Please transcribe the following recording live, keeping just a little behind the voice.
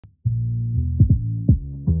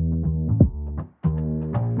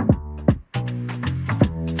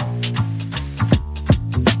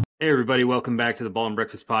Hey, everybody. Welcome back to the Ball and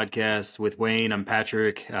Breakfast podcast with Wayne. I'm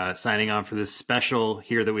Patrick, signing on for this special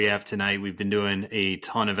here that we have tonight. We've been doing a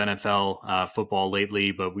ton of NFL football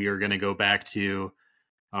lately, but we are going to go back to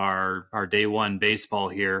our day one baseball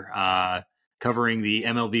here, covering the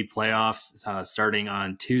MLB playoffs starting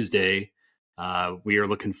on Tuesday. We are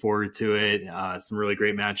looking forward to it. Some really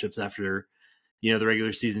great matchups after, the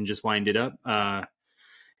regular season just winded up.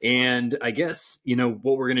 And I guess,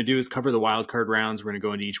 what we're going to do is cover the wild card rounds. We're going to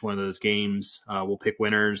go into each one of those games. We'll pick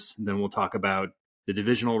winners. Then we'll talk about the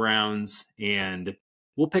divisional rounds. And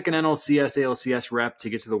we'll pick an NLCS, ALCS rep to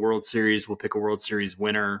get to the World Series. We'll pick a World Series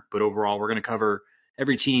winner. But overall, we're going to cover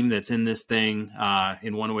every team that's in this thing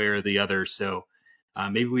in one way or the other. So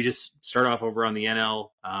maybe we just start off over on the NL,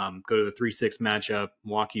 go to the 3-6 matchup,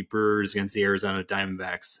 Milwaukee Brewers against the Arizona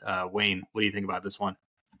Diamondbacks. Wayne, what do you think about this one?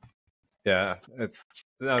 Yeah,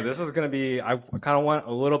 this is going to be, I kind of went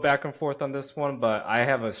a little back and forth on this one, but I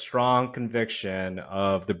have a strong conviction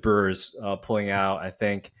of the Brewers pulling out, I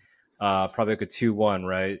think, probably like a 2-1,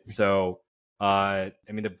 right? So,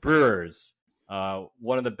 the Brewers,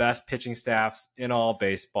 one of the best pitching staffs in all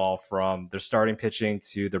baseball, from their starting pitching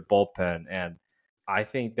to their bullpen. And I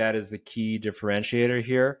think that is the key differentiator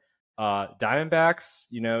here.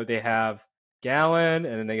 Diamondbacks, they have Gallen,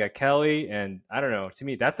 and then they got Kelly, and I don't know. To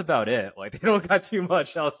me, that's about it. Like, they don't got too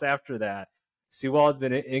much else after that. Sewell has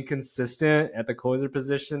been inconsistent at the closer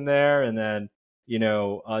position there, and then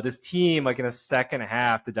this team, like in the second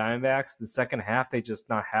half, the Diamondbacks, the second half they just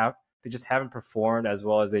haven't performed as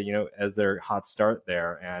well as they as their hot start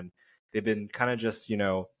there, and they've been kind of just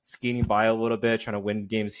skating by a little bit, trying to win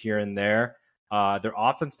games here and there. Their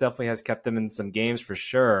offense definitely has kept them in some games for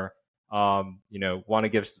sure. Want to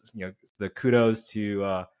give the kudos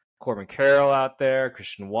to Corbin Carroll out there,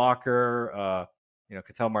 Christian Walker,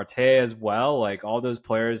 Ketel Marte as well. Like, all those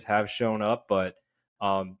players have shown up, but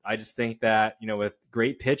I just think that with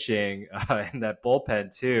great pitching and that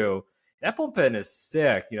bullpen too, that bullpen is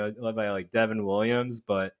sick. Led by like Devin Williams,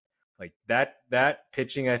 but like that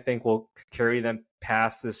pitching, I think, will carry them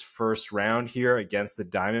past this first round here against the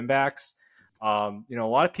Diamondbacks. A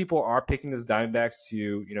lot of people are picking this Diamondbacks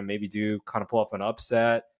to, maybe kind of pull off an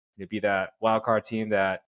upset, be that wild card team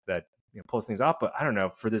that pulls things off. But I don't know,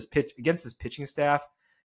 for this pitch against this pitching staff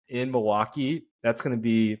in Milwaukee, that's going to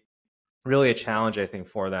be really a challenge, I think,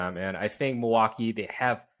 for them. And I think Milwaukee, they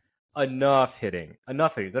have enough hitting.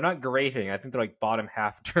 They're not great hitting. I think they're like bottom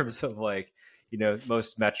half in terms of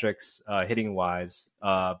most metrics hitting wise.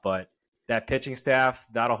 But that pitching staff,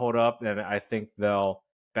 that'll hold up, and I think they'll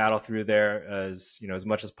battle through there as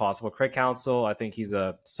much as possible. Craig Counsell, I think he's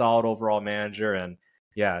a solid overall manager, and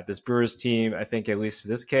yeah, this Brewers team, I think, at least for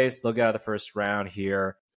this case, they'll get out of the first round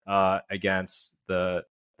here against the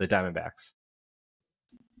Diamondbacks.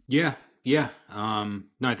 Yeah. No,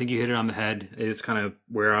 I think you hit it on the head. It's kind of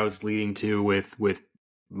where I was leading to with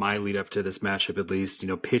my lead up to this matchup, at least.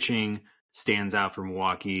 Pitching stands out for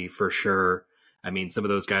Milwaukee for sure. I mean, some of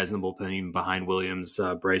those guys in the bullpen, even behind Williams,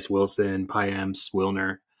 Bryce Wilson, Payamps,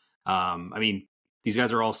 Wilner. These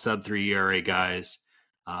guys are all sub-3 ERA guys.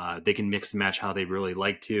 They can mix and match how they really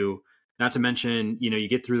like to. Not to mention, you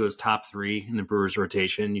get through those top three in the Brewers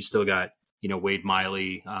rotation. You still got, Wade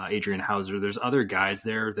Miley, Adrian Hauser. There's other guys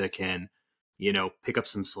there that can, pick up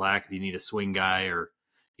some slack if you need a swing guy, or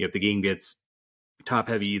if the game gets top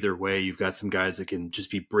heavy either way, you've got some guys that can just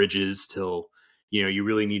be bridges till you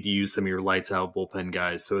really need to use some of your lights out bullpen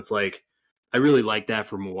guys. So it's like, I really like that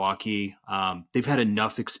for Milwaukee. They've had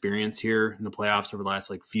enough experience here in the playoffs over the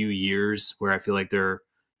last few years where I feel like they're,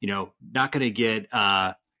 not going to get,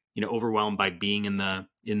 overwhelmed by being in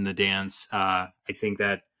the dance. I think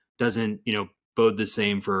that doesn't, bode the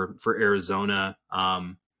same for Arizona.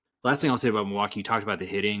 Last thing I'll say about Milwaukee, you talked about the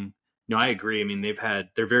hitting. No, I agree. I mean,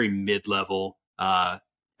 they're very mid-level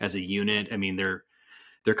as a unit. I mean, they're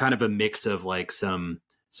kind of a mix of some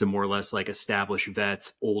more or less established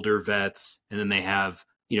vets, older vets, and then they have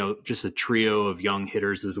just a trio of young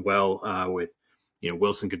hitters as well. With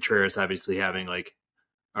Wilson Contreras obviously having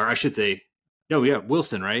or I should say,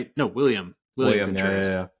 Wilson, right? No, William Contreras.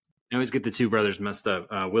 Yeah. I always get the two brothers messed up.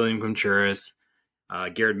 William Contreras,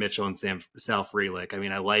 Garrett Mitchell, and Sal Frelick. I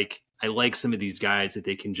mean, I like some of these guys that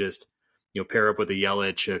they can just pair up with a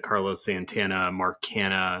Yelich, Carlos Santana, Mark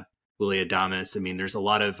Canha, Willie Adames. I mean, there's a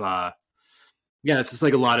lot of, it's just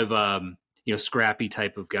a lot of, scrappy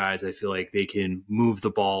type of guys. I feel like they can move the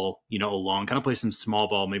ball, along, kind of play some small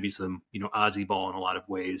ball, maybe some, Ozzie ball in a lot of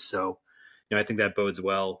ways. So, I think that bodes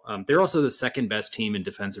well. They're also the second best team in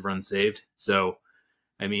defensive runs saved. So,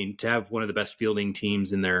 I mean, to have one of the best fielding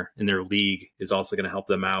teams in their league is also going to help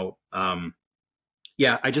them out.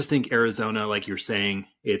 Yeah, I just think Arizona, like you're saying,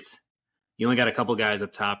 you only got a couple guys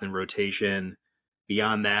up top in rotation.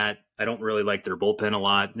 Beyond that, I don't really like their bullpen a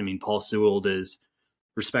lot. I mean, Paul Sewell is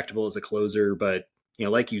respectable as a closer, but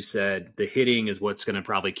like you said, the hitting is what's going to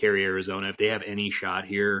probably carry Arizona. If they have any shot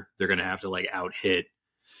here, they're going to have to like out hit,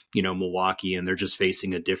 Milwaukee, and they're just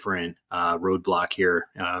facing a different roadblock here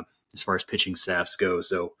as far as pitching staffs go.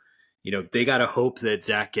 So, they got to hope that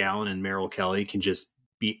Zach Gallen and Merrill Kelly can just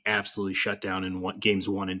be absolutely shut down in games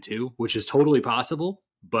 1 and 2, which is totally possible.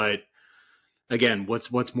 But again,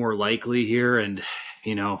 what's more likely here? And,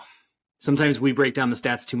 sometimes we break down the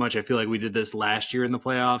stats too much. I feel like we did this last year in the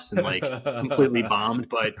playoffs and like completely bombed.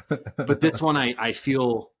 But this one, I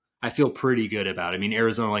feel pretty good about. I mean,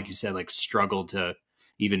 Arizona, like you said, like struggled to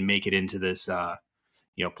even make it into this,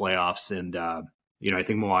 playoffs. And, I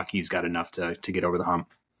think Milwaukee's got enough to get over the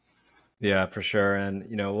hump. Yeah, for sure. And,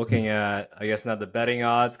 looking at, I guess not the betting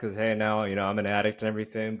odds, because, hey, now, I'm an addict and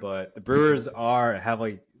everything, but the Brewers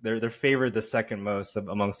they're favored the second most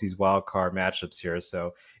amongst these wild card matchups here.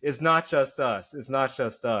 So it's not just us. It's not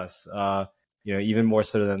just us. Even more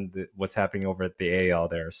so than what's happening over at the AL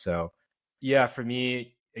there. So, yeah, for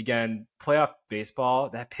me, again, playoff baseball,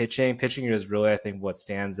 that pitching is really, I think, what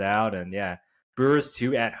stands out. And yeah, Brewers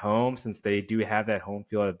too at home, since they do have that home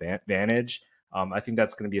field advantage. I think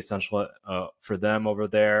that's going to be essential for them over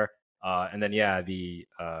there. And then, yeah, the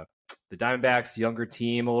Diamondbacks, younger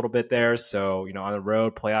team a little bit there. So, on the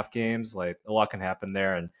road, playoff games, like a lot can happen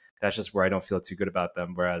there. And that's just where I don't feel too good about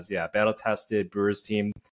them. Whereas, yeah, battle-tested Brewers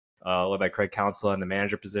team led by Craig Counsell in the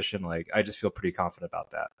manager position, like I just feel pretty confident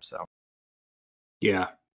about that. So, yeah.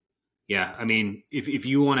 Yeah, I mean, if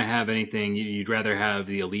you want to have anything, you'd rather have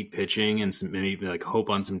the elite pitching and maybe like hope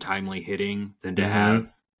on some timely hitting than to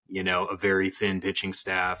have, a very thin pitching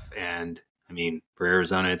staff. And I mean, for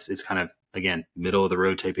Arizona, it's kind of, again, middle of the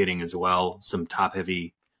road type hitting as well. Some top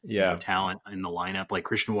heavy talent in the lineup, like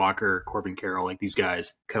Christian Walker, Corbin Carroll, like these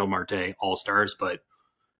guys, Kettle Marte, all stars. But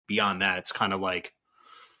beyond that, it's kind of like,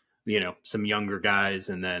 some younger guys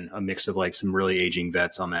and then a mix of like some really aging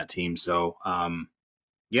vets on that team. So,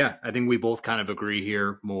 yeah, I think we both kind of agree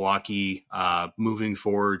here. Milwaukee moving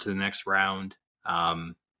forward to the next round.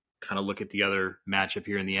 Kind of look at the other matchup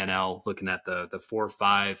here in the NL, looking at the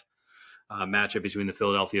 4-5 matchup between the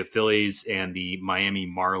Philadelphia Phillies and the Miami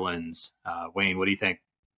Marlins. Wayne, what do you think?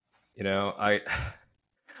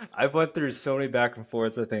 I've went through so many back and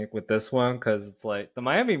forths, I think, with this one, because it's like the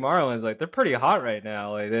Miami Marlins, like they're pretty hot right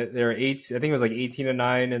now. Like they're 8, I think it was like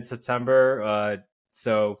 18-9 in September.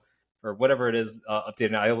 So, or whatever it is,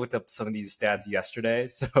 updated. I looked up some of these stats yesterday,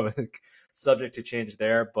 so subject to change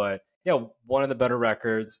there. But one of the better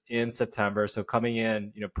records in September, so coming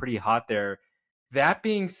in, pretty hot there. That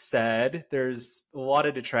being said, there's a lot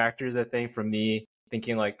of detractors, I think, from me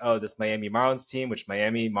thinking like, oh, this Miami Marlins team, which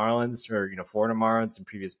Miami Marlins or Florida Marlins in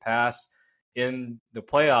previous past in the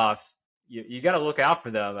playoffs, you got to look out for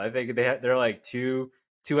them. I think they're like two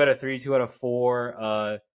out of 3, 2 out of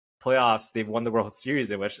 4 playoffs they've won the World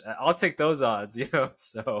Series in, which I'll take those odds,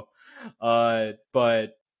 So,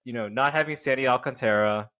 but not having Sandy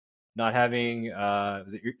Alcantara, not having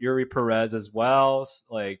was it Yuri Perez as well,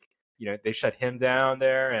 like they shut him down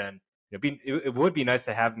there, and it would be nice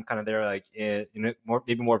to have him kind of there, like in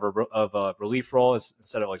maybe more of a relief role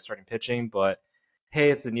instead of like starting pitching. But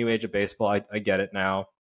hey, it's the new age of baseball. I get it now.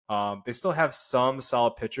 They still have some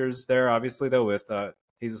solid pitchers there, obviously, though, with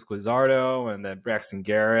Jesus Luzardo and then Braxton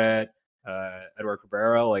Garrett, Edward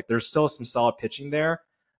Cabrera. Like there's still some solid pitching there.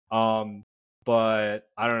 But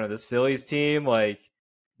I don't know, this Phillies team, like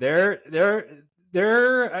they're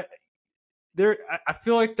I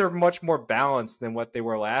feel like they're much more balanced than what they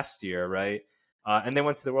were last year, right? And they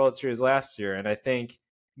went to the World Series last year, and I think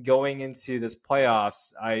going into this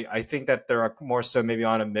playoffs, I think that they're more so maybe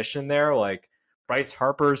on a mission there. Like Bryce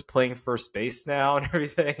Harper's playing first base now and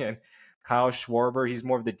everything, and Kyle Schwarber, he's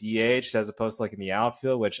more of the DH as opposed to like in the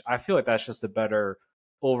outfield, which I feel like that's just a better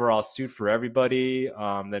overall suit for everybody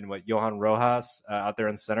than what Johan Rojas out there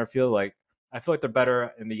in center field. Like I feel like they're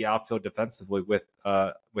better in the outfield defensively with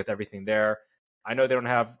everything there. I know they don't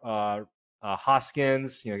have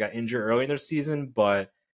Hoskins, got injured early in their season,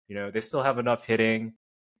 but they still have enough hitting.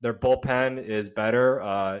 Their bullpen is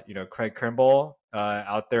better. Craig Kimbrell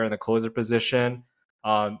out there in the closer position.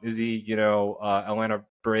 Is he, Atlanta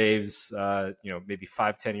Braves, maybe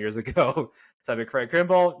 5-10 years ago type of Craig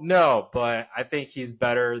Kimbrell? No, but I think he's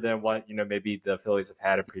better than what, maybe the Phillies have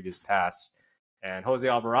had in previous past. And Jose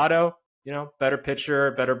Alvarado, better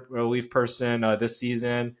pitcher, better relief person this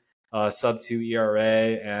season, sub-2 ERA,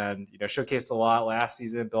 and, showcased a lot last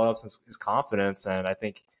season, built up his confidence. And I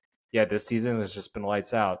think, this season has just been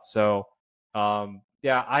lights out. So,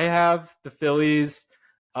 Yeah, I have the Phillies.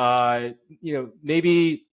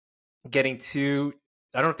 Maybe getting two.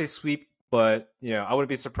 I don't know if they sweep, but I wouldn't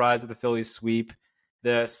be surprised if the Phillies sweep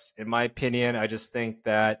this. In my opinion, I just think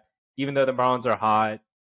that even though the Marlins are hot,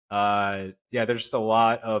 there's just a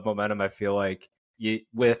lot of momentum. I feel like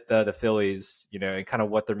with the Phillies, and kind of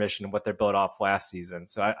what their mission and what they built off last season.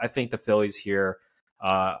 So I think the Phillies here,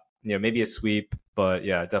 maybe a sweep, but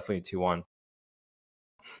yeah, definitely 2-1.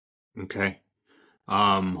 Okay.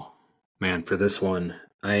 Man, for this one,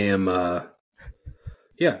 I am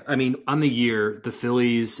yeah, I mean, on the year, the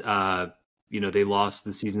Phillies they lost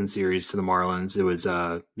the season series to the Marlins. It was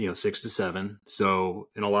 6-7. So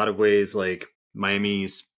in a lot of ways, like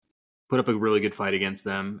Miami's put up a really good fight against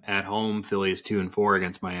them. At home, Philly is 2-4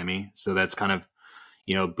 against Miami. So that's kind of,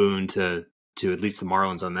 boon to at least the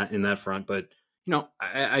Marlins on that in that front. But,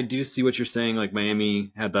 I do see what you're saying. Like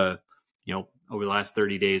Miami had over the last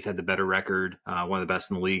 30 days had the better record, one of the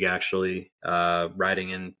best in the league, actually, riding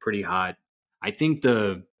in pretty hot. I think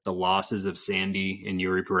the losses of Sandy and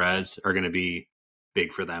Yuri Perez are going to be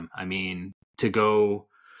big for them. I mean, to go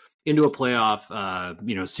into a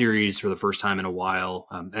playoff, series for the first time in a while.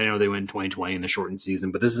 I know they win 2020 in the shortened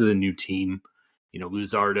season, but this is a new team.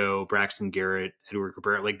 Luzardo, Braxton Garrett, Edward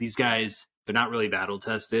Cabrera, like these guys, they're not really battle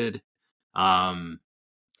tested.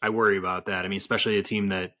 I worry about that. I mean, especially a team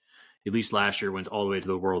that at least last year went all the way to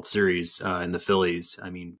the World Series in the Phillies.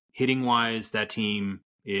 I mean, hitting wise, that team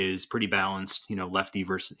is pretty balanced. Lefty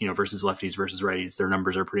versus lefties versus righties. Their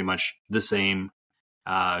numbers are pretty much the same.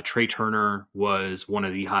 Trey Turner was one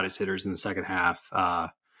of the hottest hitters in the second half.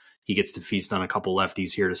 He gets to feast on a couple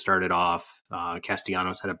lefties here to start it off.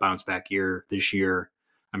 Castellanos had a bounce back year this year.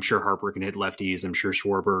 I'm sure Harper can hit lefties. I'm sure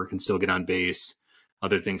Schwarber can still get on base.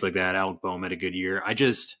 Other things like that. Alec Boehm had a good year.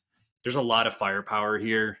 There's a lot of firepower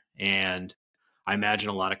here, and I imagine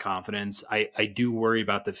a lot of confidence. I do worry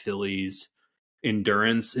about the Phillies'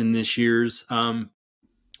 endurance in this year's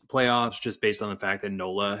playoffs, just based on the fact that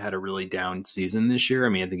Nola had a really down season this year. I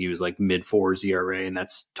mean, I think he was like mid-4s ERA, and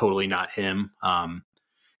that's totally not him. I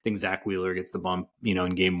think Zach Wheeler gets the bump, in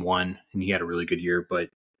game one, and he had a really good year. But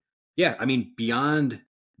yeah, I mean, beyond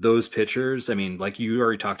those pitchers, I mean, like you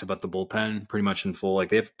already talked about the bullpen pretty much in full. Like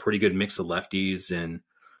they have a pretty good mix of lefties and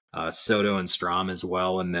Soto and Strom as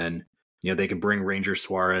well. And then, they can bring Ranger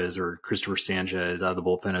Suarez or Christopher Sanchez out of the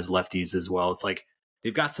bullpen as lefties as well. It's like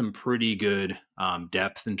they've got some pretty good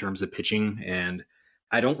depth in terms of pitching. And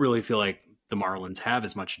I don't really feel like the Marlins have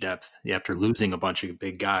as much depth after losing a bunch of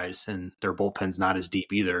big guys, and their bullpen's not as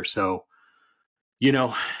deep either. So,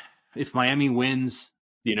 if Miami wins,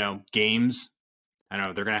 games, I don't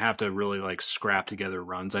know, they're going to have to really like scrap together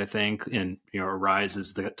runs, I think. And, Arise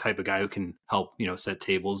is the type of guy who can help, set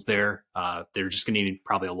tables there. They're just going to need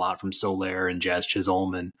probably a lot from Soler and Jazz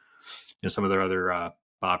Chisholm and, some of their other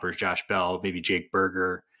boppers, Josh Bell, maybe Jake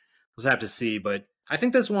Berger. We'll have to see. But I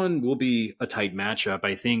think this one will be a tight matchup.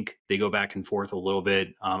 I think they go back and forth a little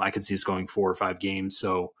bit. I could see this going 4 or 5 games.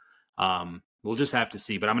 So we'll just have to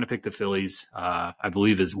see. But I'm going to pick the Phillies, I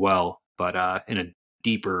believe, as well, but in a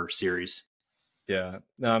deeper series. Yeah,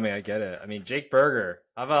 no, I mean, I get it. I mean, Jake Berger.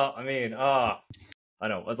 How about? I mean, I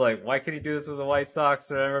know. It's like, why can he do this with the White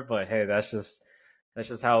Sox or whatever? But hey, that's just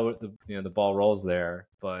how the ball rolls there.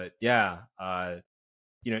 But yeah,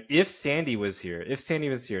 if Sandy was here,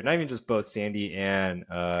 not even just both Sandy and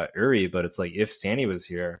Uri, but it's like if Sandy was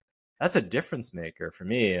here, that's a difference maker for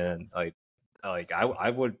me. And I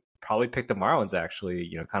would probably pick the Marlins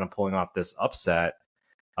actually. Kind of pulling off this upset.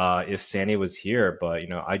 If Sandy was here, but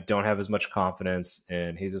I don't have as much confidence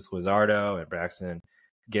in Jesus Luzardo and Braxton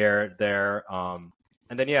Garrett there. And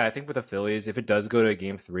then I think with the Phillies, if it does go to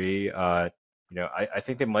game 3, I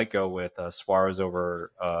think they might go with Suarez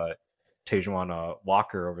over Tejuan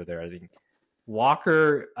Walker over there. I think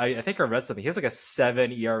Walker, I think I read something. He has like a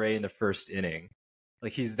 7 ERA in the first inning.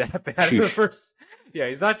 Like he's that bad in the first. Yeah,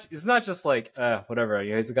 he's not. It's not just like whatever.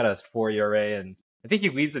 He's got a 4 ERA, and I think he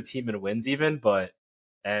leads the team in wins even, but.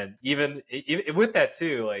 And even with that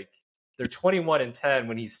too, like they're 21-10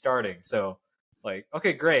 when he's starting. So like,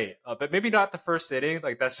 okay, great. But maybe not the first inning.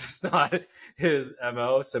 Like that's just not his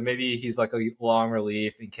MO. So maybe he's like a long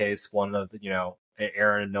relief in case one of the,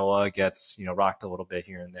 Aaron and Noah gets, rocked a little bit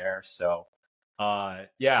here and there. So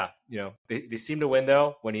they seem to win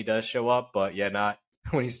though when he does show up, but not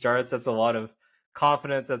when he starts. That's a lot of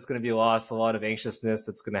confidence that's going to be lost, a lot of anxiousness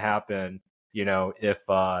that's going to happen,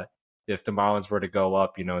 if the Marlins were to go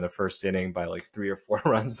up, in the first inning by like 3 or 4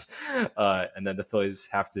 runs, and then the Phillies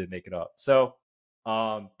have to make it up. So,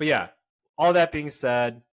 but yeah, all that being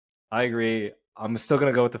said, I agree. I'm still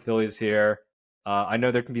going to go with the Phillies here. I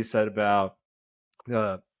know there can be said about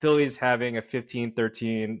Phillies having a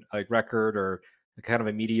 15-13 like record or kind of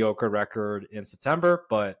a mediocre record in September,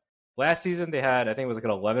 but last season they had, I think it was like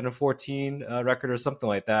an 11-14 record or something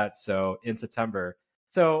like that. So in September,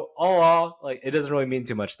 so all in all, like it doesn't really mean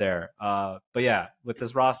too much there. But yeah, with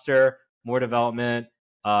this roster, more development.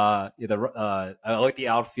 I like the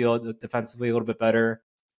outfield defensively a little bit better.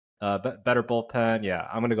 Better bullpen. Yeah,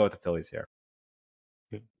 I'm gonna go with the Phillies here.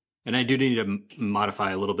 And I do need to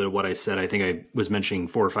modify a little bit of what I said. I think I was mentioning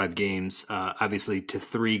 4 or 5 games, obviously to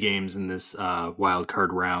 3 games in this wild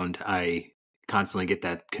card round. I constantly get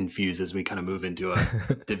that confused as we kind of move into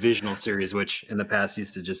a divisional series, which in the past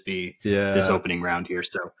used to just be this opening round here.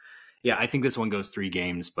 So, yeah, I think this one goes 3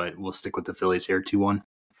 games, but we'll stick with the Phillies here, 2-1.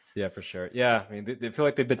 Yeah, for sure. Yeah, I mean, they feel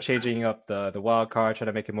like they've been changing up the wild card, trying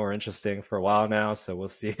to make it more interesting for a while now. So we'll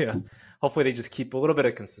see. Hopefully, they just keep a little bit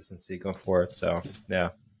of consistency going forward. So yeah.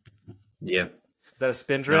 Yeah. Is that a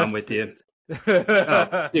spin drift? No, I'm with you.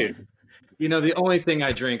 Oh, dude. You know, the only thing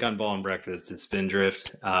I drink on Ball and Breakfast is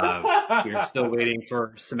Spindrift. We're still waiting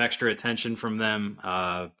for some extra attention from them.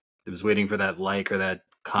 I was waiting for that like or that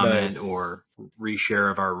comment or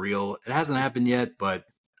reshare of our reel. It hasn't happened yet, but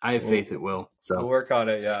I have faith it will. So we'll work on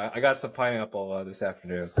it. Yeah, I got some pineapple this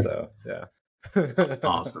afternoon. So yeah.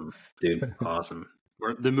 Awesome, dude. Awesome.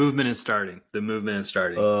 The movement is starting.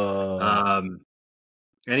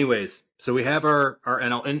 Anyways, so we have our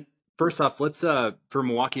NL. And first off, let's for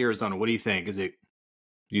Milwaukee, Arizona, what do you think? Do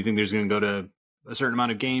you think there's going to go to a certain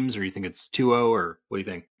amount of games, or you think it's 2-0, or what do you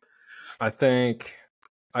think? I think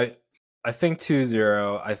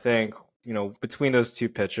 2-0. I think, between those two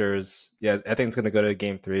pitchers, yeah, I think it's going to go to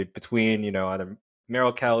game 3 between, either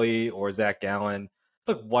Merrill Kelly or Zach Gallen.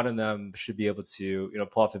 I think one of them should be able to,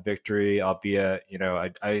 pull off a victory, albeit,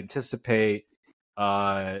 I anticipate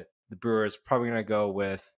the Brewers probably going to go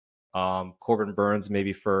with Corbin Burns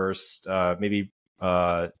maybe first, maybe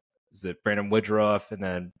is it Brandon Woodruff and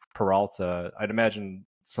then Peralta? I'd imagine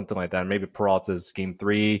something like that. Maybe Peralta's game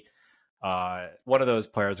 3. One of those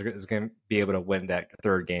players is going to be able to win that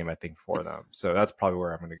third game, I think, for them. So that's probably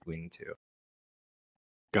where I'm going to lean to.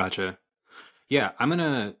 Gotcha. Yeah, I'm going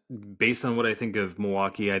to, based on what I think of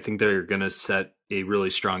Milwaukee, I think they're going to set a really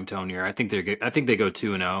strong tone here. I think they go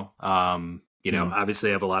 2-0. Obviously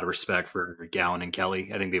I have a lot of respect for Gallen and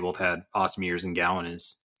Kelly. I think they both had awesome years, and Gallen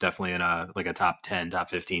is definitely in a top 10, top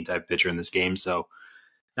 15 type pitcher in this game. So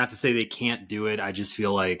not to say they can't do it. I just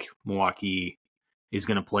feel like Milwaukee is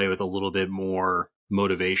going to play with a little bit more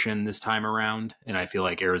motivation this time around. And I feel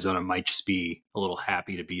like Arizona might just be a little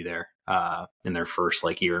happy to be there in their first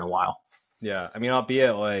year in a while. Yeah, I mean,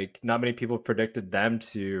 albeit not many people predicted them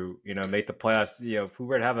to, make the playoffs. If we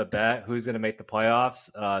were to have a bet, who's going to make the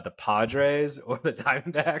playoffs, the Padres or the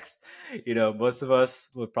Diamondbacks? Most of us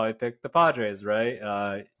would probably pick the Padres, right?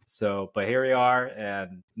 But here we are,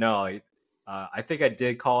 and no, I think I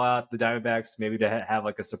did call out the Diamondbacks maybe to have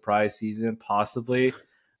a surprise season, possibly.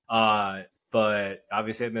 But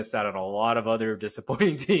obviously I missed out on a lot of other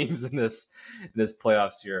disappointing teams in this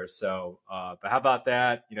playoffs year. So, but how about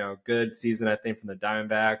that? Good season, I think, from the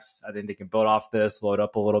Diamondbacks. I think they can build off this, load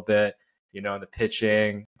up a little bit, in the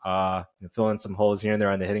pitching, fill in some holes here and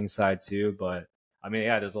there on the hitting side too. But I mean,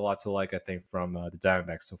 yeah, there's a lot to like, I think, from the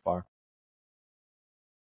Diamondbacks so far.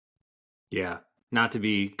 Yeah. Not to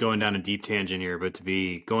be going down a deep tangent here, but to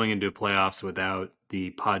be going into playoffs without the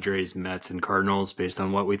Padres, Mets, and Cardinals based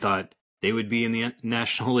on what we thought they would be in the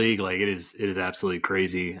National League, it is absolutely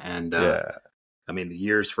crazy. And I mean, the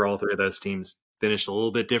years for all 3 of those teams finished a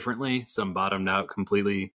little bit differently. Some bottomed out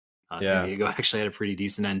completely. San Diego actually had a pretty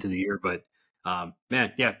decent end to the year, but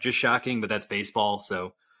man, yeah, just shocking. But that's baseball,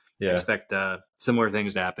 so I expect similar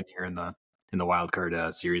things to happen here in the wild card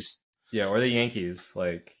series. Yeah, or the Yankees,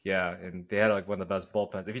 and they had one of the best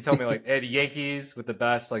bullpens. If you tell me hey, the Yankees with the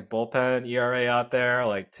best bullpen ERA out there,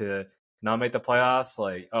 to not make the playoffs,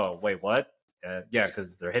 oh wait, what? Yeah,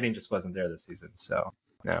 because their hitting just wasn't there this season. So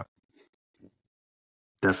yeah,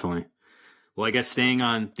 definitely. Well, I guess staying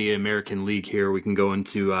on the American League here, we can go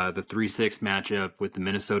into the 3-6 matchup with the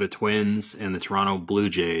Minnesota Twins and the Toronto Blue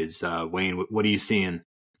Jays. Wayne, what are you seeing?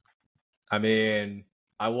 I mean,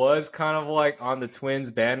 I was kind of on the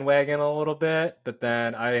Twins bandwagon a little bit, but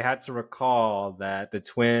then I had to recall that the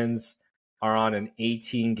Twins are on an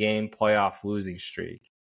 18-game playoff losing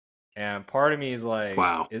streak. And part of me is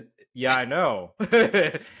wow. Yeah, I know.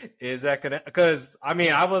 Is that going to... Because, I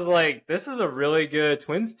mean, I was this is a really good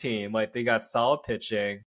Twins team. They got solid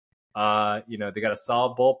pitching. They got a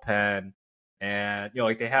solid bullpen. And,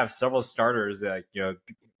 they have several starters that,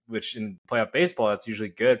 which in playoff baseball, that's usually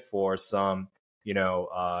good for some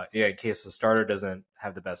in case the starter doesn't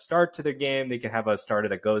have the best start to their game, they can have a starter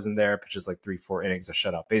that goes in there, pitches like 3-4 innings of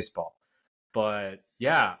shutout baseball. But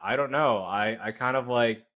yeah, I don't know. I kind of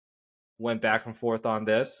like went back and forth on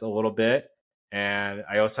this a little bit, and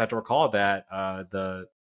I also have to recall that the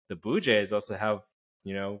Blue Jays also have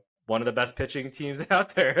one of the best pitching teams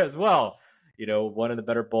out there as well. One of the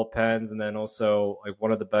better bullpens, and then also like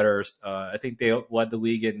one of the better. I think they led the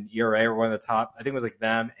league in ERA, or one of the top. I think it was like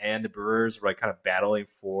them and the Brewers were like kind of battling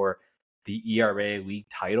for the ERA league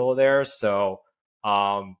title there. So,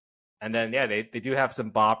 and then yeah, they do have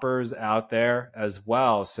some boppers out there as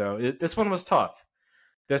well. So this one was tough.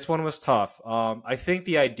 This one was tough. I think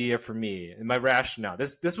the idea for me and my rationale.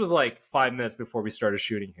 This was like 5 minutes before we started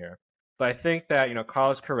shooting here. But I think that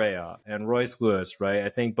Carlos Correa and Royce Lewis, right? I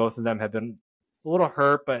think both of them have been a little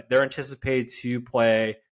hurt, but they're anticipated to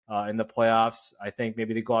play in the playoffs. I think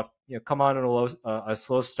maybe they go off, come on in a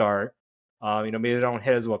slow start. Maybe they don't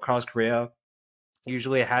hit as well. Carlos Correa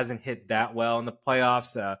usually hasn't hit that well in the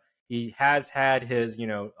playoffs. He has had his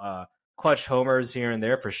clutch homers here and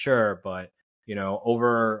there for sure, but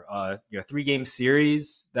over 3-game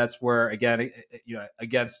series, that's where again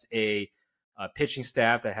against a pitching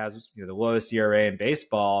staff that has the lowest ERA in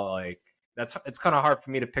baseball, like it's kind of hard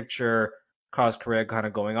for me to picture Carlos Correa kind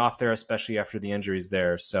of going off there, especially after the injuries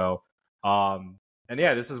there. So, and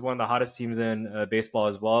yeah, this is one of the hottest teams in baseball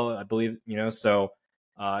as well, I believe. So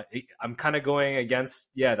I'm kind of going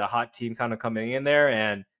against the hot team kind of coming in there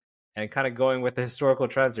and kind of going with the historical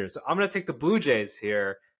trends here. So I'm going to take the Blue Jays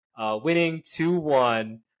here, winning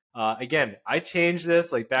 2-1. Again, I changed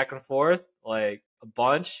this like back and forth like a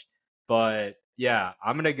bunch. But yeah,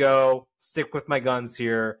 I'm going to go stick with my guns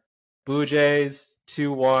here. Blue Jays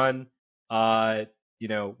 2-1,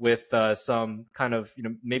 with some kind of,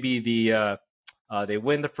 maybe they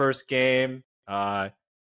win the first game, and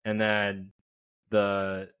then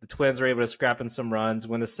the Twins are able to scrap in some runs,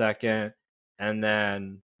 win the second. And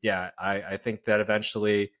then, yeah, I think that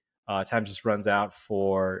eventually time just runs out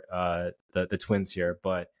for the Twins here.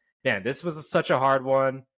 But man, this was such a hard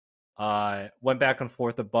one. Went back and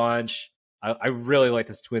forth a bunch. I really like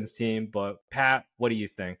this Twins team, but Pat, what do you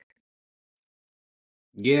think?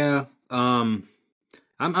 Yeah, I'm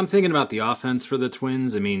thinking about the offense for the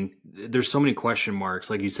Twins. I mean, there's so many question marks,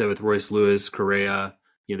 like you said, with Royce Lewis, Correa.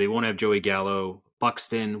 They won't have Joey Gallo,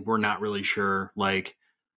 Buxton. We're not really sure. Like,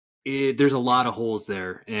 there's a lot of holes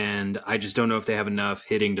there, and I just don't know if they have enough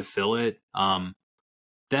hitting to fill it.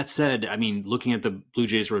 That said, I mean, looking at the Blue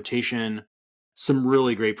Jays rotation, some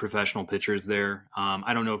really great professional pitchers there.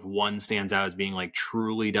 I don't know if one stands out as being like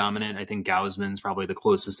truly dominant. I think Gausman's probably the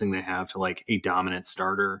closest thing they have to like a dominant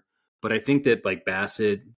starter. But I think that like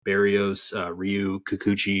Bassett, Berrios, Ryu,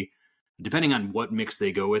 Kikuchi, depending on what mix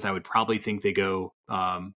they go with, I would probably think they go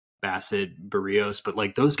Bassett, Berrios. But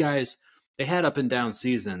like those guys, they had up and down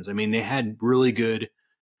seasons. I mean, they had really good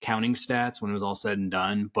counting stats when it was all said and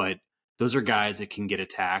done. But those are guys that can get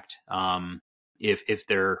attacked if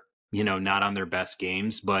they're not on their best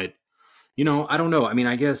games. But, I don't know. I mean,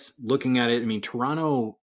 I guess looking at it, I mean,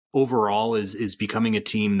 Toronto overall is becoming a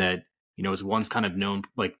team that, was once kind of known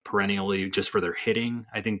like perennially just for their hitting.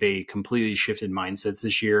 I think they completely shifted mindsets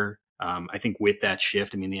this year. I think with that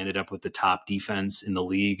shift, I mean, they ended up with the top defense in the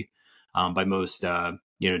league by most,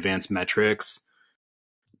 advanced metrics.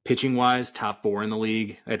 Pitching wise, top 4 in the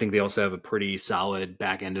league. I think they also have a pretty solid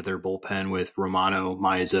back end of their bullpen with Romano,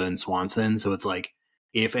 Maiza, and Swanson. So it's like,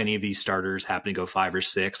 if any of these starters happen to go 5 or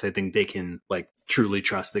 6, I think they can like truly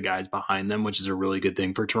trust the guys behind them, which is a really good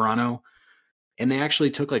thing for Toronto. And they actually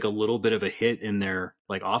took like a little bit of a hit in their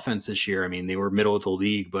like offense this year. I mean, they were middle of the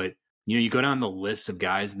league, but you go down the list of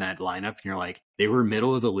guys in that lineup and you're like, they were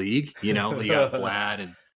middle of the league. You got Vlad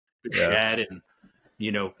and Bichette and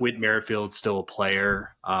Whit Merrifield's still a player.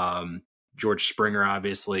 George Springer,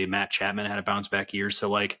 obviously. Matt Chapman had a bounce back year. So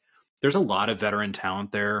like, there's a lot of veteran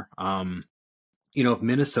talent there. If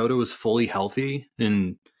Minnesota was fully healthy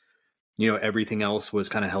and, everything else was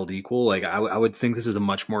kind of held equal, like I would think this is a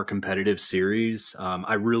much more competitive series.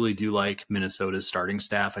 I really do like Minnesota's starting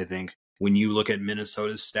staff. I think when you look at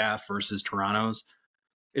Minnesota's staff versus Toronto's,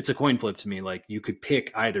 it's a coin flip to me. Like you could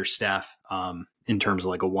pick either staff in terms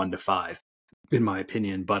of like a 1-5, in my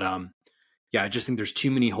opinion. But I just think there's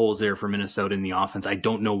too many holes there for Minnesota in the offense. I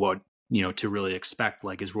don't know what, to really expect.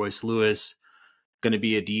 Like, is Royce Lewis going to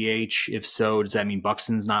be a DH? If so, does that mean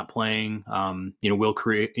Buxton's not playing? Will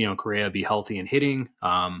Correa be healthy and hitting?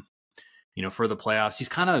 For the playoffs, he's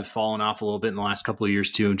kind of fallen off a little bit in the last couple of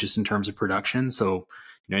years too, just in terms of production. So,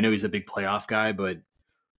 I know he's a big playoff guy, but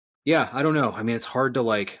Yeah, I don't know. I mean, it's hard to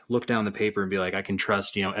like look down the paper and be like, I can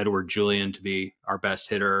trust, Edward Julian to be our best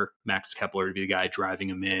hitter, Max Kepler to be the guy driving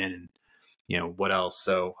him in, and what else.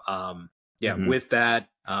 So, yeah, Hmm. with that,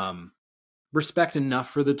 respect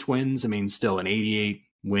enough for the Twins. I mean, still an 88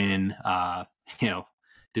 win. You know,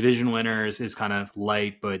 division winners is kind of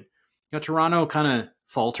light, but Toronto kind of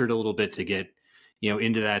faltered a little bit to get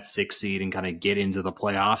into that 6th seed and kind of get into the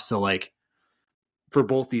playoffs. So like for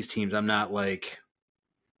both these teams, I'm not like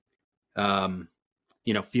um,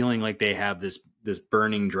 feeling like they have this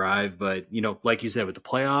burning drive, but like you said, with the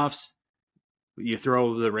playoffs, you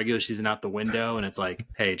throw the regular season out the window and it's like,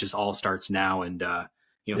 hey, it just all starts now. And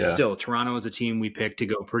Yeah. still Toronto is a team we picked to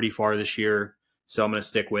go pretty far this year. So I'm going to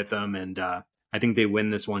stick with them. And I think they win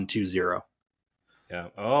this one 2-0. Yeah.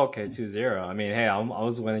 Oh, okay. 2-0. I mean, hey, I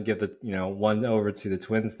was going to give the, one over to the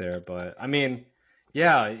Twins there, but I mean,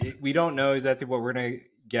 yeah, we don't know exactly what we're going to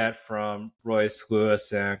get from Royce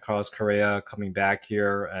Lewis and Carlos Correa coming back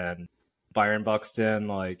here, and Byron Buxton.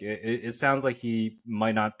 Like, it sounds like he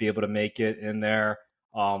might not be able to make it in there.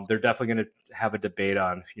 They're definitely going to have a debate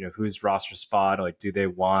on, whose roster spot. Like, do they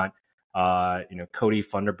want, Cody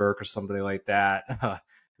Funderburk or somebody like that,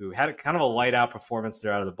 who had a kind of a light out performance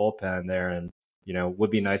there out of the bullpen there, and would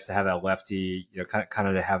be nice to have that lefty, kind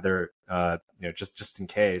of to have their, just in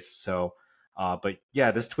case. So, but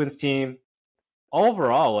yeah, this Twins team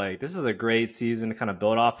overall, like this is a great season to kind of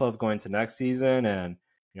build off of going to next season, and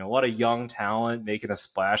a lot of young talent making a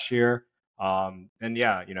splash here. And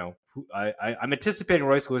yeah, I'm anticipating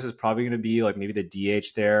Royce Lewis is probably going to be like maybe the DH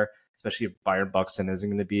there, especially if Byron Buxton isn't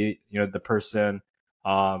going to be, the person.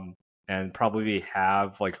 And probably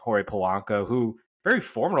have like Jorge Polanco, who very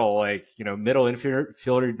formidable, like, middle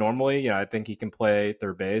infielder normally. I think he can play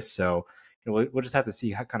third base. So, we'll just have to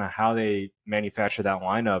see kind of how they manufacture that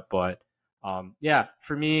lineup. But yeah,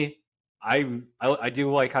 for me, I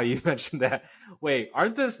do like how you mentioned that. Wait,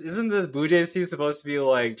 isn't this Blue Jays team supposed to be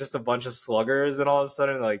like just a bunch of sluggers, and all of a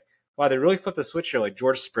sudden like, wow, they really flipped the switch here. Like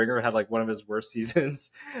George Springer had like one of his worst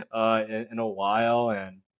seasons in a while,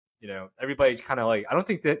 and everybody kind of like, I don't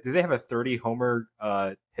think did they have a 30 homer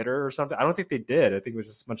hitter or something? I don't think they did. I think it was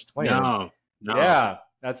just a bunch of 20. And No, no. yeah,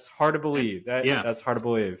 that's hard to And believe. yeah, That's hard to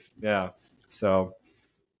believe. Yeah. So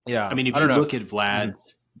I yeah, mean, if I don't you know. look at Mhm.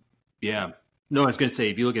 Vlad's, yeah. No, I was going to say,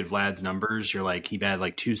 if you look at Vlad's numbers, you're like, he had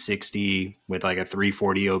like 260 with like a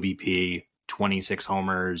 340 OBP, 26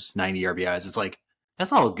 homers, 90 RBIs. It's like,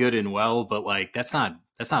 that's all good and well, but like, that's not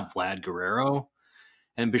Vlad Guerrero.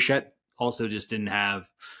 And Bichette also just didn't have,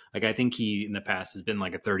 like, I think he in the past has been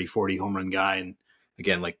like a 30, 40 home run guy. And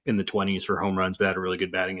again, like in the 20s for home runs, but had a really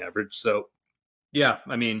good batting average. So yeah,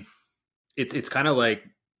 I mean, it's kind of like,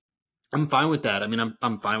 I'm fine with that. I mean,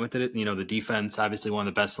 I'm fine with it. The defense, obviously one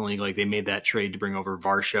of the best in the league. Like they made that trade to bring over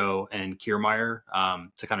Varsho and Kiermaier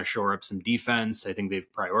to kind of shore up some defense. I think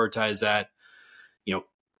they've prioritized that. You know,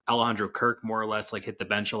 Alejandro Kirk more or less like hit the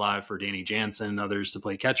bench a lot for Danny Jansen and others to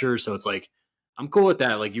play catcher. So it's like I'm cool with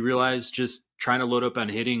that. Like you realize just trying to load up on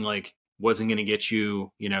hitting like wasn't going to get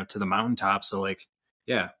you, to the mountaintop. So like,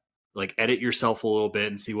 yeah, like edit yourself a little bit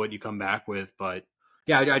and see what you come back with. But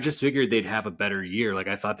yeah, I just figured they'd have a better year. Like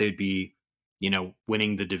I thought they'd be,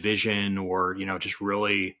 winning the division or, just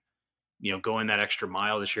really, going that extra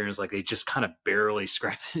mile this year. And it's like they just kind of barely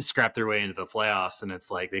scrapped their way into the playoffs. And it's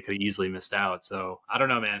like they could have easily missed out. So I don't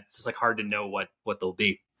know, man. It's just like hard to know what they'll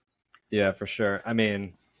be. Yeah, for sure. I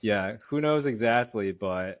mean, yeah, who knows exactly,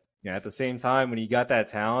 but yeah, at the same time, when you got that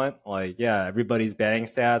talent, like, yeah, everybody's batting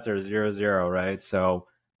stats are 0-0, right? So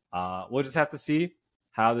we'll just have to see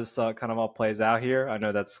how this kind of all plays out here. I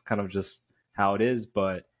know that's kind of just how it is,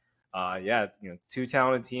 but yeah, two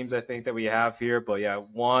talented teams I think that we have here. But yeah,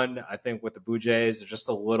 one, I think with the Blue Jays, are just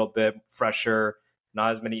a little bit fresher,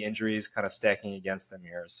 not as many injuries kind of stacking against them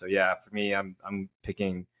here. So yeah, for me, I'm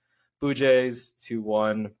picking Blue Jays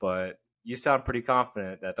 2-1, but you sound pretty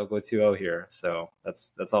confident that they'll go 2-0 here. So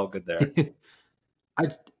that's all good there. I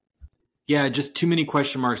Yeah, just too many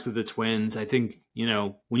question marks with the Twins. I think,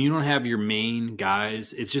 when you don't have your main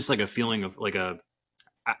guys, it's just like a feeling of like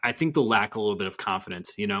I think they'll lack a little bit of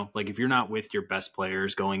confidence, like if you're not with your best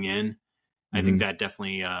players going in, I think Mm-hmm. that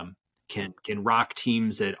definitely can rock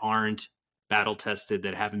teams that aren't battle tested,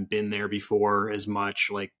 that haven't been there before as much.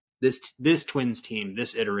 Like this Twins team,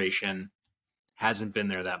 this iteration hasn't been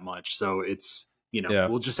there that much. So it's, Yeah.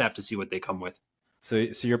 we'll just have to see what they come with. So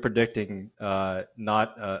you're predicting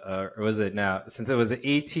not or was it now, since it was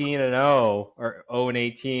 18-0 or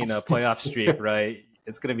 0-18 a playoff streak, right?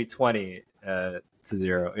 It's going to be 20-0.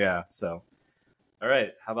 Yeah. So all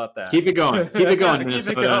right, how about that? Keep it going. Keep it going, Keep it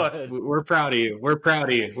Minnesota. going. We're proud of you. We're proud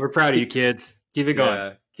of you. We're proud of you, kids. Keep it going.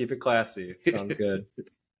 Yeah, keep it classy. Sounds good.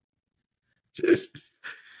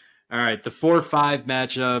 All right, the 4-5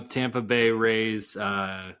 matchup, Tampa Bay Rays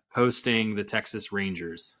hosting the Texas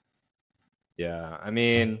Rangers. Yeah, I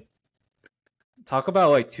mean, talk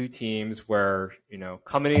about like two teams where,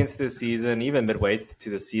 coming into the season, even midway to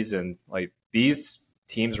the season, like these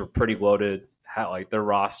teams were pretty loaded, had like their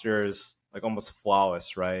rosters like almost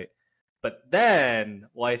flawless, right? But then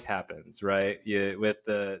life happens, right? With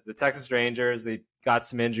the Texas Rangers, they got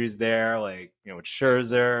some injuries there, like with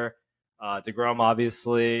Scherzer, DeGrom,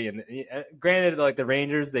 obviously, and granted, like the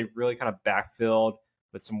Rangers, they really kind of backfilled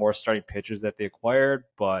with some more starting pitchers that they acquired,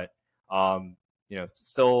 but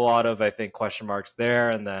still a lot of, I think, question marks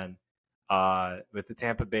there. And then with the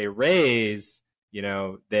Tampa Bay Rays,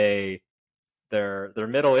 their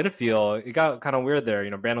middle infield, it got kind of weird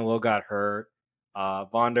there. Brandon Lowe got hurt.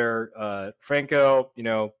 Vonder Franco,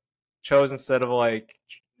 chose instead of like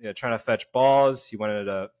trying to fetch balls, he wanted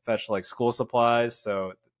to fetch like school supplies.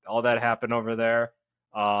 So all that happened over there.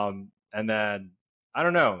 And then I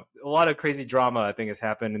don't know, a lot of crazy drama I think has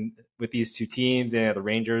happened with these two teams, and the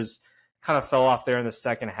Rangers kind of fell off there in the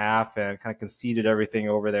second half and kind of conceded everything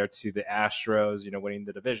over there to the Astros, winning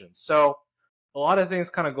the division. So a lot of things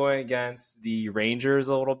kind of going against the Rangers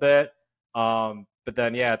a little bit. But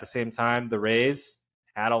then, yeah, at the same time, the Rays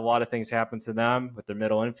had a lot of things happen to them with their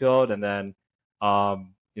middle infield. And then,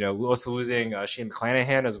 also losing Shane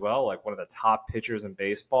McClanahan as well, like one of the top pitchers in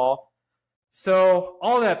baseball. So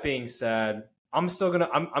all that being said, I'm going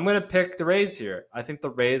to pick the Rays here. I think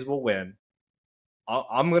the Rays will win.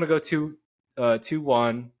 I'm going to go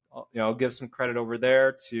 2-1. I'll give some credit over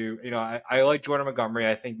there to, I like Jordan Montgomery.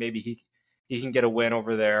 I think maybe he can get a win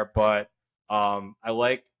over there, but I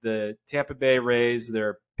like the Tampa Bay Rays,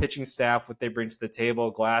 their pitching staff, what they bring to the table.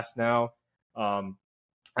 Glass now,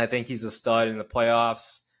 I think he's a stud in the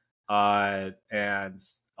playoffs. And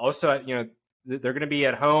also, they're going to be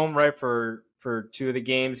at home, right, for two of the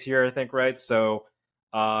games here, I think, right? So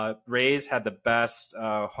Rays had the best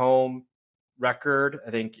home record,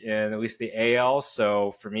 I think, in at least the AL.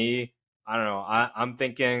 So for me, I don't know. I'm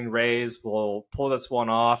thinking Rays will pull this one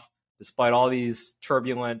off despite all these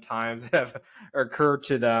turbulent times that have occurred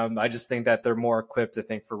to them. I just think that they're more equipped, I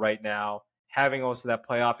think, for right now, having also that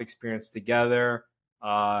playoff experience together.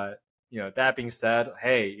 That being said,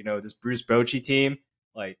 hey, this Bruce Bochy team,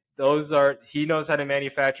 like he knows how to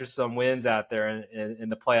manufacture some wins out there in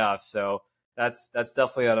the playoffs. So that's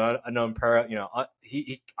definitely an unknown peril.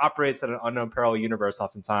 He operates at an unknown peril universe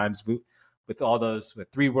oftentimes with all those,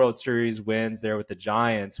 with 3 World Series wins there with the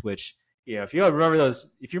Giants, which, if you remember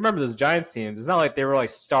those Giants teams, it's not like they were like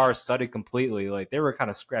star-studded completely. Like they were kind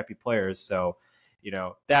of scrappy players. So,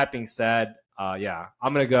 that being said, yeah,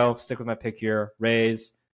 I'm going to stick with my pick here.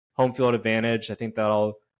 Rays, home field advantage. I think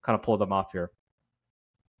that'll kind of pull them off here.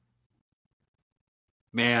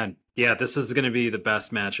 Man, yeah, this is going to be the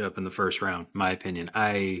best matchup in the first round, in my opinion.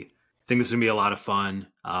 I think this is going to be a lot of fun.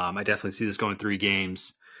 I definitely see this going 3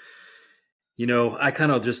 games. I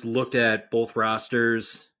kind of just looked at both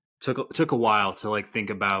rosters. Took a while to like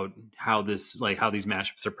think about how these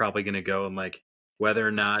matchups are probably going to go, and like whether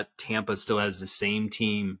or not Tampa still has the same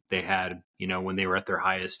team they had, when they were at their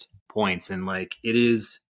highest points. And like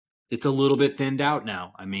it's a little bit thinned out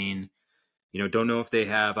now. I mean, don't know if they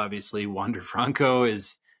have, obviously Wander Franco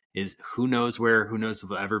is who knows if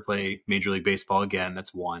he'll ever play Major League Baseball again.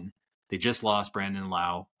 That's one. They just lost Brandon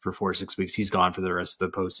Lau for 4 or 6 weeks. He's gone for the rest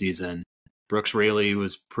of the postseason. Brooks Raley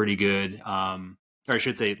was pretty good. Or I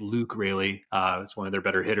should say Luke Raley is one of their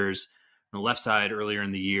better hitters on the left side earlier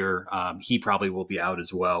in the year. He probably will be out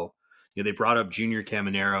as well. They brought up Junior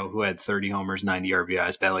Caminero, who had 30 homers, 90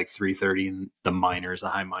 RBIs, bat like 330 in the minors, the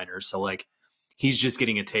high minors. So like he's just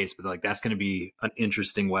getting a taste, but like that's going to be an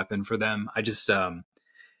interesting weapon for them.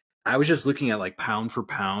 I was just looking at like pound for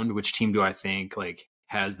pound, which team do I think like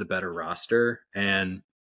has the better roster? And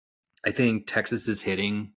I think Texas is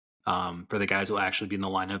hitting for the guys who will actually be in the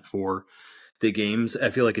lineup for the games.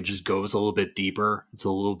 I feel like it just goes a little bit deeper. It's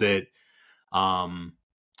a little bit, how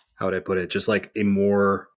would I put it? Just like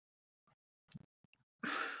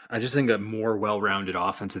I just think a more well-rounded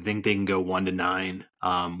offense. I think they can go 1-9.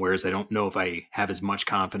 Whereas I don't know if I have as much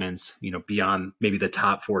confidence, beyond maybe the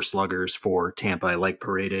top 4 sluggers for Tampa. I like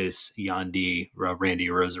Paredes, Yandy, Randy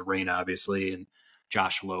Arozarena, obviously, and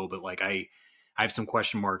Josh Lowe. But like I have some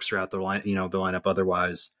question marks throughout the lineup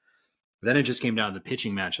otherwise. Then it just came down to the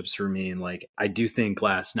pitching matchups for me. And like, I do think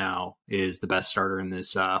Glass now is the best starter in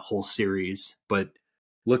this whole series. But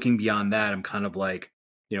looking beyond that, I'm kind of like,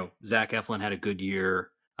 Zach Eflin had a good year.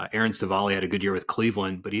 Aaron Savali had a good year with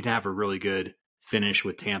Cleveland, but he didn't have a really good finish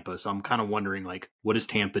with Tampa. So I'm kind of wondering, like, what does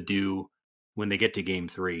Tampa do when they get to game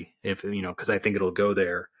 3? If, because I think it'll go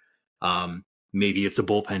there. Maybe it's a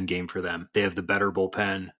bullpen game for them. They have the better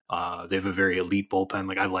bullpen. They have a very elite bullpen.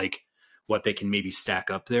 Like I like what they can maybe stack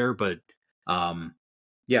up there, but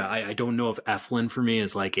yeah, I don't know if Eflin for me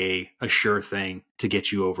is like a sure thing to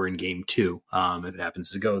get you over in game 2 if it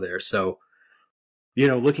happens to go there. So,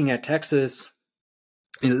 looking at Texas,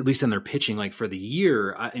 at least in their pitching, like for the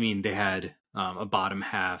year, I mean, they had a bottom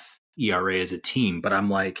half ERA as a team, but I'm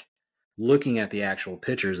like looking at the actual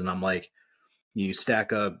pitchers and I'm like, you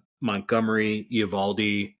stack up Montgomery,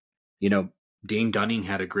 Eovaldi, Dane Dunning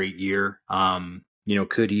had a great year.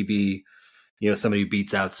 Could he be, somebody who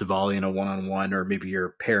beats out Savali in a one-on-one, or maybe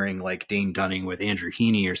you're pairing like Dane Dunning with Andrew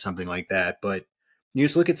Heaney or something like that. But you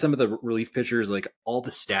just look at some of the relief pitchers, like all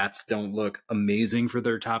the stats don't look amazing for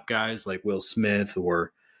their top guys like Will Smith,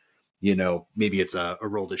 or, maybe it's a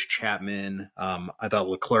Aroldis Chapman. I thought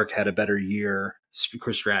Leclerc had a better year.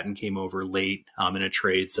 Chris Stratton came over late in a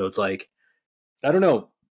trade. So it's like, I don't know.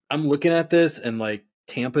 I'm looking at this and like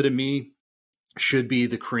Tampa to me should be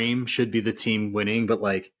the cream, should be the team winning. But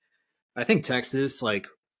like, I think Texas, like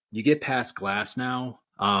you get past Glass now.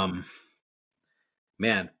 Man,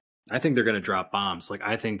 I think they're going to drop bombs. Like,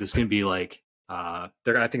 I think this is going to be like, I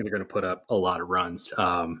think they're going to put up a lot of runs.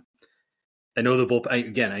 I know the bullpen,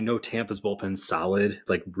 again, I know Tampa's bullpen's solid,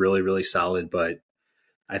 like really, really solid, but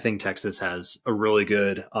I think Texas has a really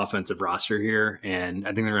good offensive roster here, and I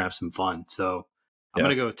think they're going to have some fun. So I'm going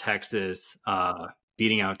to go with Texas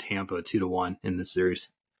beating out Tampa 2-1 in this series.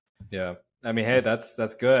 Yeah. I mean, hey, that's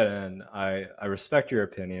good, and I respect your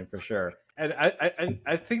opinion for sure. And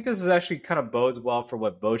I think this is actually kind of bodes well for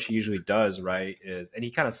what Bochy usually does, right? And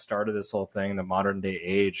he kind of started this whole thing in the modern day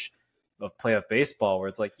age of playoff baseball, where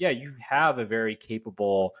it's like, yeah, you have a very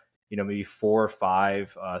capable, maybe 4 or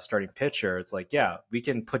 5 starting pitcher. It's like, yeah, we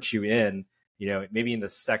can put you in, maybe in the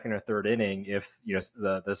second or third inning if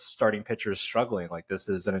the starting pitcher is struggling. Like, this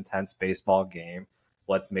is an intense baseball game.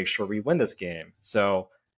 Let's make sure we win this game. So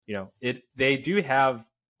they do have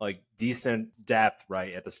like decent depth,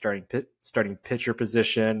 right, at the starting pitcher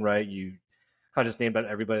position, right? You kind of just named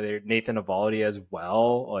about everybody there. Nathan Eovaldi as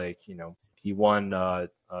well, like he won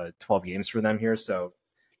 12 games for them here. So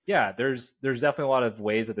yeah, there's definitely a lot of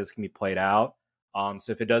ways that this can be played out.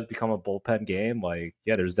 So if it does become a bullpen game, like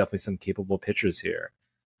yeah, there's definitely some capable pitchers here.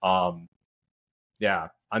 Yeah,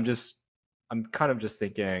 I'm kind of just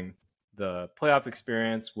thinking the playoff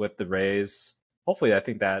experience with the Rays. Hopefully, I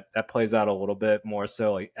think that plays out a little bit more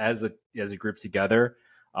so like as a group together.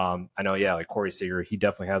 I know, yeah, like Corey Seager, he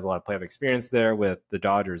definitely has a lot of playoff experience there with the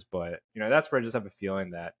Dodgers, but that's where I just have a feeling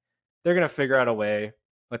that they're gonna figure out a way,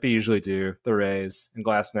 like they usually do. The Rays and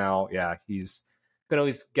Glass now, yeah, he's gonna at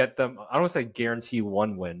least get them. I don't want to say guarantee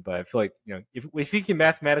one win, but I feel like if he can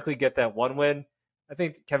mathematically get that one win, I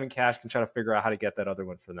think Kevin Cash can try to figure out how to get that other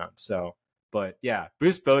one for them. So, but yeah,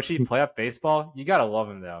 Bruce Bochy, playoff baseball, you gotta love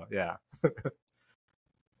him though. Yeah.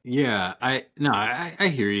 Yeah, I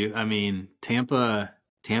hear you. I mean, Tampa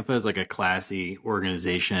is like a classy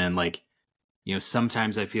organization. Like,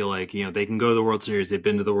 sometimes I feel like, they can go to the World Series. They've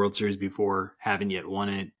been to the World Series before, haven't yet won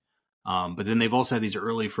it. But then they've also had these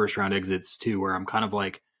early first round exits too, where I'm kind of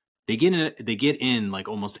like, they get in like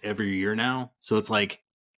almost every year now. So it's like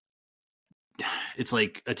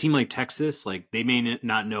a team like Texas, like they may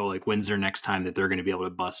not know like when's their next time that they're going to be able to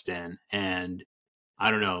bust in. And I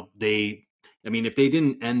don't know, if they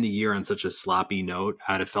didn't end the year on such a sloppy note,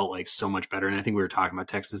 I'd have felt like so much better. And I think we were talking about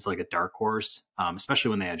Texas like a dark horse, especially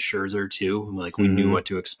when they had Scherzer too. Like we knew what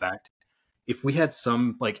to expect. If we had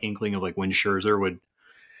some like inkling of like when Scherzer would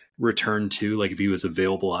return to, like if he was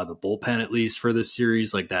available out of the bullpen at least for this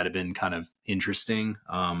series, like that'd have been kind of interesting.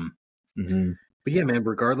 But yeah, man,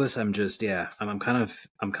 regardless, I'm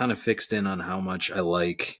kind of fixed in on how much I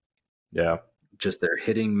like just their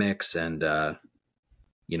hitting mix, and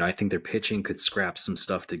I think their pitching could scrap some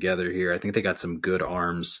stuff together here. I think they got some good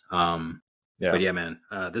arms. But yeah, man,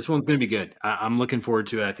 this one's going to be good. I'm looking forward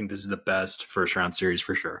to it. I think this is the best first round series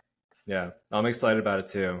for sure. Yeah, I'm excited about it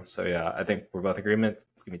too. So yeah, I think we're both in agreement.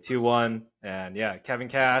 It's going to be 2-1. And yeah, Kevin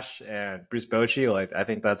Cash and Bruce Bochy, like I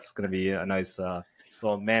think that's going to be a nice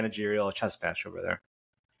little managerial chess match over there.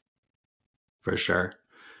 For sure.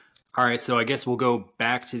 All right, so I guess we'll go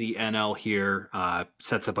back to the NL here.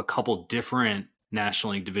 Sets up a couple different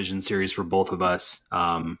National League Division Series for both of us,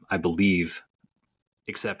 I believe.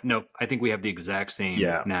 Except, nope, I think we have the exact same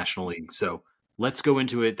National League. So let's go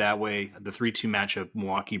into it that way. The 3-2 matchup,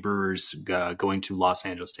 Milwaukee Brewers going to Los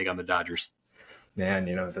Angeles, take on the Dodgers. Man,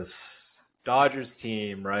 this Dodgers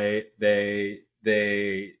team, right? They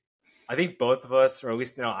I think both of us, or at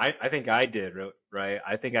least I think I did, right?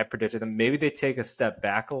 I think I predicted them. Maybe they take a step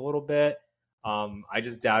back a little bit. I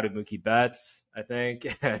just doubted Mookie Betts, I think.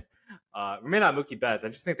 maybe not Mookie Betts. I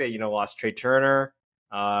just think they, lost Trey Turner.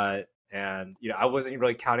 And, I wasn't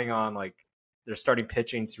really counting on like their starting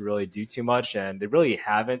pitching to really do too much. And they really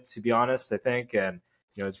haven't, to be honest, I think. And,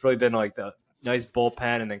 it's really been like the nice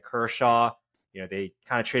bullpen and then Kershaw. They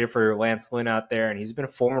kind of traded for Lance Lynn out there and he's been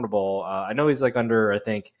formidable. I know he's like under, I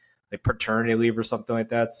think, like paternity leave or something like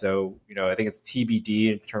that. So, I think it's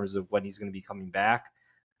TBD in terms of when he's going to be coming back.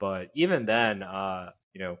 But even then,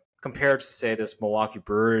 compared to say this Milwaukee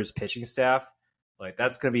Brewers pitching staff, like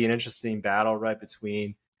that's going to be an interesting battle, right,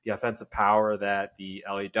 between the offensive power that the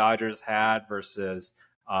LA Dodgers had versus,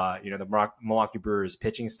 the Milwaukee Brewers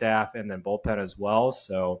pitching staff and then bullpen as well.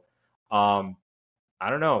 So, I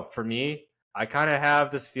don't know. For me, I kind of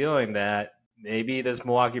have this feeling that maybe this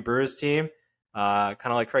Milwaukee Brewers team, kind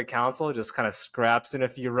of like Craig Counsell, just kind of scraps in a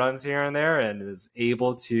few runs here and there and is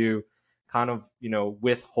able to kind of,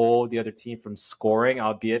 withhold the other team from scoring,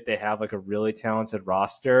 albeit they have like a really talented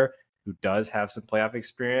roster who does have some playoff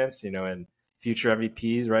experience, and future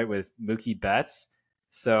MVPs, right, with Mookie Betts.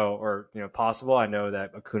 So, or, possible. I know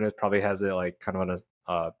that Acuna probably has it like kind of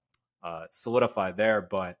on a solidified there,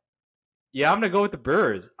 but yeah, I'm going to go with the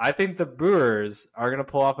Brewers. I think the Brewers are going to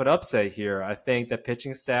pull off an upset here. I think the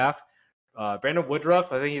pitching staff, Brandon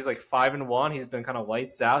Woodruff, I think he's like 5-1. He's been kind of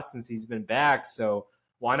lights out since he's been back. So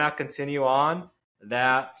why not continue on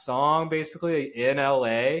that song basically in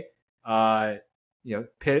LA?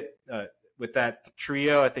 With that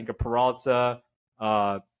trio, I think of Peralta,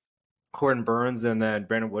 Corbin Burns, and then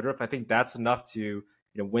Brandon Woodruff. I think that's enough to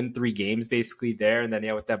win 3 games basically there. And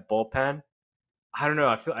then with that bullpen, I don't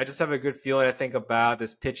know. I just have a good feeling. I think about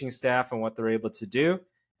this pitching staff and what they're able to do.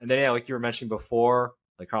 And then like you were mentioning before,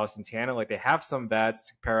 like Carlos Santana, like they have some vets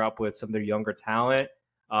to pair up with some of their younger talent.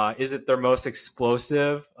 Is it their most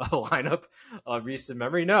explosive lineup of recent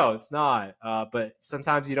memory? No, it's not. But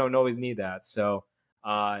sometimes you don't always need that. So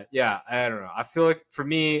yeah, I don't know. I feel like for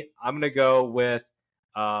me, I'm gonna go with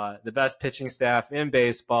the best pitching staff in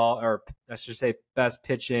baseball, or I should say best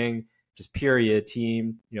pitching, just period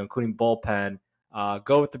team, including bullpen.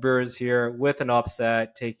 Go with the Brewers here with an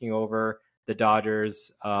upset, taking over the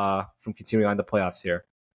Dodgers from continuing on the playoffs here.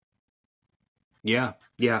 Yeah,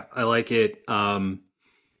 I like it.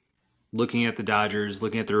 Looking at the Dodgers,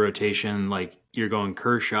 looking at the rotation, like you're going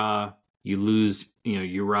Kershaw, you lose,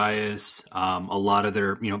 Urias, a lot of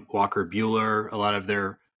their, Walker Buehler, a lot of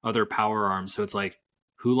their other power arms. So it's like,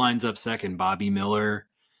 who lines up second? Bobby Miller,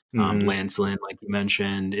 Lance Lynn, like you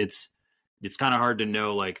mentioned. It's kind of hard to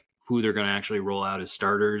know like who they're going to actually roll out as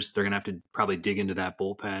starters. They're going to have to probably dig into that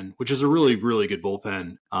bullpen, which is a really, really good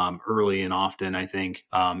bullpen early and often, I think,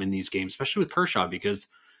 in these games, especially with Kershaw, because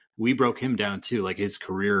we broke him down too. Like his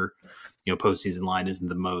career, postseason line isn't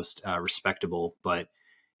the most respectable, but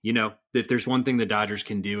if there's one thing the Dodgers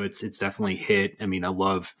can do, it's definitely hit. I mean, I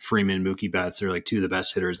love Freeman, Mookie Betts. They're like 2 of the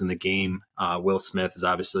best hitters in the game. Will Smith is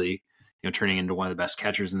obviously, turning into one of the best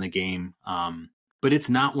catchers in the game. But it's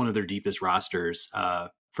not one of their deepest rosters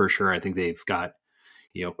for sure. I think they've got,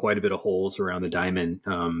 quite a bit of holes around the diamond.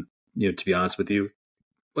 To be honest with you,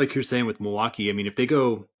 like you're saying with Milwaukee, I mean, if they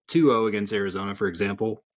go 2-0 against Arizona, for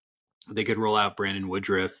example, they could roll out Brandon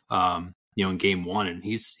Woodruff, in game 1, and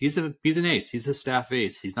he's an ace. He's a staff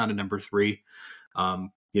ace. He's not a number 3.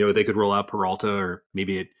 They could roll out Peralta, or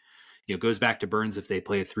maybe it goes back to Burns if they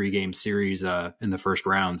play a 3-game series in the first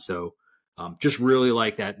round. So just really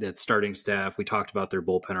like that starting staff. We talked about their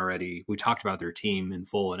bullpen already. We talked about their team in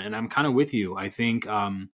full, and I'm kind of with you. I think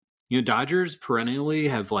Dodgers perennially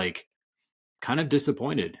have like kind of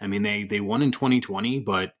disappointed. I mean, they won in 2020,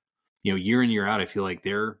 but year in, year out, I feel like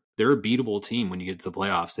they're a beatable team when you get to the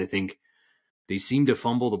playoffs. I think they seem to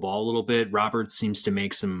fumble the ball a little bit. Roberts seems to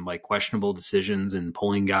make some like questionable decisions and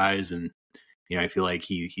pulling guys. And, I feel like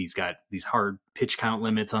he's got these hard pitch count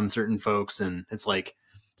limits on certain folks. And it's like,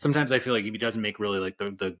 sometimes I feel like he doesn't make really like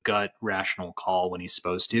the gut rational call when he's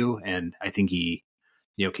supposed to. And I think he,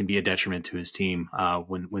 can be a detriment to his team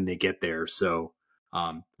when they get there. So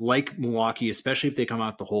like Milwaukee, especially if they come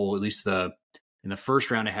out the hole, at least in the first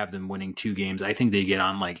round, I have them winning 2 games. I think they get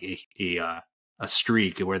on like a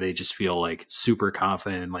streak where they just feel like super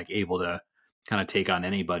confident and like able to kind of take on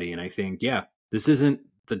anybody. And I think, this isn't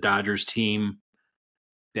the Dodgers team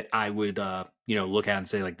that I would, look at and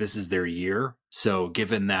say like, this is their year. So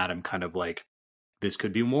given that, I'm kind of like, this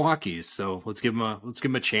could be Milwaukee's. So let's give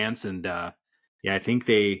them a chance. And I think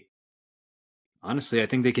they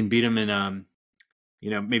can beat them in,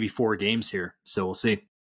 maybe 4 games here. So we'll see.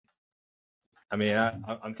 I mean,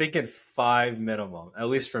 I'm thinking 5 minimum, at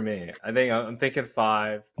least for me. I think I'm thinking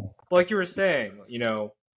 5. Like you were saying,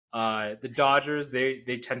 the Dodgers,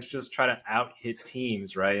 they tend to just try to out hit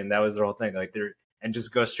teams, right? And that was their whole thing. Like and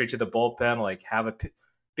just go straight to the bullpen, like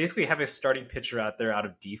basically have a starting pitcher out there out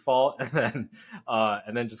of default, and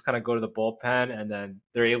then just kind of go to the bullpen, and then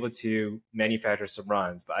they're able to manufacture some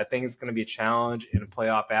runs. But I think it's going to be a challenge in a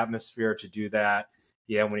playoff atmosphere to do that.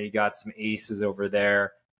 Yeah, when you got some aces over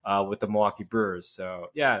there with the Milwaukee Brewers. So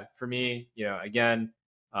yeah, for me, again,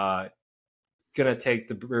 gonna take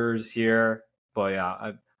the Brewers here. But yeah,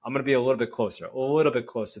 I'm gonna be a little bit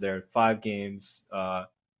closer there. 5 games, 5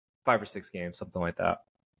 or 6 games, something like that.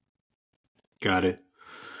 Got it.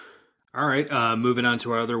 All right. Moving on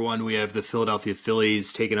to our other one, we have the Philadelphia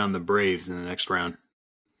Phillies taking on the Braves in the next round.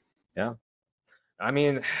 Yeah. I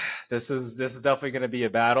mean, this is definitely going to be a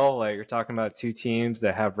battle. Like, you're talking about two teams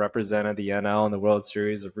that have represented the NL in the World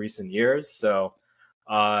Series of recent years. So,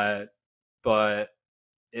 but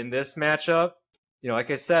in this matchup,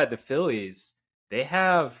 like I said, the Phillies, they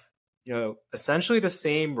have, essentially the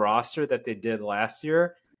same roster that they did last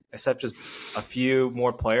year, except just a few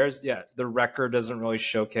more players. Yeah, the record doesn't really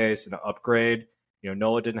showcase an upgrade.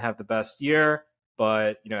 Nola didn't have the best year,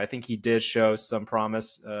 but I think he did show some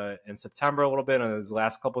promise in September a little bit on his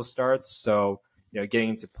last couple of starts. So getting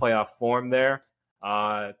into playoff form there.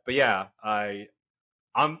 But yeah, I'm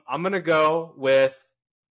gonna go with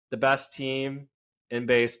the best team in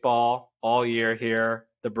baseball all year here,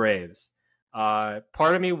 the Braves. Part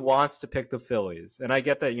of me wants to pick the Phillies, and I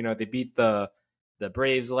get that they beat the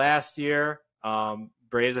Braves last year.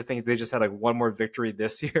 Braves, I think they just had like one more victory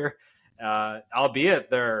this year,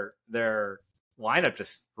 albeit their lineup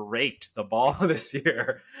just raked the ball this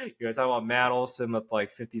year. Talking about Matt Olson with like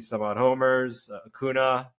 50 some odd homers,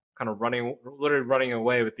 Acuna kind of literally running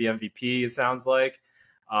away with the MVP. It sounds like,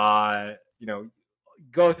 go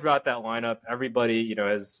throughout that lineup. Everybody,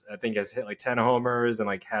 has hit like 10 homers and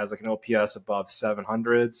like has like an OPS above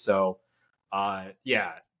 700. So,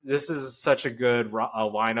 yeah, this is such a good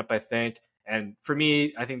lineup, I think. And for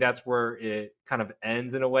me, I think that's where it kind of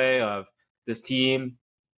ends in a way of this team.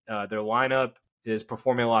 Their lineup is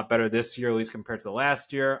performing a lot better this year, at least compared to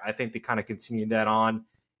last year. I think they kind of continued that on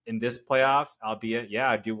in this playoffs, albeit, yeah,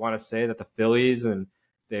 I do want to say that the Phillies and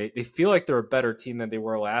they feel like they're a better team than they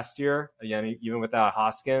were last year, again, even without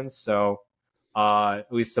Hoskins. So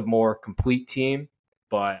at least a more complete team.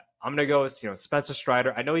 But I'm going to go with, Spencer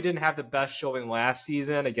Strider. I know he didn't have the best showing last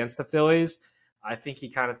season against the Phillies. I think he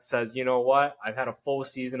kind of says, you know what? I've had a full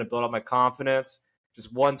season to build up my confidence.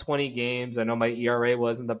 Just won 20 games. I know my ERA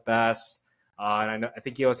wasn't the best. And I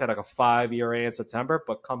think he always had like a 5 ERA in September.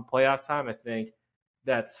 But come playoff time, I think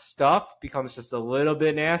that stuff becomes just a little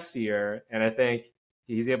bit nastier. And I think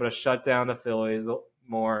he's able to shut down the Phillies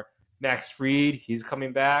more. Max Fried, he's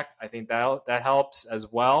coming back. I think that helps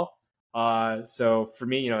as well. So for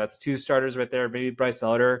me, that's 2 starters right there. Maybe Bryce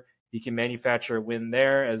Elder, he can manufacture a win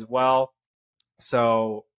there as well.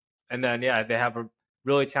 So, and then, yeah, they have a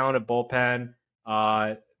really talented bullpen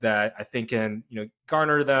that I think can,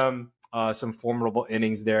 garner them some formidable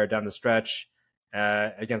innings there down the stretch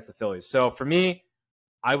against the Phillies. So for me,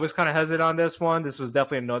 I was kind of hesitant on this one. This was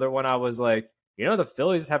definitely another one I was like, the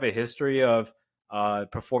Phillies have a history of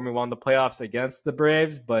performing well in the playoffs against the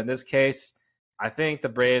Braves. But in this case, I think the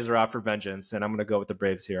Braves are out for vengeance, and I'm going to go with the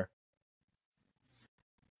Braves here.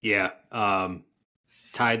 Yeah.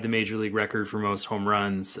 Tied the major league record for most home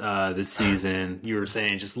runs this season. You were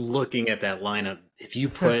saying, just looking at that lineup, if you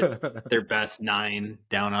put their best 9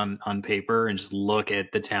 down on paper and just look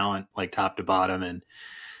at the talent like top to bottom and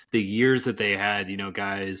the years that they had,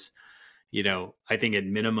 guys, I think at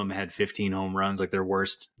minimum had 15 home runs, like their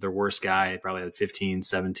worst guy probably had 15,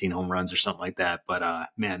 17 home runs or something like that. But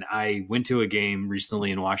man, I went to a game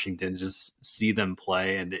recently in Washington to just see them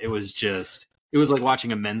play. And it was like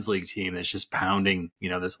watching a men's league team that's just pounding,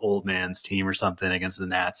 this old man's team or something against the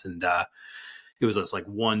Nats. And it was just like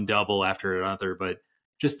one double after another, but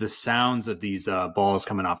just the sounds of these balls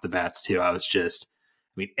coming off the bats too.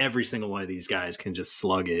 Every single one of these guys can just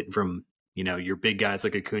slug it from, your big guys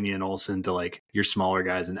like Acuna and Olsen to like your smaller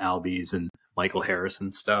guys and Albies and Michael Harris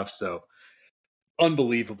and stuff. So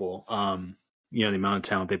unbelievable. The amount of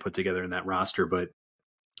talent they put together in that roster, but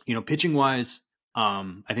pitching wise,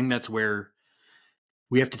 I think that's where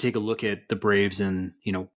we have to take a look at the Braves and,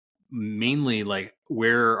 mainly like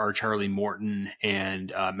where are Charlie Morton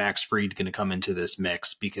and Max Fried going to come into this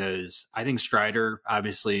mix? Because I think Strider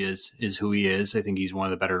obviously is who he is. I think he's one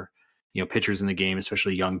of the better, pitchers in the game,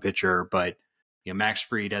 especially young pitcher. But Max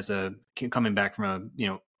Fried coming back from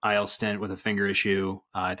a IL stint with a finger issue.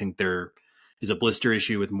 I think there is a blister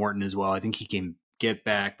issue with Morton as well. I think he can get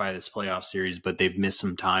back by this playoff series, but they've missed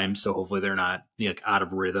some time, so hopefully they're not out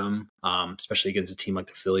of rhythm, especially against a team like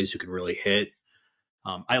the Phillies who can really hit.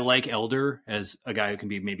 I like Elder as a guy who can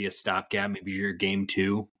be maybe a stopgap, maybe your game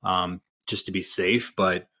two, just to be safe.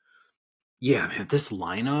 But yeah, man, this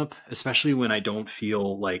lineup, especially when I don't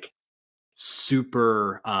feel like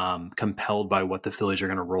super compelled by what the Phillies are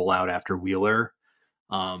going to roll out after Wheeler.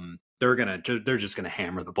 They're just gonna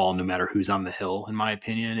hammer the ball no matter who's on the hill, in my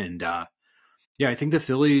opinion. And yeah, I think the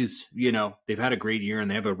Phillies, they've had a great year and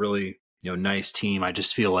they have a really nice team. I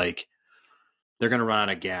just feel like they're gonna run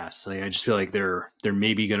out of gas. Like, I just feel like they're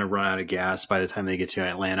maybe gonna run out of gas by the time they get to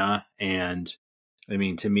Atlanta. And I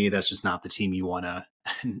mean, to me, that's just not the team you want to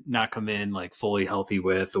not come in like fully healthy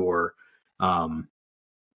with, or um,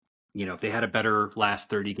 if they had a better last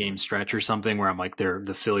 30 game stretch or something where I'm like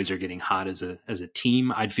the Phillies are getting hot as a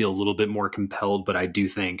team, I'd feel a little bit more compelled. But I do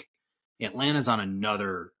think Atlanta's on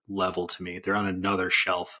another level to me. They're on another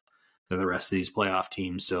shelf than the rest of these playoff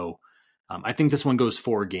teams. So I think this one goes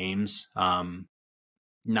 4 games.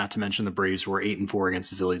 Not to mention the Braves were 8-4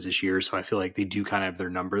 against the Phillies this year. So I feel like they do kind of have their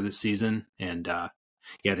number this season. And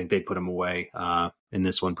yeah, I think they put them away in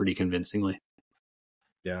this one pretty convincingly.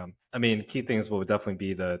 Yeah, I mean, key things will definitely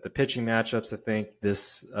be the pitching matchups. I think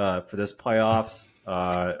this for this playoffs,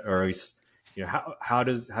 or at least how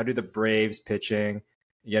do the Braves pitching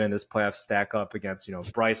again in this playoff stack up against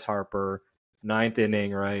Bryce Harper, ninth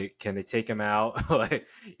inning, right? Can they take him out? Like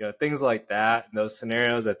things like that. In those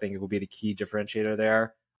scenarios, I think it will be the key differentiator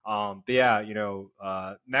there. But yeah,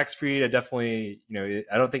 Max Fried, I definitely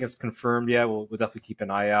I don't think it's confirmed yet. We'll definitely keep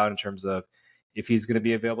an eye out in terms of if he's going to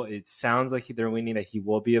be available. It sounds like they're leaning that he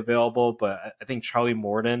will be available, but I think Charlie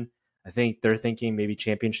Morton, I think they're thinking maybe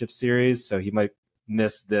championship series, so he might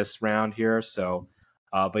miss this round here. So,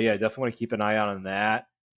 but yeah, definitely want to keep an eye out on that.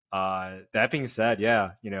 That being said,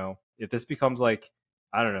 yeah, if this becomes like,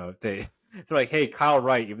 I don't know, if they're like, hey, Kyle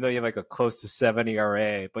Wright, even though you have like a close to 7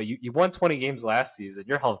 ERA, but you won 20 games last season,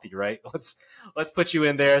 you're healthy, right? Let's put you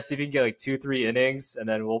in there, see if you can get like 2-3 innings, and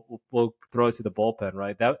then we'll throw it to the bullpen,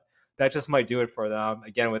 right? That just might do it for them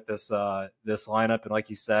again with this lineup. And like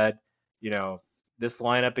you said, this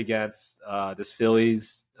lineup against this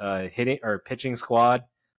Phillies hitting or pitching squad,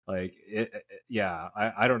 like yeah,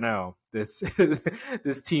 I don't know. This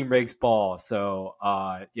this team rakes ball. So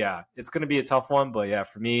yeah, it's going to be a tough one. But yeah,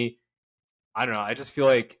 for me, I don't know. I just feel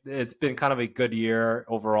like it's been kind of a good year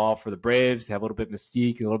overall for the Braves. They have a little bit of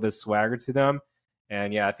mystique and a little bit of swagger to them.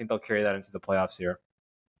 And yeah, I think they'll carry that into the playoffs here.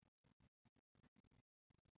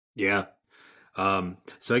 Yeah.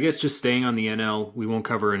 So I guess just staying on the NL, we won't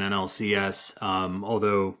cover an NLCS,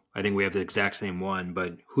 although I think we have the exact same one.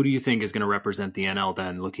 But who do you think is going to represent the NL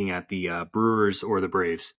then, looking at the Brewers or the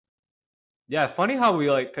Braves? Yeah, funny how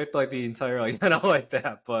we like picked like the entire like NL like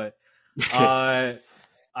that, but uh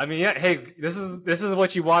I mean, yeah, hey, this is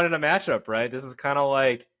what you want in a matchup, right? This is kind of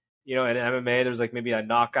like, in MMA, there's like maybe a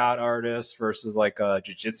knockout artist versus like a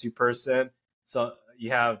jiu-jitsu person. So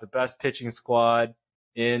you have the best pitching squad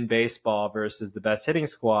in baseball versus the best hitting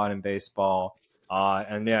squad in baseball.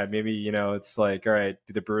 And yeah, maybe, it's like, all right,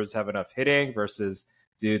 do the Brewers have enough hitting versus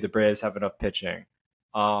do the Braves have enough pitching?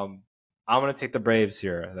 I'm going to take the Braves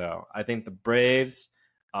here, though. I think the Braves,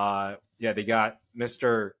 yeah, they got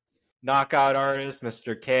Mr. Knockout artist,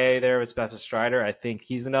 Mr. K there with Spencer Strider. I think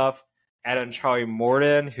he's enough. Add on Charlie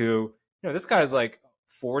Morton, who, this guy's like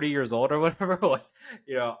 40 years old or whatever. Like,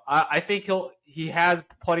 I think he has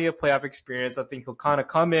plenty of playoff experience. I think he'll kind of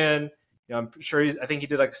come in. I'm sure I think he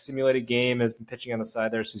did like a simulated game, has been pitching on the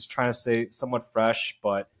side there, so he's trying to stay somewhat fresh.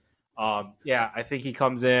 But yeah, I think he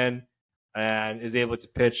comes in and is able to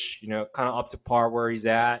pitch, kind of up to par where he's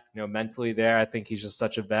at, mentally there. I think he's just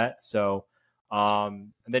such a vet. So,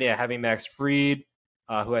 and then yeah, having Max Fried,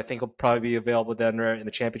 who I think will probably be available then in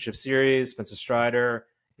the championship series, Spencer Strider,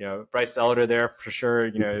 Bryce Elder there for sure,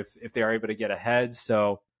 if they are able to get ahead.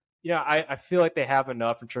 So, yeah, I feel like they have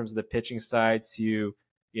enough in terms of the pitching side to,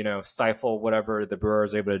 stifle whatever the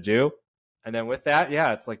Brewers are able to do. And then with that,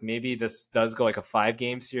 yeah, it's like maybe this does go like a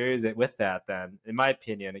 5-game series with that then, in my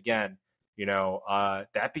opinion. Again,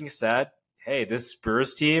 that being said, hey, this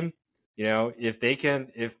Brewers team,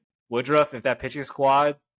 if Woodruff, if that pitching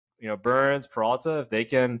squad, Burns, Peralta, if they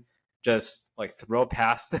can just like throw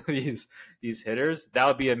past these hitters, that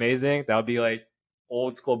would be amazing. That would be like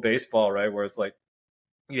old school baseball, right? Where it's like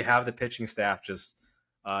you have the pitching staff just,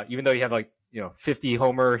 even though you have like 50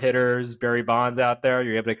 homer hitters, Barry Bonds out there,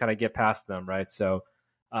 you're able to kind of get past them, right? So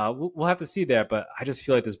we'll have to see that, but I just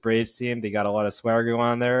feel like this Braves team, they got a lot of swagger going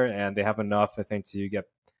on there, and they have enough, I think, to get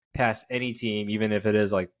past any team, even if it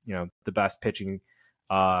is like the best pitching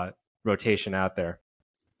rotation out there.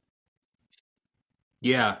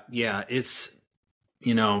 Yeah, it's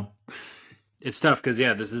it's tough because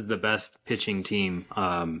yeah, this is the best pitching team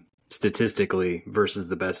statistically versus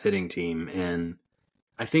the best hitting team. And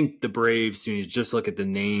I think the Braves, you just look at the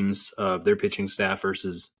names of their pitching staff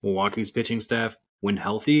versus Milwaukee's pitching staff when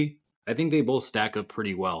healthy. I think they both stack up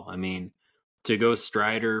pretty well. I mean, to go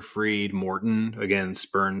Strider, Fried, Morton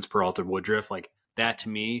against Burns, Peralta, Woodruff, like that to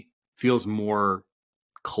me feels more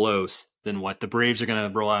close than what the Braves are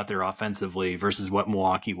going to roll out there offensively versus what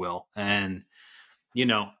Milwaukee will. And,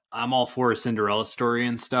 I'm all for a Cinderella story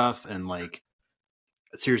and stuff. And like,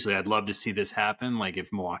 seriously, I'd love to see this happen. Like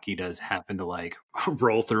if Milwaukee does happen to like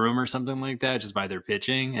roll through them or something like that, just by their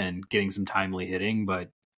pitching and getting some timely hitting. But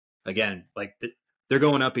again, like they're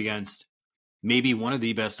going up against maybe one of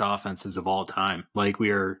the best offenses of all time. Like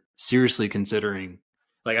we are seriously considering,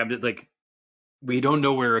 like I'm like, we don't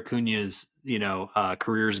know where Acuna's,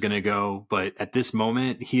 career is going to go, but at this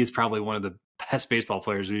moment, he is probably one of the best baseball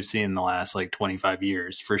players we've seen in the last like 25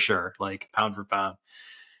 years for sure, like pound for pound.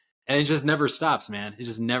 And it just never stops, man. It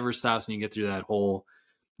just never stops when you get through that whole,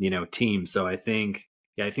 team. So I think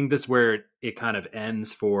this is where it kind of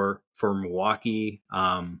ends for Milwaukee.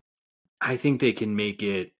 I think they can make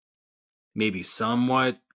it maybe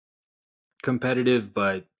somewhat competitive,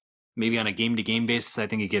 but maybe on a game-to-game basis, I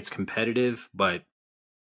think it gets competitive. But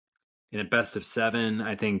in a best of 7,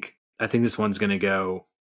 I think this one's going to go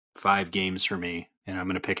 5 games for me, and I'm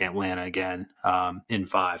going to pick Atlanta again in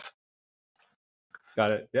 5.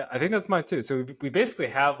 Got it. Yeah, I think that's mine too. So we basically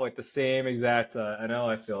have like the same exact NL,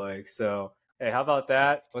 I feel like. So, hey, how about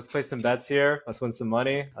that? Let's play some bets here. Let's win some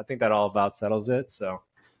money. I think that all about settles it. So,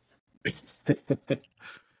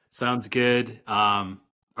 sounds good. All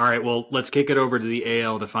right, well, let's kick it over to the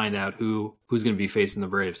AL to find out who's going to be facing the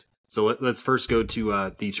Braves. So let's first go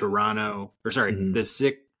to the Toronto, or sorry, the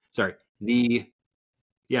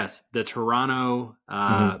Toronto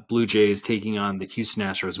Blue Jays taking on the Houston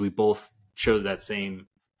Astros. We both chose that same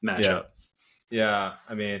matchup. Yeah.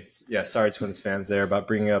 I mean, sorry, Twins fans there about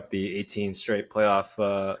bringing up the 18 straight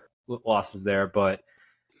playoff losses there. But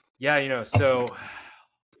yeah, so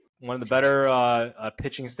one of the better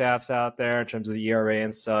pitching staffs out there in terms of the ERA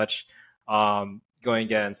and such, going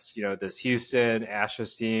against, this Houston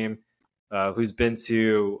Astros team who's been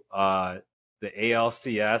to the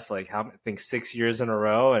ALCS, like I think 6 years in a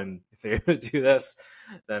row. And if they're going to do this,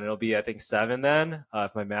 then it'll be, I think, 7 then,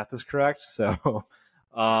 if my math is correct. So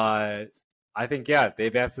I think, they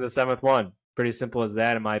advanced to the 7th one. Pretty simple as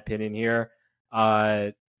that, in my opinion here.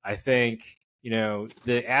 I think, the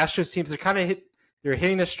Astros teams are kind of they're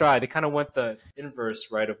hitting the stride. They kind of went the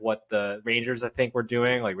inverse, right, of what the Rangers, I think, were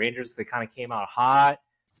doing. Like Rangers, they kind of came out hot.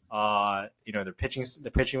 The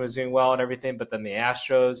pitching was doing well and everything, but then the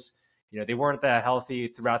Astros, they weren't that healthy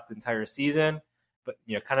throughout the entire season. But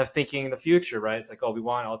kind of thinking in the future, right? It's like, oh, we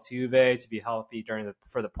want Altuve to be healthy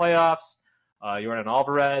for the playoffs. Yordan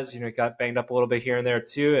Alvarez, got banged up a little bit here and there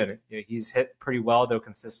too, and he's hit pretty well though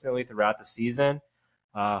consistently throughout the season.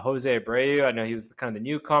 Jose Abreu, I know he was kind of the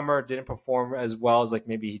newcomer, didn't perform as well as like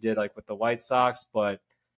maybe he did like with the White Sox, but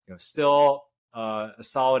still a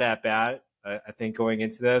solid at bat. I think going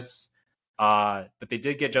into this, but they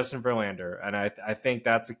did get Justin Verlander, and I think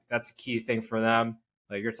that's a key thing for them.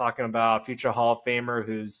 Like you're talking about a future Hall of Famer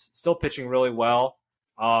who's still pitching really well.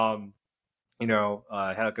 Had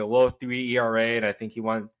like a low 3 ERA, and I think he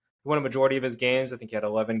won a majority of his games. I think he had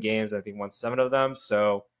 11 games. I think won 7 of them.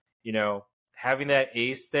 So, having that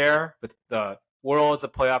ace there with the world's a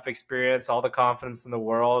playoff experience, all the confidence in the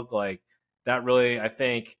world, like that really, I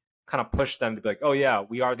think, kind of pushed them to be like, oh yeah,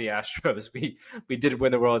 we are the Astros. We did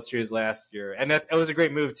win the World Series last year, and it was a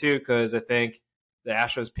great move too, because I think the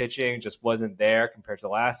Astros pitching just wasn't there compared to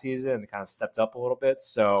last season, and they kind of stepped up a little bit.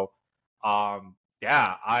 So, I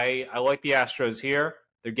like the Astros here.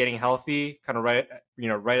 They're getting healthy, kind of right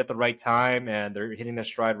at the right time, and they're hitting their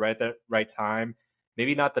stride right at the right time.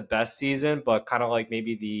 Maybe not the best season, but kind of like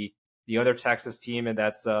maybe the other Texas team, and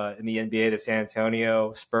that's in the NBA, the San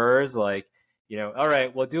Antonio Spurs. Like, all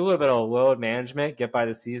right, we'll do a little bit of load management, get by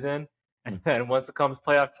the season, and then once it comes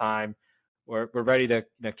playoff time, we're ready to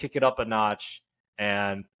kick it up a notch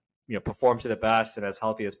and perform to the best and as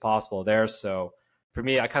healthy as possible there. So for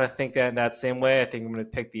me, I kind of think that in that same way. I think I'm going to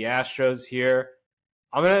pick the Astros here.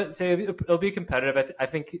 I'm going to say it'll be competitive. I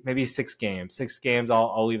think maybe 6 games. 6 games,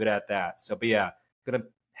 I'll leave it at that. So, but yeah, going to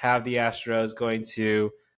have the Astros going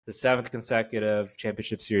to the 7th consecutive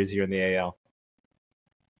championship series here in the AL.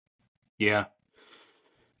 Yeah.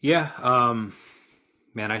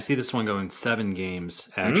 Man, I see this one going 7 games,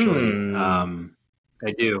 actually.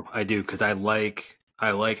 I do, because I like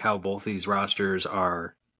how both these rosters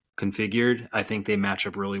are configured. I think they match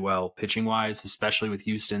up really well pitching wise, especially with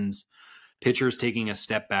Houston's pitchers taking a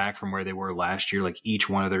step back from where they were last year. Like each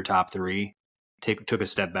one of their top 3 took a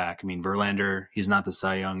step back. I mean, Verlander, he's not the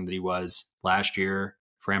Cy Young that he was last year.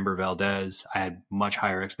 Framber Valdez, I had much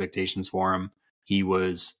higher expectations for him. He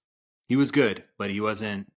was good, but he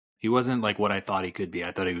wasn't like what I thought he could be.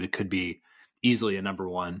 I thought he could be easily a number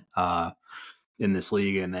one in this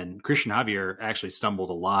league. And then Christian Javier actually stumbled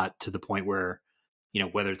a lot to the point where,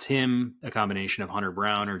 whether it's him, a combination of Hunter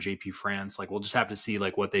Brown or JP France, like we'll just have to see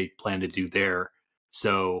like what they plan to do there.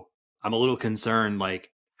 So I'm a little concerned,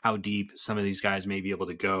 like how deep some of these guys may be able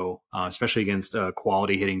to go, especially against a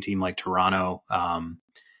quality hitting team like Toronto.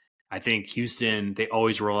 I think Houston, they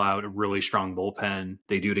always roll out a really strong bullpen.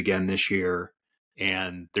 They do it again this year.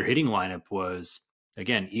 And their hitting lineup was,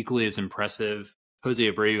 again, equally as impressive. Jose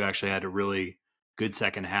Abreu actually had a really good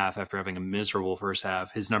second half after having a miserable first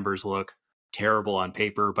half. His numbers look terrible on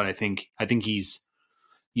paper, but I think he's,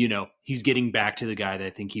 he's getting back to the guy that I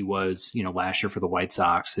think he was, last year for the White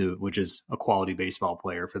Sox, which is a quality baseball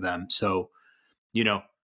player for them. So,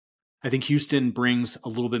 I think Houston brings a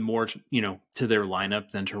little bit more, to their lineup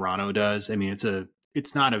than Toronto does. I mean,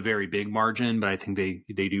 it's not a very big margin, but I think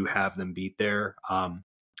they do have them beat there.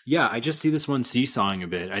 Yeah, I just see this one seesawing a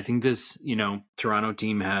bit. I think this, Toronto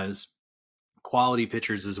team has quality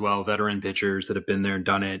pitchers as well, veteran pitchers that have been there and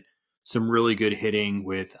done it. Some really good hitting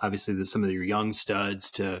with obviously some of their young studs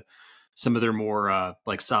to some of their more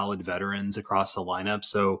like solid veterans across the lineup.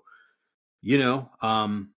 So,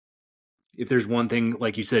 if there's one thing,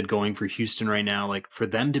 like you said, going for Houston right now, like for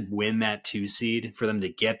them to win that 2 seed, for them to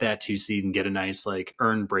get that 2 seed and get a nice like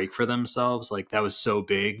earned break for themselves, like that was so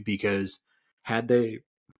big, because had they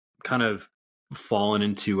kind of fallen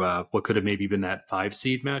into what could have maybe been that 5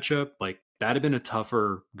 seed matchup, like that'd have been a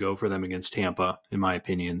tougher go for them against Tampa, in my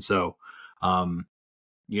opinion. So,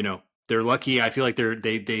 they're lucky. I feel like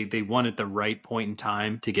they won at the right point in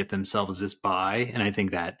time to get themselves this bye, and I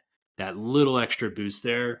think that little extra boost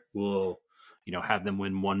there will, have them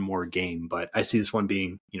win one more game. But I see this one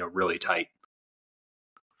being, really tight.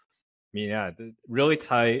 Yeah, really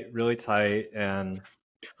tight, and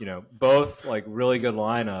both like really good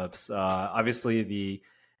lineups. Obviously, the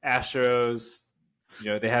Astros,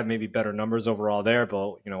 they have maybe better numbers overall there,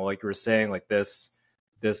 but like you were saying, like this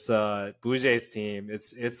Blue Jays team,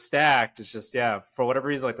 it's stacked. It's just for whatever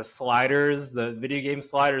reason, like the video game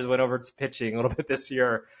sliders went over to pitching a little bit this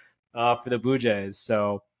year for the Blue Jays.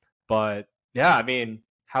 So, but yeah, I mean,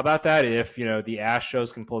 how about that if the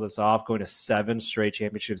Astros can pull this off, going to 7 straight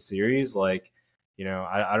championship series? Like,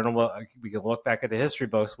 I don't know what we can look back at the history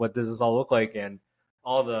books. What does this all look like? And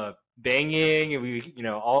all the banging and we,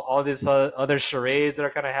 all these other charades that are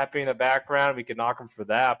kind of happening in the background. We could knock them for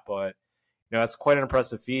that, but it's quite an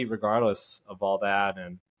impressive feat regardless of all that.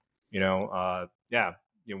 And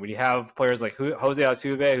when you have players like Jose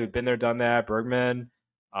Altuve, who've been there, done that, Bergman,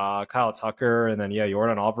 Kyle Tucker, and then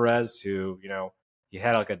Yordan Alvarez, who you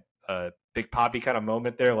had like a big poppy kind of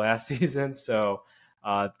moment there last season. So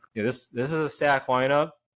this is a stacked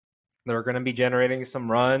lineup. They're going to be generating some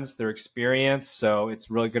runs. They're experienced, so it's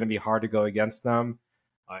really going to be hard to go against them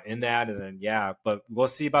in that. And then but we'll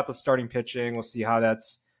see about the starting pitching. We'll see how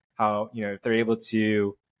if they're able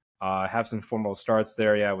to have some formal starts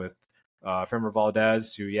there. With Framber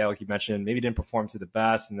Valdez, who like you mentioned, maybe didn't perform to the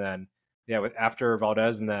best, and then with after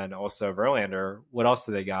Valdez and then also Verlander, what else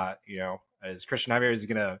do they got? Is Christian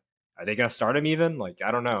Javier are they gonna start him even? Like, I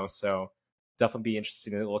don't know. So definitely be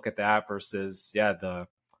interesting to look at that versus the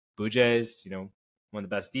Blue Jays, one of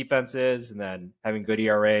the best defenses, and then having good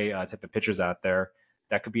ERA type of pitchers out there.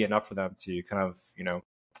 That could be enough for them to kind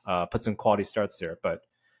of put some quality starts there. But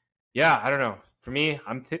I don't know. For me,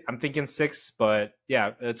 I'm thinking 6, but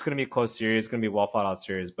it's going to be a close series. It's going to be a well thought out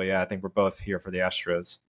series. But I think we're both here for the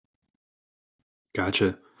Astros.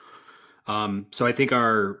 Gotcha. So I think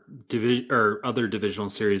our other divisional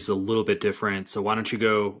series is a little bit different. So why don't you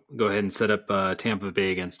go ahead and set up Tampa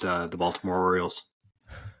Bay against the Baltimore Orioles?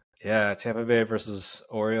 Yeah, Tampa Bay versus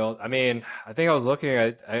Orioles. I mean, I think I was looking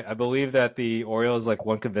at. I believe that the Orioles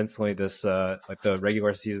won convincingly this like the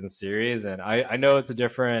regular season series, and I know it's a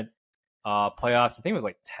different playoffs. I think it was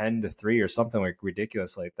 10-3 or something like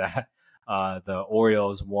ridiculous like that. The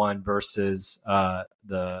Orioles won versus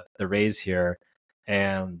the Rays here,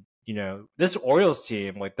 and this Orioles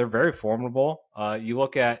team, they're very formidable. You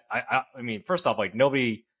look at, I mean, first off,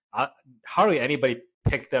 nobody, hardly anybody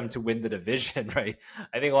picked them to win the division, right?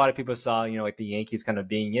 I think a lot of people saw, the Yankees kind of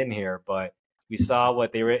being in here, but we saw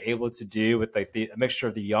what they were able to do with a mixture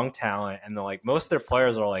of the young talent, and most of their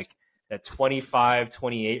players are that 25,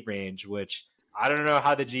 28 range, which I don't know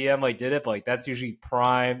how the GM did it, but that's usually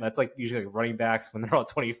prime. That's usually running backs when they're all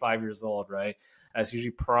 25 years old, right? That's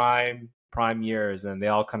usually prime years, and they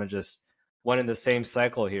all kind of just went in the same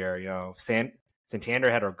cycle here.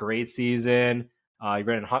 Santander had a great season. You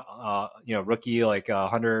ran rookie like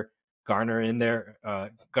Hunter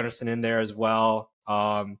Gunnarsson in there as well.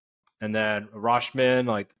 And then Rashman,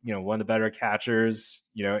 like, one of the better catchers,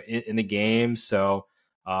 in the game. So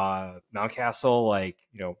Mountcastle, like,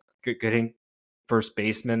 good first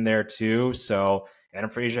baseman there too. So Adam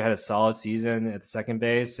Frazier had a solid season at second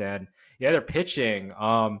base, and yeah, their pitching.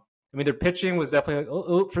 Their pitching was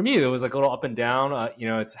definitely, for me, it was like a little up and down.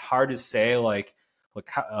 It's hard to say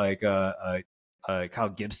Kyle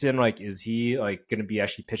Gibson, like, is he like going to be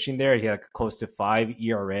actually pitching there? He had like close to 5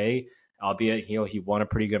 ERA, albeit he won a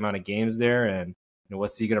pretty good amount of games there. And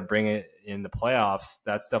what's he going to bring it in the playoffs?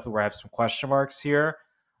 That's definitely where I have some question marks here.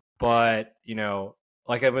 But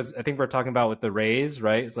I think we're talking about with the Rays,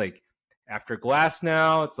 right? It's like after Glass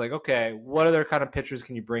now, it's like, okay, what other kind of pitchers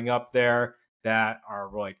can you bring up there that are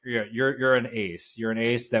like, you're an ace. You're an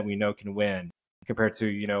ace that we know can win compared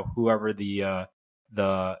to whoever the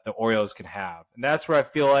Orioles can have. And that's where I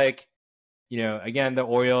feel like, again, the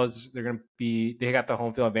Orioles, they got the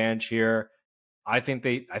home field advantage here. I think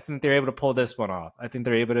they're able to pull this one off. I think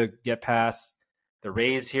they're able to get past the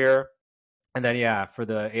Rays here. And then, for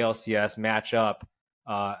the ALCS matchup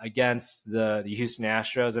against the Houston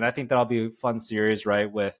Astros. And I think that'll be a fun series,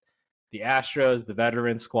 right? With the Astros, the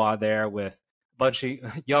veteran squad there, with a bunch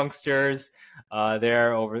of youngsters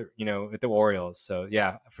there over, with the Orioles. So,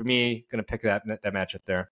 for me, going to pick that matchup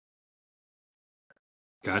there.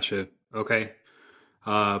 Gotcha. Okay.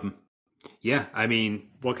 What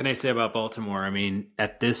can I say about Baltimore?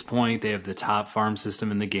 At this point, they have the top farm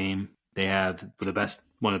system in the game. They have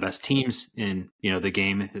one of the best teams in the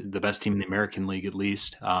game, the best team in the American League, at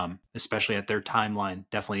least, especially at their timeline.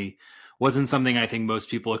 Definitely wasn't something I think most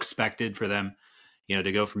people expected for them,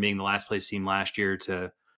 to go from being the last place team last year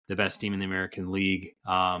to the best team in the American League.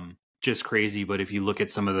 Just crazy. But if you look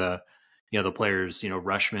at some of the players,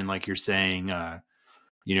 Rushman, like you're saying,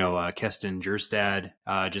 Keston Jerstad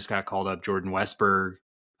just got called up, Jordan Westberg.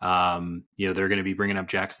 They're going to be bringing up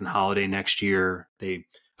Jackson Holiday next year. They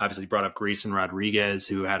obviously brought up Grayson Rodriguez,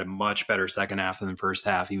 who had a much better second half than the first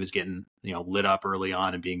half. He was getting, lit up early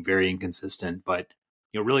on and being very inconsistent, but,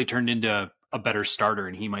 really turned into a better starter.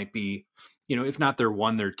 And he might be, if not their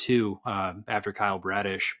one, their two after Kyle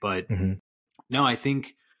Bradish. But no, I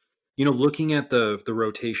think, looking at the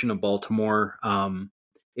rotation of Baltimore,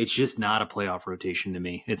 it's just not a playoff rotation to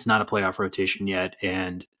me. It's not a playoff rotation yet.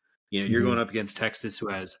 And, you're going up against Texas, who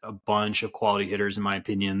has a bunch of quality hitters, in my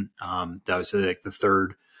opinion. That was like the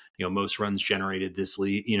third, most runs generated this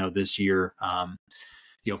year.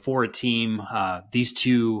 For a team, these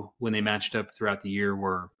two, when they matched up throughout the year,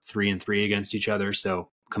 were 3-3 against each other. So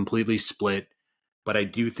completely split. But I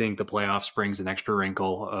do think the playoffs brings an extra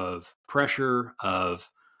wrinkle of pressure of,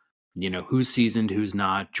 who's seasoned, who's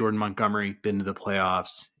not. Jordan Montgomery been to the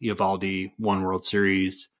playoffs. Eovaldi won World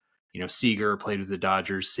Series. Seager played with the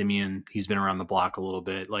Dodgers. Simeon, he's been around the block a little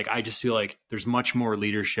bit. Like, I just feel like there's much more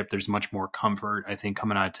leadership. There's much more comfort, I think,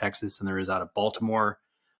 coming out of Texas than there is out of Baltimore.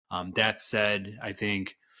 That said, I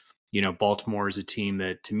think, Baltimore is a team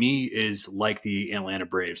that, to me, is like the Atlanta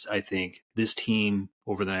Braves. I think this team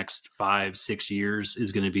over the next 5-6 years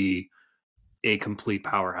is going to be a complete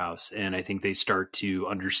powerhouse. And I think they start to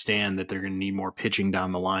understand that they're going to need more pitching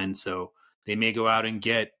down the line. So they may go out and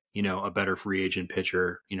get, a better free agent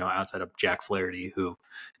pitcher, outside of Jack Flaherty, who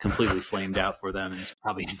completely flamed out for them and is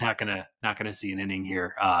probably not gonna see an inning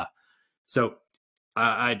here. So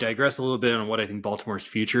I digress a little bit on what I think Baltimore's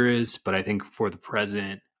future is, but I think for the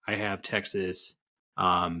present, I have Texas.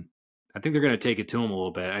 I think they're going to take it to them a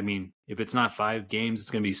little bit. If it's not 5 games, it's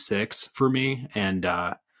going to be 6 for me. And,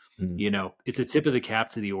 it's a tip of the cap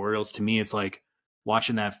to the Orioles. To me, it's like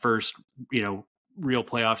watching that first, real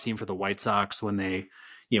playoff team for the White Sox when they,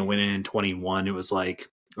 went in 21. It was like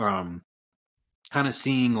kind of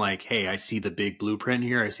seeing like, hey, I see the big blueprint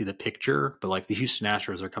here. I see the picture, but like the Houston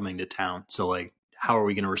Astros are coming to town. So like, how are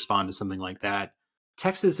we going to respond to something like that?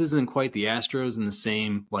 Texas isn't quite the Astros in the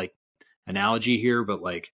same like analogy here, but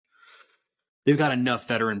like they've got enough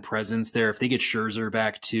veteran presence there. If they get Scherzer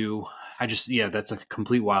back too, that's a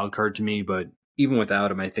complete wild card to me. But even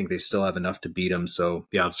without him, I think they still have enough to beat him. So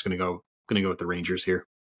yeah, I'm just gonna go with the Rangers here.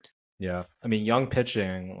 Yeah, young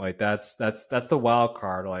pitching, like that's the wild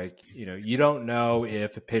card. Like, you don't know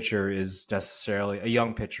if a pitcher is necessarily a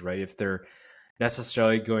young pitcher, right? If they're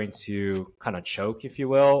necessarily going to kind of choke, if you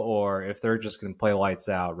will, or if they're just going to play lights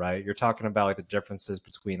out, right? You're talking about like the differences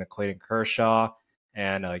between a Clayton Kershaw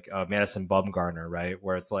and like Madison Bumgarner, right?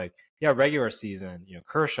 Where it's like, yeah, regular season,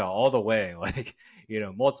 Kershaw all the way, like,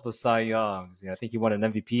 multiple Cy Youngs. I think he won an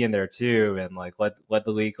MVP in there too, and like led the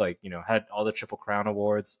league, like, had all the Triple Crown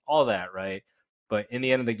awards, all that, right? But in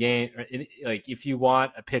the end of the game, like if you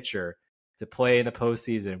want a pitcher to play in the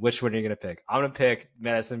postseason, which one are you going to pick? I'm going to pick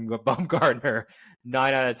Madison Bumgarner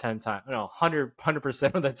 9 out of 10 times,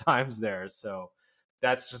 100% of the times there. So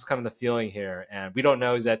that's just kind of the feeling here. And we don't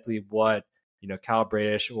know exactly what, Kyle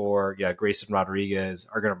Bradish or Grayson Rodriguez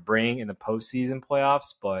are going to bring in the postseason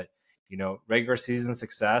playoffs, but regular season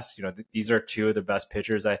success, these are two of the best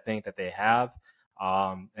pitchers I think that they have.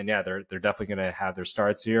 And yeah, they're definitely going to have their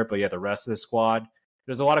starts here, but yeah, the rest of the squad,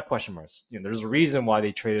 there's a lot of question marks. There's a reason why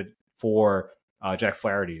they traded for Jack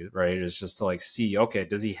Flaherty, right? It's just to like see, okay,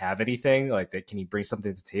 does he have anything like that? Can he bring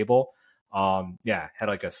something to the table? Had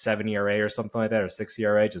like a 7 ERA or something like that, or 6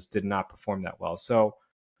 ERA, just did not perform that well. So,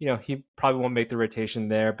 he probably won't make the rotation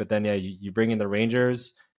there. But then, you bring in the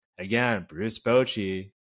Rangers again, Bruce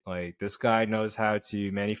Bochy. Like this guy knows how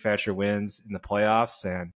to manufacture wins in the playoffs,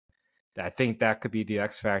 and I think that could be the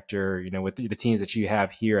X factor, with the teams that you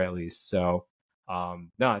have here at least. So,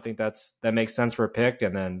 no, I think that makes sense for a pick.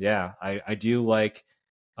 And then, I do like,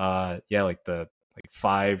 like the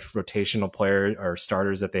 5 rotational players or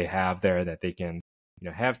starters that they have there that they can,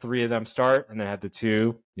 have 3 of them start and then have the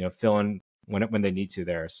 2, fill in when they need to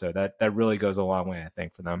there. So that really goes a long way, I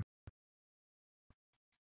think, for them.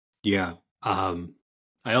 Yeah.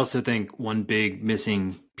 I also think one big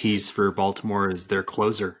missing piece for Baltimore is their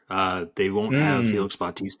closer. They won't have Felix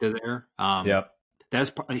Bautista there. Yep.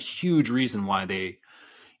 That's a huge reason why they,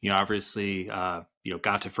 obviously,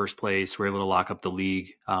 got to first place, were able to lock up the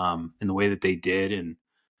league in the way that they did. And,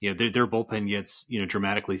 their bullpen gets,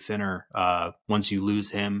 dramatically thinner once you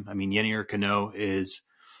lose him. I mean, Yennier Cano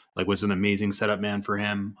was an amazing setup man for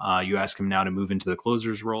him. You ask him now to move into the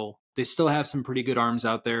closer's role. They still have some pretty good arms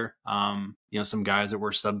out there. Some guys that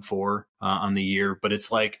were sub-4 on the year, but it's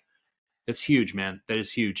that's huge, man. That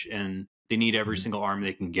is huge. And they need every single arm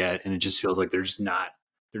they can get. And it just feels like they're not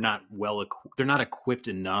equipped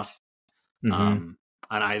enough on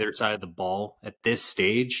either side of the ball at this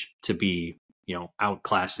stage to be,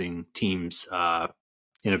 outclassing teams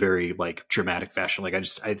in a very dramatic fashion.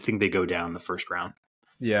 I think they go down the first round.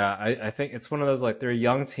 Yeah, I think it's one of those they're a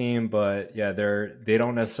young team, but they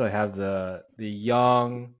don't necessarily have the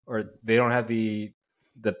young, or they don't have the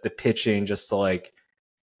pitching just to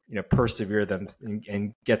persevere them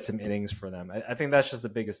and get some innings for them. I think that's just the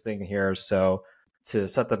biggest thing here. So to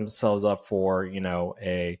set themselves up for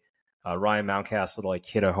a Ryan Mountcastle to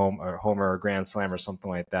hit a homer or grand slam or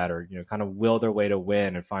something like that, or kind of will their way to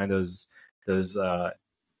win and find those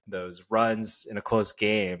runs in a close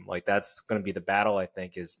game, that's going to be the battle, I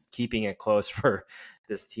think, is keeping it close for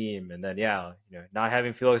this team. And then, not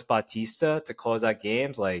having Felix Bautista to close out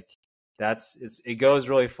games, it goes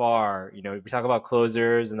really far. We talk about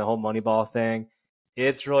closers and the whole Moneyball thing.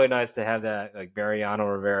 It's really nice to have that Mariano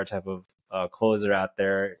Rivera type of closer out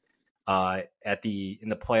there in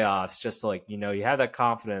the playoffs, just to you have that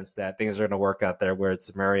confidence that things are going to work out there, where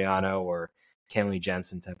it's Mariano or Kenley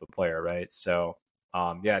Jensen type of player, right? So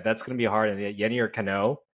that's going to be hard. And Yennier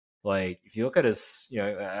Cano, if you look at his,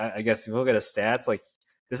 I guess if you look at his stats,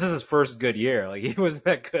 this is his first good year. He wasn't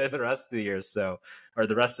that good the rest of the year, or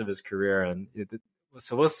the rest of his career. And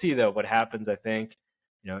so we'll see though what happens. I think,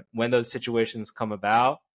 when those situations come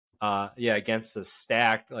about, against a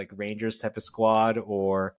stacked Rangers type of squad,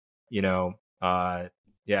 or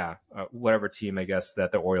whatever team I guess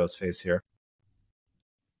that the Orioles face here.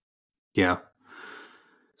 Yeah.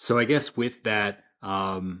 So I guess with that,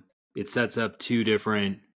 it sets up 2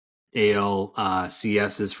 different AL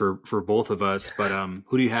CSs for both of us. But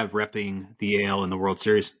who do you have repping the AL in the World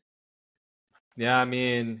Series? Yeah, I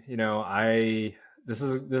mean, this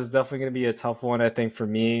is definitely going to be a tough one, I think, for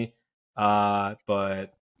me. But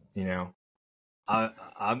I'm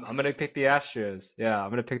going to pick the Astros. Yeah, I'm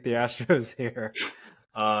going to pick the Astros here.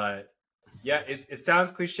 It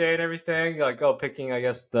sounds cliche and everything, picking, I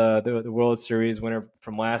guess, the World Series winner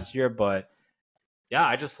from last year, but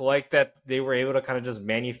I just like that they were able to kind of just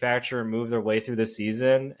manufacture and move their way through the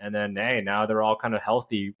season, and then now they're all kind of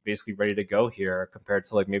healthy, basically ready to go here, compared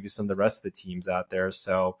to maybe some of the rest of the teams out there.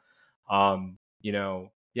 So,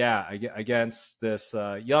 against this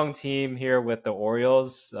young team here with the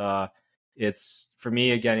Orioles, it's, for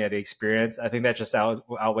me, again, the experience. I think that just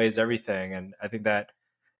outweighs everything, and I think that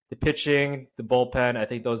the pitching, the bullpen, I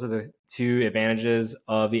think those are the 2 advantages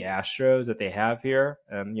of the Astros that they have here.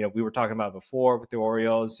 And, we were talking about before with the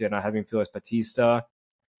Orioles, not having Felix Bautista.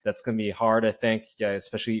 That's going to be hard, I think,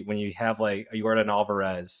 especially when you have a Jordan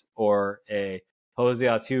Alvarez or a Jose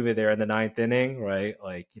Altuve there in the 9th inning, right?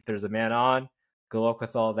 If there's a man on, good luck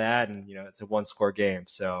with all that. And, it's a 1-score game.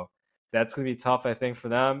 So that's going to be tough, I think, for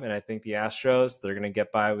them. And I think the Astros, they're going to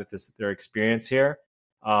get by with their experience here.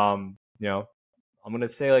 I'm gonna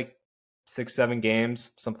say like 6-7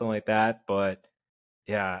 games, something like that. But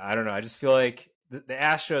yeah, I don't know. I just feel like the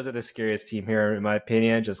Astros are the scariest team here, in my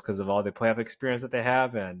opinion, just because of all the playoff experience that they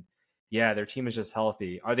have. And yeah, their team is just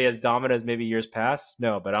healthy. Are they as dominant as maybe years past?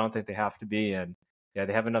 No, but I don't think they have to be. And yeah,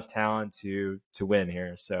 they have enough talent to win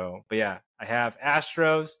here. So, but yeah, I have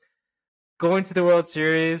Astros going to the World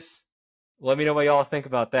Series. Let me know what y'all think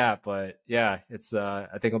about that. But yeah, it's I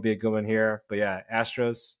think it'll be a good one here. But yeah,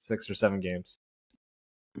 Astros 6 or 7 games.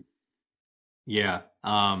 Yeah.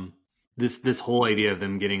 This whole idea of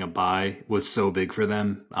them getting a bye was so big for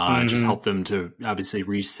them. It just helped them to obviously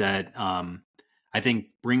reset. I think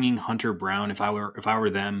bringing Hunter Brown, if I were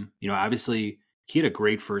them, obviously he had a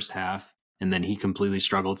great first half and then he completely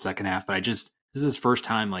struggled second half. But this is his first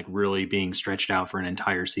time like really being stretched out for an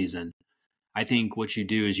entire season. I think what you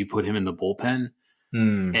do is you put him in the bullpen,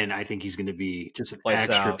 and I think he's going to be just an Lights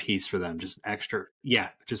extra out. piece for them. Just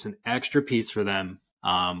an extra piece for them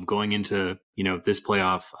going into this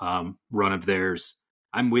playoff run of theirs.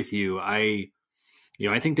 I'm with you. I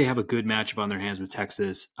think they have a good matchup on their hands with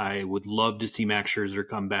Texas. I would love to see Max Scherzer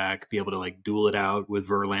come back, be able to like duel it out with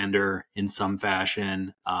Verlander in some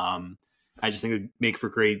fashion. I just think it would make for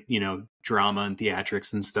great, drama and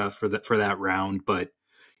theatrics and stuff for that round. But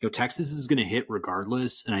Texas is going to hit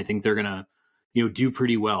regardless, and I think they're going to do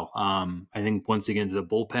pretty well. I think once again to the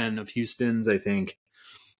bullpen of Houston's, I think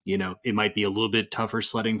it might be a little bit tougher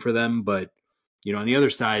sledding for them, but on the other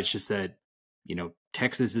side, it's just that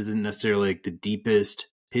Texas isn't necessarily like the deepest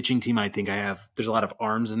pitching team. I think there's a lot of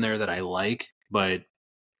arms in there that I like, but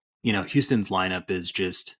Houston's lineup is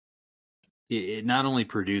just it not only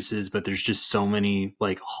produces, but there's just so many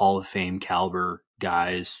like Hall of Fame caliber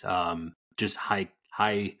guys, just high.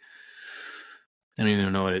 I don't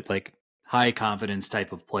even know what it like. High confidence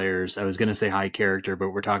type of players. I was going to say high character,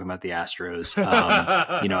 but we're talking about the Astros.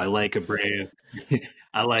 I like Abreu.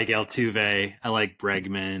 I like Altuve. I like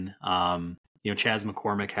Bregman. Chas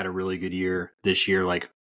McCormick had a really good year this year. Like,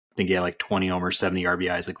 I think he had like 20 homers, 70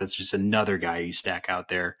 RBIs. Like, that's just another guy you stack out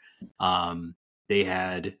there. They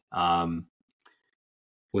had,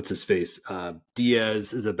 what's his face?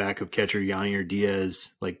 Diaz is a backup catcher. Yanier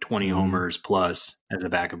Diaz, like 20 homers plus as a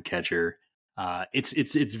backup catcher.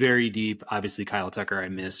 It's very deep. Obviously, Kyle Tucker I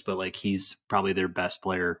miss, but like he's probably their best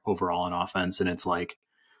player overall on offense. And it's like,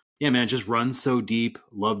 yeah, man, just runs so deep.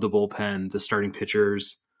 Love the bullpen, the starting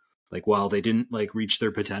pitchers. Like while they didn't like reach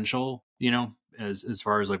their potential, as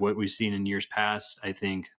far as like what we've seen in years past, I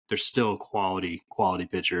think they're still quality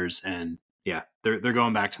pitchers. And yeah, they're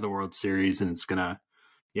going back to the World Series, and it's gonna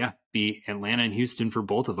be Atlanta and Houston for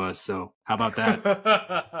both of us. So how about that?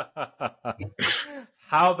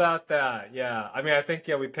 How about that? Yeah. I mean, I think,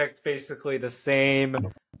 we picked basically the same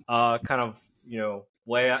kind of,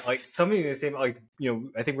 layout, like something the same, like,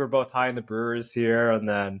 I think we're both high in the Brewers here. And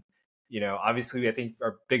then, obviously I think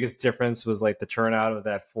our biggest difference was like the turnout of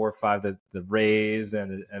that 4-5, the Rays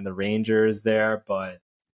and the Rangers there. But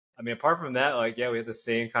I mean, apart from that, like, we had the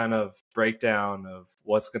same kind of breakdown of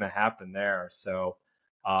what's going to happen there. So,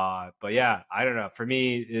 but yeah, I don't know. For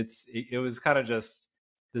me, it was kind of just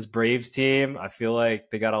this Braves team. I feel like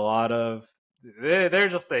they got a lot of they're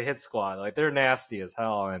just a hit squad. Like they're nasty as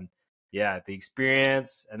hell. And yeah, the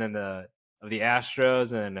experience and then the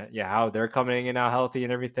Astros and how they're coming in now healthy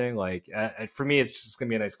and everything. Like for me, it's just gonna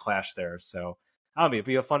be a nice clash there. So it'll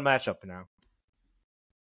be a fun matchup now.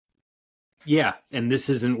 Yeah, and this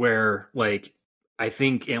isn't where like I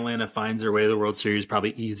think Atlanta finds their way to the World Series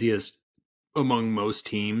probably easiest among most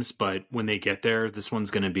teams, but when they get there, this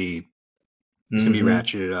one's gonna be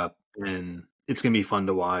ratcheted up, and it's gonna be fun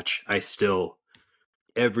to watch.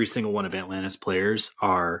 Every single one of Atlanta's players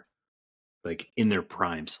are like in their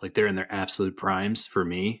primes, like they're in their absolute primes for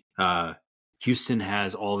me. Houston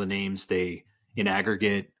has all the names. They in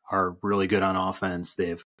aggregate are really good on offense. They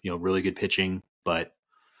have really good pitching, but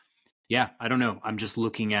yeah, I don't know. I'm just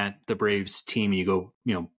looking at the Braves team. You go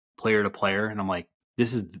player to player, and I'm like,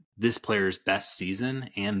 this is this player's best season,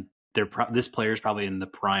 and this player is probably in the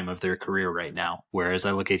prime of their career right now. Whereas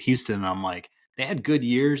I look at Houston and I'm like, they had good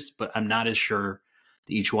years, but I'm not as sure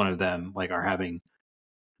that each one of them like are having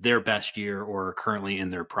their best year or are currently in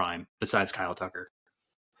their prime besides Kyle Tucker.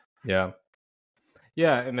 Yeah.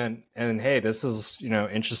 Yeah. And hey, this is,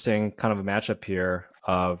 interesting kind of a matchup here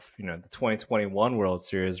of, the 2021 World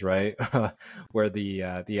Series, right? Where the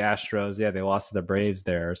Astros, they lost to the Braves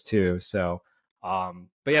there too. So,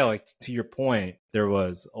 but yeah, like to your point, there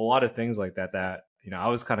was a lot of things like that I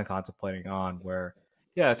was kind of contemplating on where,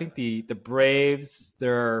 I think the Braves,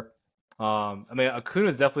 they're, I mean, Acuna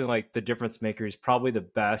is definitely like the difference maker. He's probably the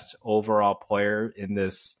best overall player in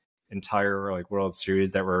this entire like World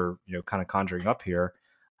Series that we're kind of conjuring up here.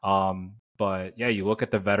 But yeah, you look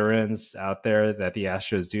at the veterans out there that the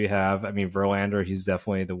Astros do have. I mean, Verlander, he's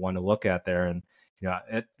definitely the one to look at there, and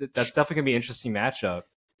that's definitely gonna be an interesting matchup.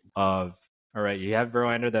 Of all right, you have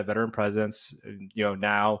Verlander, that veteran presence.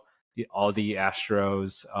 Now all the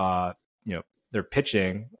Astros, they're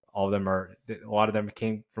pitching. All of them a lot of them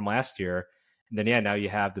came from last year. And then, now you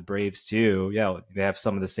have the Braves too. Yeah, they have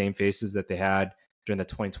some of the same faces that they had during the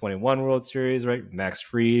 2021 World Series, right? Max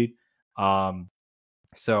Fried. But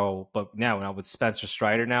now with Spencer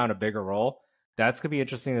Strider now in a bigger role, that's going to be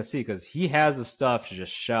interesting to see because he has the stuff to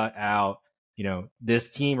just shut out, this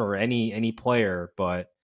team or any player.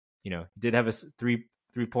 But, he did have a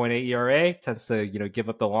 3.8 ERA, tends to, give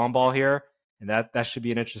up the long ball here. And that should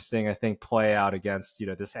be an interesting, I think, play out against,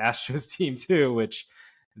 this Astros team too, which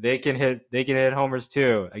they can hit homers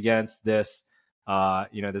too against this,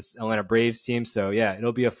 this Atlanta Braves team. So yeah,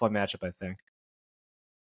 it'll be a fun matchup, I think.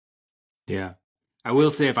 Yeah. I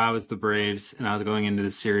will say if I was the Braves and I was going into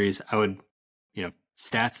this series, I would,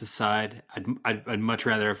 stats aside, I'd much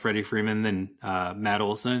rather have Freddie Freeman than Matt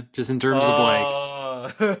Olson, just in terms of like,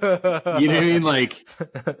 you know what I mean? Like,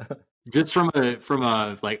 just from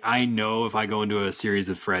a like, I know if I go into a series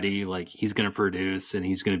with Freddie, like he's going to produce and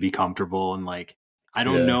he's going to be comfortable. And like, I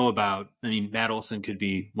don't know about, I mean, Matt Olson could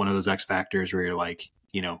be one of those X factors where you're like,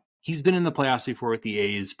 he's been in the playoffs before with the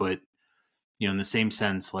A's, but in the same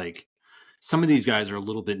sense, like some of these guys are a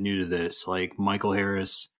little bit new to this, like Michael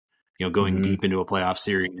Harris, going deep into a playoff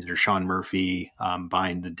series, or Sean Murphy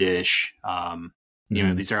behind the dish.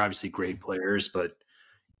 These are obviously great players, but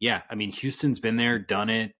yeah, I mean, Houston's been there, done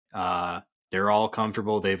it. They're all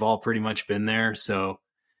comfortable. They've all pretty much been there. So,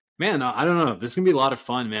 man, I don't know. This is gonna be a lot of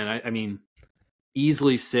fun, man. I mean,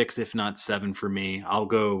 easily 6, if not 7 for me. I'll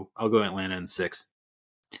go Atlanta in 6.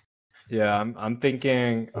 Yeah, I'm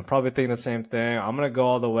probably thinking the same thing. I'm gonna go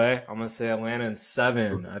all the way. I'm gonna say Atlanta in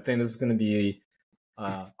 7. I think this is gonna be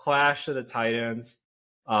clash of the Titans.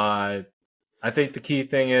 I think the key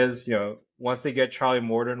thing is, once they get Charlie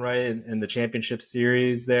Morton right in the championship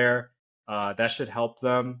series there, that should help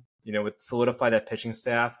them, with solidify that pitching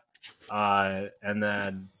staff. And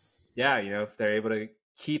then, if they're able to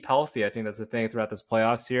keep healthy, I think that's the thing throughout this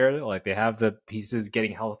playoffs here. Like they have the pieces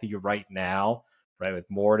getting healthy right now, right? With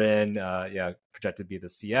Morton, projected to be the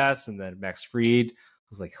CS, and then Max Fried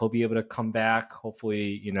was like he'll be able to come back,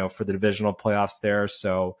 hopefully, for the divisional playoffs there.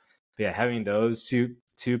 So, having those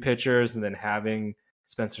two pitchers, and then having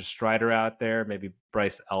Spencer Strider out there, maybe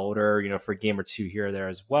Bryce Elder, for a game or two here or there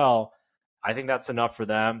as well. I think that's enough for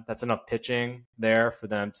them. That's enough pitching there for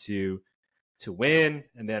them to win.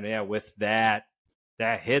 And then with that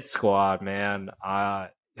hit squad, man, I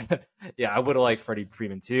would have liked Freddie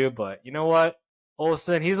Freeman too. But you know what?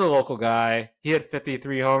 Olsen, he's a local guy. He had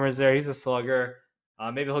 53 homers there. He's a slugger.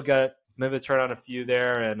 Maybe he'll turn on a few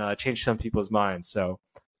there and change some people's minds. So,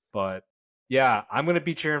 but yeah, I'm going to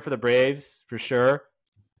be cheering for the Braves for sure,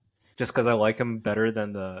 just because I like them better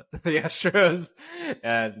than the Astros,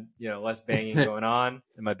 and less banging going on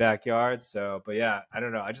in my backyard. So, but yeah, I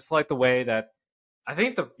don't know. I just like the way that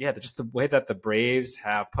just the way that the Braves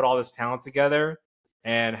have put all this talent together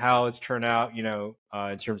and how it's turned out,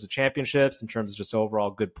 in terms of championships, in terms of just overall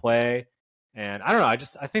good play. And I don't know.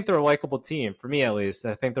 I think they're a likable team, for me at least.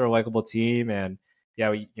 I think they're a likable team, and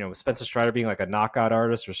with Spencer Strider being like a knockout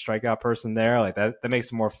artist or strikeout person there, like that makes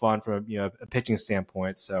it more fun from a pitching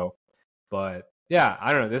standpoint. So, but yeah,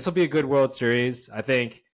 I don't know. This will be a good World Series, I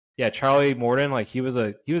think. Yeah, Charlie Morton, like he was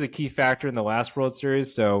a key factor in the last World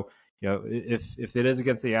Series. So if it is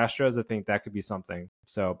against the Astros, I think that could be something.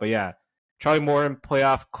 So, but yeah, Charlie Morton,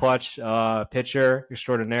 playoff clutch pitcher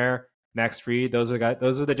extraordinaire. Max Fried, those are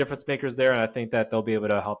the difference makers there, and I think that they'll be able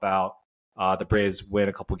to help out the Braves win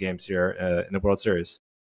a couple games here in the World Series.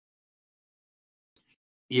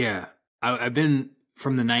 Yeah, I've been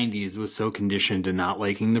from the 90s was so conditioned to not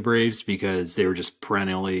liking the Braves because they were just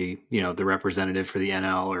perennially, the representative for the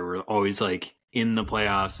NL, or were always like in the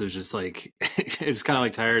playoffs. It was just like it's kind of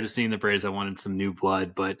like tired of seeing the Braves. I wanted some new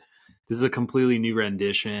blood, but this is a completely new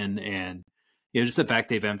rendition, and just the fact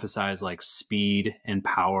they've emphasized like speed and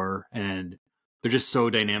power, and they're just so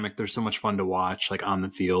dynamic. They're so much fun to watch, like on the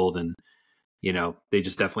field, and they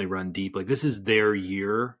just definitely run deep. Like this is their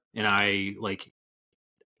year, and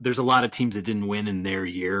there's a lot of teams that didn't win in their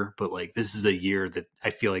year, but like this is a year that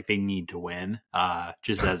I feel like they need to win,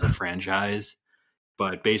 just as a franchise.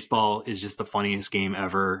 But baseball is just the funniest game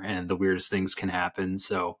ever, and the weirdest things can happen.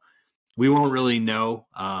 So we won't really know.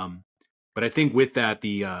 But I think with that,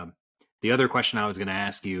 the other question I was going to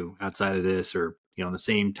ask you outside of this, or on the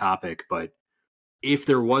same topic, but if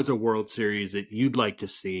there was a World Series that you'd like to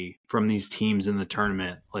see from these teams in the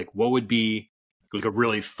tournament, like what would be like a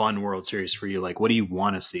really fun World Series for you? Like, what do you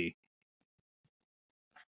want to see?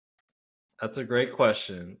 That's a great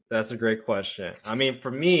question. That's a great question. I mean,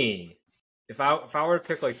 for me, if I were to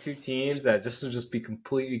pick like two teams that just would just be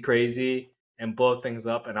completely crazy and blow things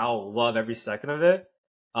up, and I'll love every second of it,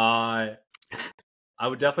 uh, I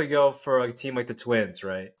would definitely go for like a team like the Twins,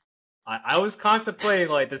 right? I was contemplating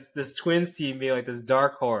like this Twins team being like this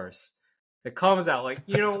dark horse. It comes out like,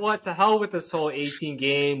 you know what, to hell with this whole 18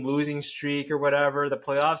 game losing streak or whatever, the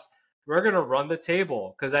playoffs. We're gonna run the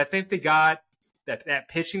table because I think they got that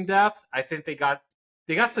pitching depth. I think they got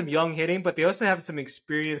some young hitting, but they also have some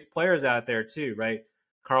experienced players out there too, right?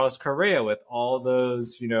 Carlos Correa with all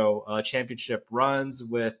those championship runs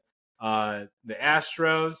with the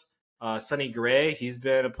Astros. Sonny Gray, he's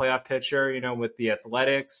been a playoff pitcher, with the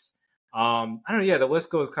Athletics. I don't know. Yeah, the list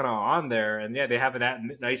goes kind of on there, and yeah, they have that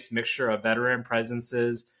nice mixture of veteran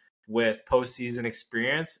presences with postseason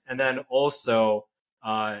experience, and then also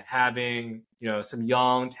having some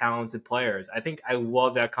young talented players. I think I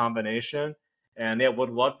love that combination, and yeah, would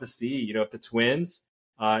love to see if the Twins,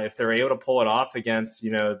 if they're able to pull it off against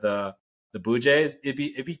the Blue Jays, it'd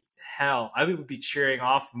be hell. I would be cheering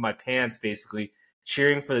off of my pants, basically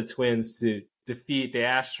cheering for the Twins to defeat the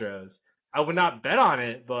Astros. I would not bet on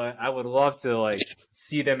it, but I would love to like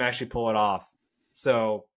see them actually pull it off.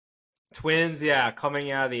 So Twins, yeah,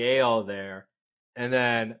 coming out of the AL there, and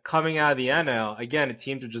then coming out of the NL again, a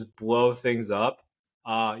team to just blow things up.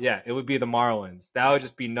 Yeah, it would be the Marlins. That would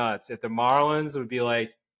just be nuts. If the Marlins would be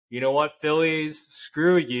like, you know what, Phillies,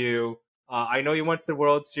 screw you. I know you went to the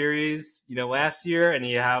World Series, last year, and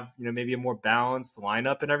you have, maybe a more balanced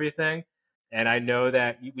lineup and everything. And I know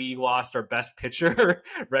that we lost our best pitcher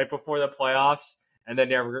right before the playoffs, and then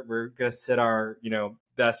yeah, we're gonna sit our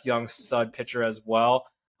best young stud pitcher as well.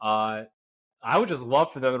 I would just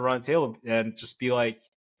love for them to run the table and just be like,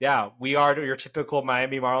 yeah, we are your typical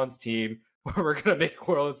Miami Marlins team where we're gonna make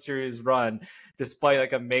a World Series run despite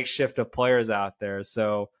like a makeshift of players out there.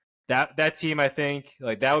 So that team, I think,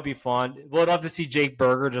 like that would be fun. We'd love to see Jake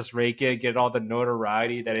Berger just rake it, get all the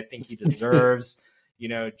notoriety that I think he deserves.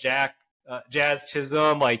 Jazz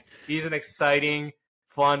Chisholm, like he's an exciting,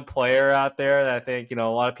 fun player out there that I think a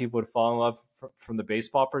lot of people would fall in love from the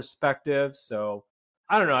baseball perspective. So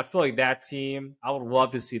I don't know. I feel like that team. I would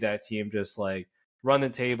love to see that team just like run the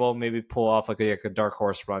table, maybe pull off like a dark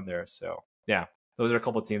horse run there. So yeah, those are a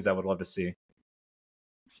couple of teams I would love to see.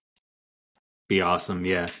 Be awesome,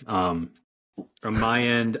 yeah. From my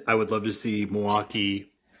end, I would love to see Milwaukee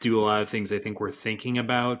do a lot of things I think we're thinking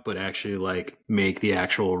about, but actually like make the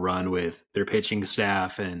actual run with their pitching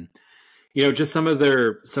staff and just some of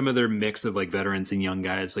their mix of like veterans and young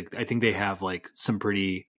guys. Like I think they have like some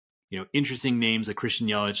pretty interesting names. Like Christian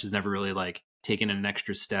Yelich has never really like taken an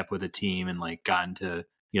extra step with a team and like gotten to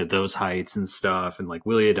those heights and stuff. And like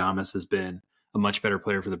Willie Adames has been a much better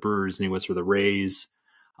player for the Brewers than he was for the Rays.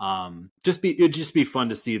 It'd just be fun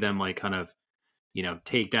to see them like kind of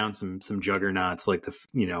take down some juggernauts like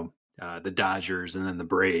the Dodgers and then the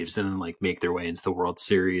Braves and then like make their way into the World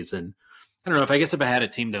Series. And I don't know, if I had a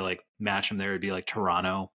team to like match them there, it'd be like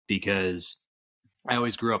Toronto, because I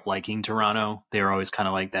always grew up liking Toronto. They were always kind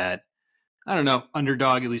of like that, I don't know,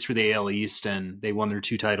 underdog, at least for the AL East, and they won their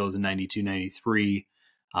 2 titles in 92, 93.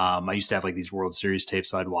 I used to have like these World Series tapes,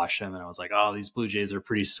 so I'd watch them and I was like, oh, these Blue Jays are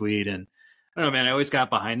pretty sweet. And I don't know, man, I always got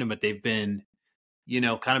behind them, but they've been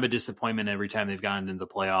kind of a disappointment every time they've gotten into the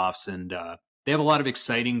playoffs. And they have a lot of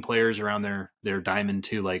exciting players around their diamond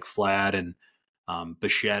too, like Vlad and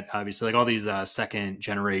Bichette, obviously, like all these second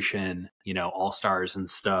generation, all-stars and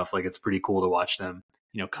stuff. Like it's pretty cool to watch them,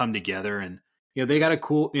 come together. And, they got a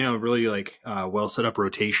cool, really like well set up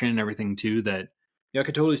rotation and everything too, that, I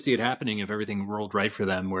could totally see it happening if everything rolled right for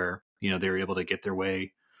them, where, they were able to get their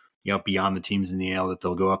way, beyond the teams in the AL that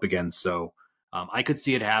they'll go up against. So I could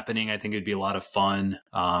see it happening. I think it'd be a lot of fun,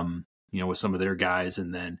 with some of their guys.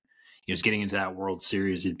 And then, just getting into that World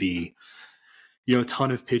Series, it'd be, a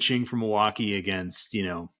ton of pitching from Milwaukee against,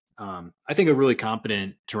 I think a really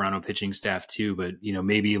competent Toronto pitching staff too, but,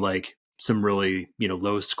 maybe like some really,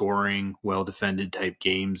 low scoring, well defended type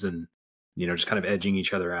games and, just kind of edging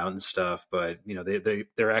each other out and stuff. But,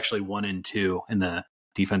 they're actually 1 and 2 in the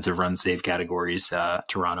defensive run save categories,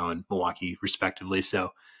 Toronto and Milwaukee respectively.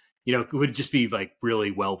 So, it would just be like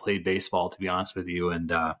really well played baseball, to be honest with you.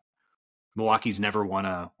 And Milwaukee's never won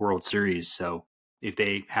a World Series. So if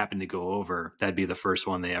they happen to go over, that'd be the first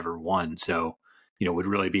one they ever won. So, would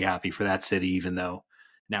really be happy for that city, even though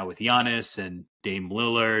now with Giannis and Dame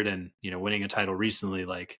Lillard and, winning a title recently,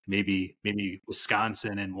 like maybe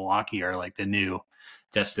Wisconsin and Milwaukee are like the new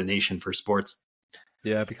destination for sports.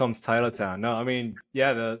 Yeah, it becomes title town. No, I mean,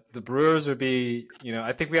 yeah, the Brewers would be,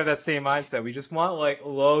 I think we have that same mindset. We just want like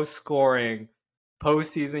low scoring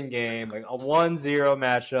postseason game, like a 1-0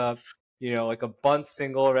 matchup, like a bunt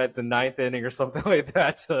single at the ninth inning or something like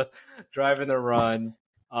that to drive in the run.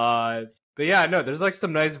 But yeah, no, there's like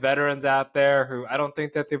some nice veterans out there who I don't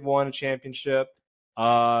think that they've won a championship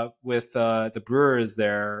with the Brewers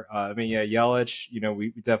there. I mean, yeah, Yelich, we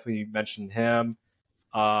definitely mentioned him.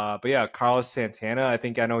 But yeah, Carlos Santana,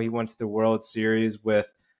 I know he went to the World Series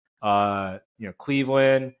with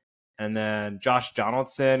Cleveland, and then Josh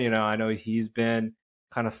Donaldson, I know he's been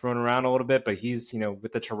kind of thrown around a little bit, but he's,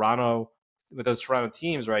 with those Toronto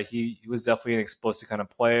teams, right? He was definitely an explosive kind of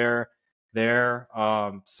player there.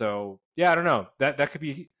 So yeah, I don't know. That could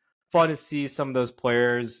be fun to see some of those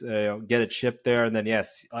players get a chip there, and then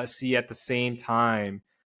yes, see at the same time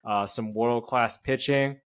some world class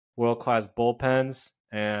pitching, world class bullpens,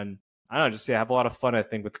 and I don't know, just have a lot of fun. I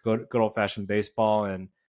think with good old fashioned baseball, and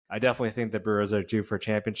I definitely think the Brewers are due for a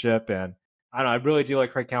championship. And I don't know, I really do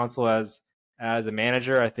like Craig Counsell as a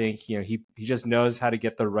manager. I think he just knows how to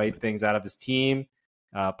get the right things out of his team,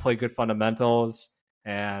 play good fundamentals,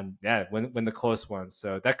 and yeah, win the close ones.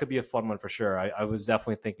 So that could be a fun one for sure. I was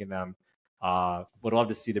definitely thinking them. Would love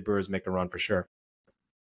to see the Brewers make a run for sure.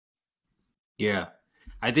 Yeah,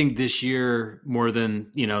 I think this year more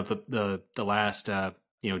than the last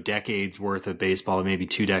decades worth of baseball, maybe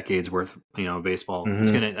 2 decades worth baseball. Mm-hmm.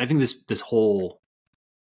 It's gonna. I think this whole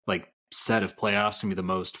like set of playoffs can be the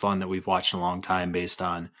most fun that we've watched in a long time, based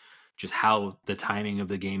on just how the timing of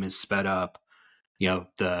the game is sped up.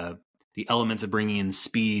 The elements of bringing in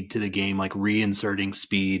speed to the game, like reinserting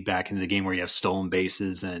speed back into the game where you have stolen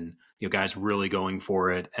bases and guys really going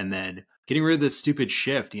for it, and then getting rid of this stupid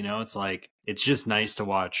shift. It's like, it's just nice to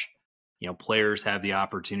watch players have the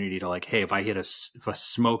opportunity to, like, hey, if I hit a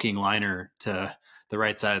smoking liner to the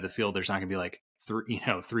right side of the field, there's not gonna be like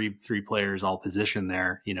three players all positioned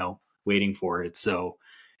there waiting for it. So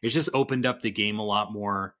it's just opened up the game a lot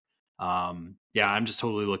more. Yeah, I'm just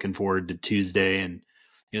totally looking forward to Tuesday and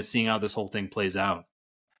seeing how this whole thing plays out.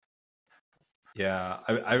 Yeah,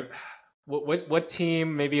 what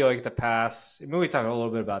team, maybe like the past, maybe we talked a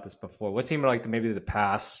little bit about this before, what team like maybe the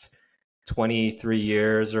past 23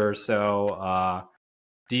 years or so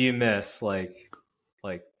do you miss, like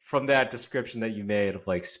from that description that you made of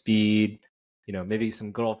like speed, maybe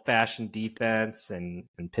some good old fashioned defense and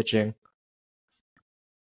pitching?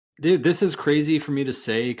 Dude, this is crazy for me to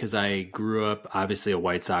say because I grew up obviously a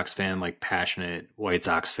White Sox fan, like passionate White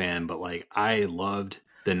Sox fan, but like I loved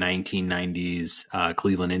the 1990s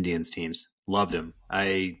Cleveland Indians teams. Loved them.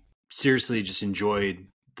 I seriously just enjoyed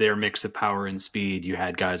their mix of power and speed. You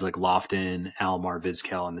had guys like Lofton, Alomar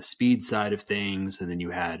Vizquel on the speed side of things, and then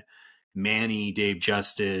you had Manny, Dave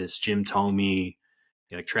Justice, Jim Thome,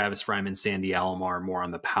 like Travis Fryman, Sandy Alomar, more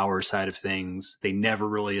on the power side of things. They never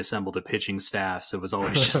really assembled a pitching staff, so it was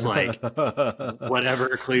always just like whatever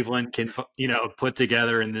Cleveland can, put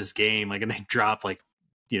together in this game. Like, and they drop like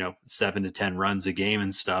 7 to 10 runs a game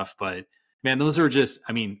and stuff. But man, those are just,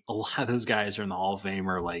 I mean, a lot of those guys are in the Hall of Fame,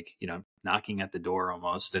 or like knocking at the door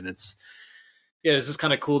almost. And it's just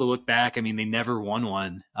kind of cool to look back. I mean, they never won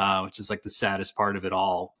one, which is like the saddest part of it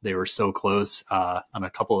all. They were so close on a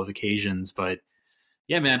couple of occasions, but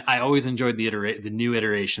yeah, man, I always enjoyed the new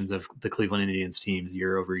iterations of the Cleveland Indians teams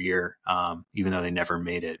year over year, even though they never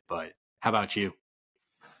made it. But how about you?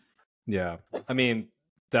 Yeah, I mean,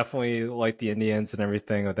 definitely like the Indians and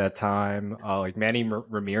everything at that time. Like Manny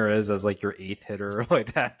Ramirez as like your 8th hitter,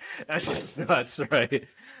 like that. That's just nuts, right?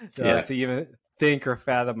 To even think or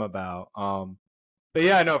fathom about. But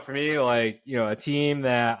yeah, no, for me, like, a team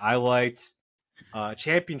that I liked, a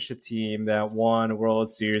championship team that won a World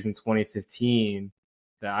Series in 2015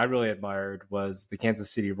 that I really admired was the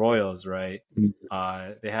Kansas City Royals, right?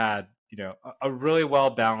 They had, a really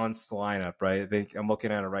well-balanced lineup, right? I think I'm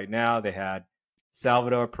looking at it right now. They had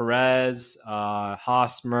Salvador Perez,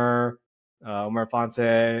 Hosmer, Omar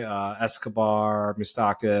Fonse, Escobar,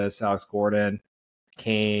 Moustakas, Alex Gordon,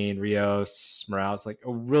 Kane, Rios, Morales, like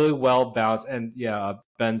a really well-balanced, and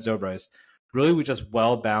Ben Zobrist. Really just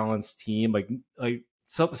well-balanced team. Like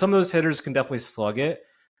some of those hitters can definitely slug it,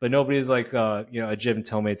 but nobody's like a Jim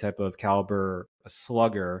Thome type of caliber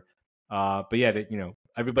slugger. But yeah,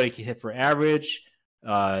 everybody can hit for average,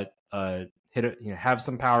 hit it, have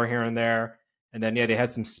some power here and there. And then they had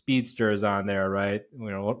some speedsters on there, right?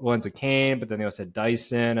 One's a Kane, but then they also had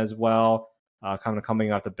Dyson as well,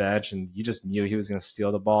 coming off the bench, and you just knew he was going to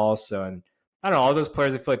steal the ball. So, and I don't know, all those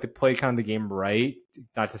players, I feel like they played kind of the game right.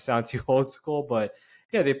 Not to sound too old school, but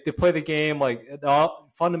yeah, they play the game like all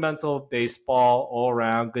fundamental baseball all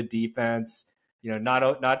around, good defense.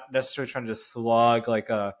 Not necessarily trying to just slug like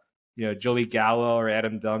a Joey Gallo or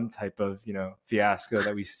Adam Dunn type of fiasco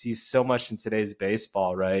that we see so much in today's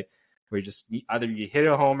baseball, right? Where you just either you hit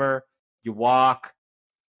a homer, you walk,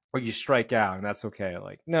 or you strike out, and that's okay.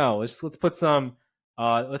 Like, no, let's put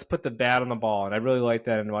let's put the bat on the ball, and I really like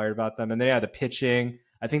that and admired about them. And then the pitching,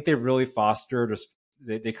 I think they really fostered, or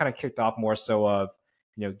they kind of kicked off more so of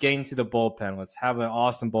getting to the bullpen. Let's have an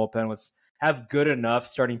awesome bullpen. Let's have good enough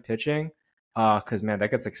starting pitching, because man,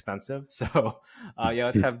 that gets expensive. So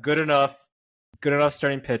let's have good enough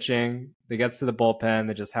starting pitching. They gets to the bullpen.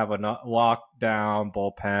 They just have a lockdown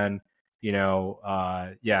bullpen.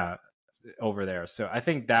 Over there. So I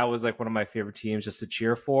think that was like one of my favorite teams just to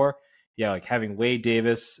cheer for. Yeah, like having Wade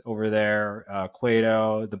Davis over there,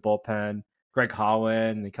 Cueto, the bullpen, Greg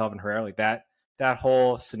Holland, and Kelvin Herrera, like that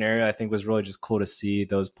whole scenario I think was really just cool to see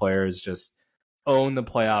those players just own the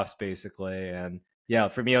playoffs basically. And yeah,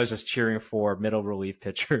 for me, I was just cheering for middle relief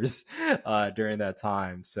pitchers during that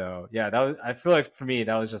time. So yeah, I feel like for me,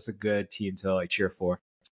 that was just a good team to like cheer for.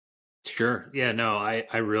 Sure. Yeah, no,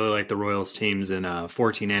 I really like the Royals teams in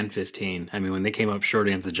 14 and 15. I mean, when they came up short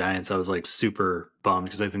against the Giants, I was like super bummed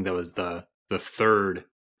because I think that was the third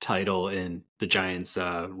title in the Giants'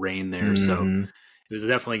 reign there. So it was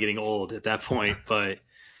definitely getting old at that point. But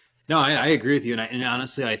no, I agree with you. And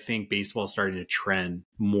honestly, I think baseball's starting to trend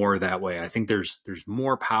more that way. I think there's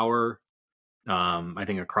more power, I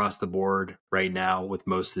think, across the board right now with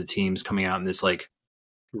most of the teams coming out in this like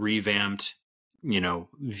revamped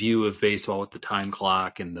view of baseball with the time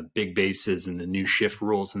clock and the big bases and the new shift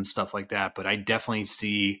rules and stuff like that. But I definitely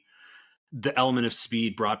see the element of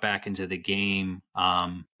speed brought back into the game.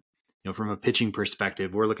 From a pitching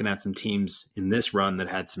perspective, we're looking at some teams in this run that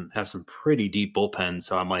have some pretty deep bullpens.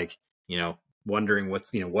 So I'm like, wondering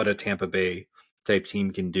what a Tampa Bay type team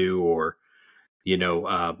can do, or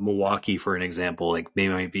Milwaukee, for an example. Like, they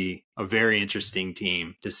might be a very interesting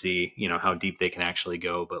team to see, how deep they can actually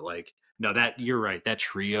go. But like, no, that you're right. That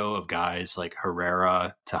trio of guys like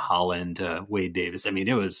Herrera to Holland to Wade Davis. I mean,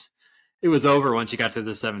 it was over once you got to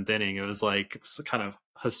the seventh inning. It was like kind of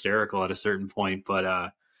hysterical at a certain point.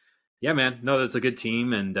 But yeah, man, no, that's a good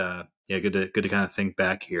team, and good to kind of think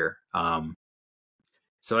back here.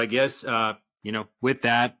 So I guess with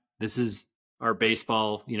that, this is our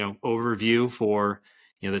baseball overview for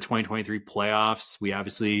the 2023 playoffs. We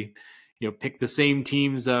obviously pick the same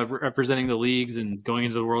teams representing the leagues and going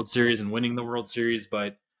into the World Series and winning the World Series,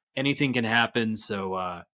 but anything can happen.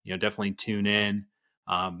 So, definitely tune in.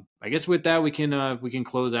 I guess with that, we can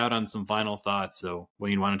close out on some final thoughts. So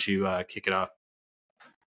Wayne, why don't you kick it off?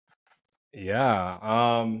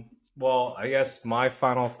 Yeah. Well, I guess my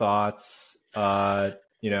final thoughts, I've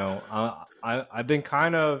been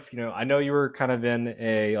kind of, I know you were kind of in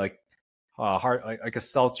a like hard, like a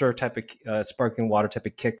seltzer type of sparkling water type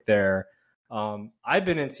of kick there. I've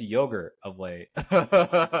been into yogurt of late,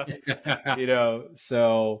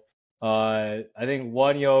 so I think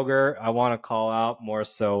one yogurt I want to call out more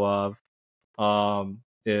so of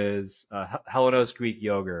is Helenos Greek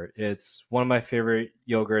yogurt. It's one of my favorite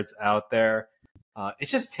yogurts out there. It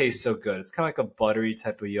just tastes so good. It's kind of like a buttery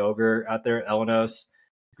type of yogurt out there. Helenos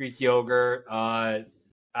Greek yogurt.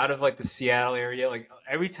 Out of like the Seattle area, like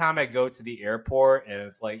every time I go to the airport, and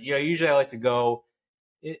it's like, usually I like to go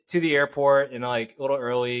to the airport and like a little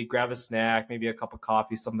early, grab a snack, maybe a cup of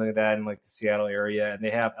coffee, something like that in like the Seattle area. And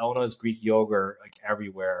they have Eleanor's Greek yogurt like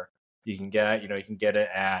everywhere. You can get it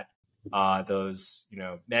at those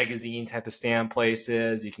magazine type of stand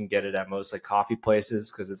places. You can get it at most like coffee places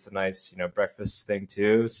because it's a nice breakfast thing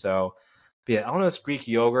too. So but yeah, Eleanor's Greek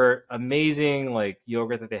yogurt, amazing like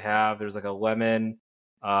yogurt that they have. There's like a lemon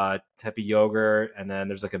type of yogurt, and then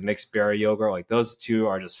there's like a mixed berry yogurt. Like those two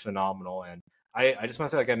are just phenomenal. And I just want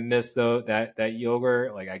to say, like, I miss that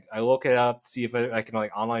yogurt. Like I look it up, see if I can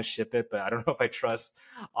like online ship it, but I don't know if I trust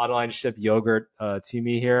online ship yogurt to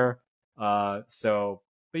me here. But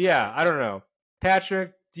yeah, I don't know.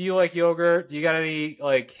 Patrick, do you like yogurt? Do you got any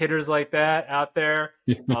like hitters like that out there?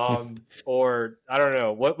 Or I don't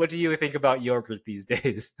know. What do you think about yogurt these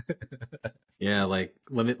days? Yeah, like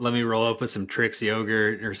let me roll up with some Trix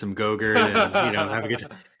yogurt or some Go-Gurt and have a good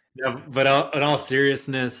time. Yeah, but in all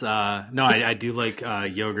seriousness, no, I do like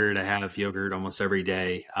yogurt. I have yogurt almost every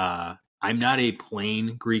day. I'm not a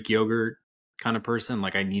plain Greek yogurt kind of person.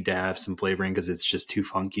 Like, I need to have some flavoring because it's just too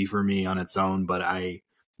funky for me on its own. But I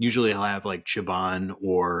usually I'll have like Chaban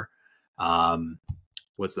or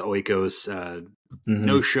what's the Oikos?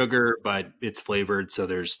 No sugar, but it's flavored, so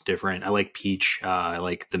there's different. I like peach. I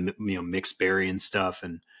like the mixed berry and stuff.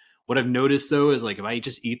 And What I've noticed though is like if I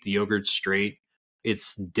just eat the yogurt straight,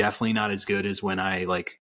 it's definitely not as good as when I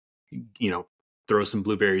like, throw some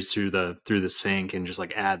blueberries through the sink and just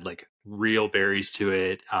like add like real berries to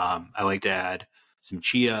it. I like to add some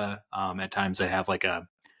chia. At times I have like a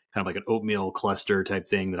kind of like an oatmeal cluster type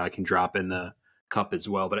thing that I can drop in the cup as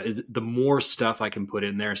well. But the more stuff I can put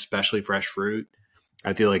in there, especially fresh fruit,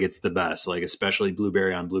 I feel like it's the best. Like especially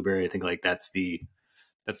blueberry on blueberry. I think like that's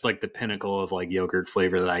like the pinnacle of like yogurt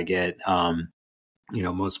flavor that I get.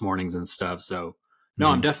 Most mornings and stuff. So no,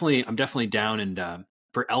 Mhm. I'm definitely down. And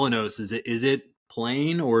for Elenos, is it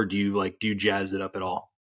plain or do you jazz it up at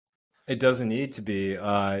all? It doesn't need to be.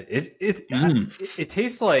 Mm. It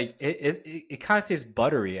tastes like it kind of tastes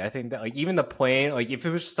buttery. I think that like even the plain, like if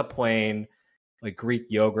it was just a plain like Greek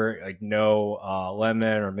yogurt, like no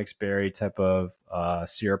lemon or mixed berry type of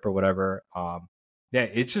syrup or whatever, yeah,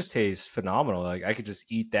 it just tastes phenomenal. Like I could just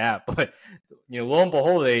eat that, but lo and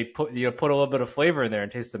behold, they put a little bit of flavor in there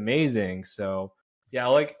and tastes amazing. So yeah,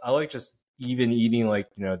 I like just even eating like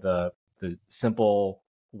the simple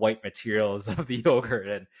white materials of the yogurt,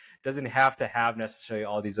 and doesn't have to have necessarily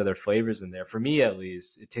all these other flavors in there. For me, at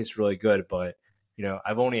least, it tastes really good. But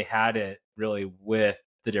I've only had it really with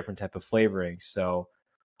the different type of flavoring. So,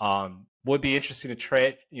 would be interesting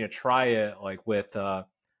to try it like with I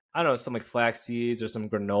don't know, some like flax seeds or some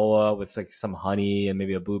granola with like some honey and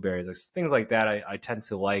maybe a blueberries, like things like that. I tend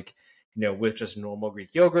to like with just normal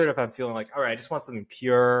Greek yogurt if I'm feeling like, all right, I just want something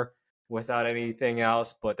pure without anything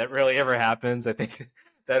else. But that rarely ever happens. I think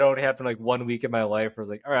that only happened like 1 week in my life where I was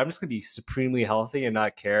like, all right, I'm just gonna be supremely healthy and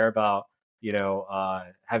not care about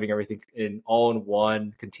having everything in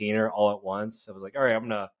one container all at once. I was like, all right, I'm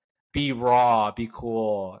gonna be raw, be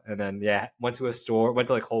cool. And then yeah, went to a store, went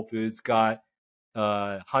to like Whole Foods, got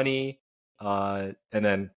honey, and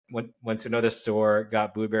then went to another store,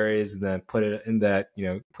 got blueberries, and then put it in that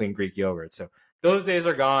plain Greek yogurt. So those days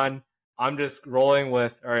are gone. I'm just rolling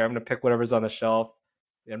with, all right, I'm gonna pick whatever's on the shelf.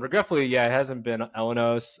 And regretfully, yeah, it hasn't been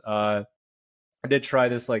Elenos. I did try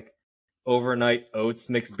this like overnight oats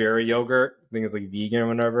mixed berry yogurt. I think it's like vegan or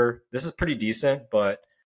whatever. This is pretty decent, but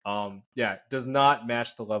yeah, it does not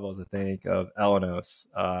match the levels I think of Elenos.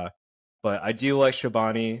 But I do like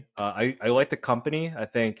Chobani. I like the company. I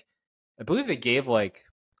believe they gave like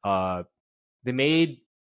they made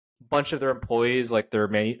a bunch of their employees like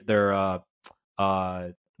their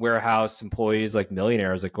warehouse employees like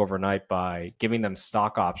millionaires like overnight by giving them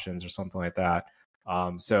stock options or something like that.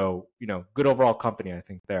 So good overall company I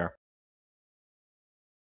think there.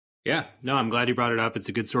 Yeah, no, I'm glad you brought it up. It's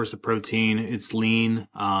a good source of protein. It's lean.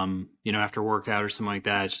 After workout or something like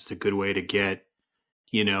that, it's just a good way to get,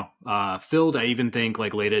 filled. I even think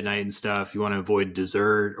like late at night and stuff, you want to avoid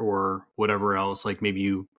dessert or whatever else. Like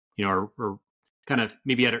maybe or kind of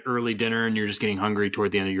maybe at an early dinner and you're just getting hungry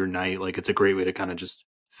toward the end of your night. Like it's a great way to kind of just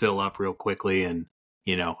fill up real quickly and,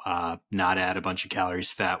 not add a bunch of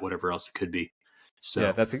calories, fat, whatever else it could be. Yeah,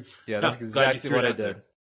 So, that's no, glad you exactly threw what it I out did. there.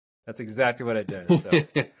 That's exactly what I did. So,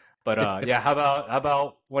 but yeah, how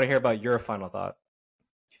about want to hear about your final thought?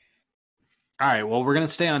 All right. Well, we're gonna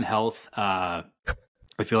stay on health. I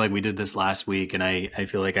feel like we did this last week, and I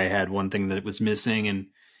feel like I had one thing that was missing. And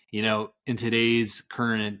in today's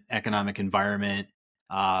current economic environment,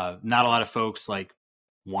 not a lot of folks like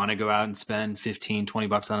want to go out and spend 15-20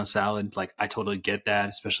 bucks on a salad. Like I totally get that,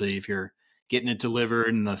 especially if you're getting it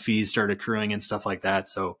delivered and the fees start accruing and stuff like that.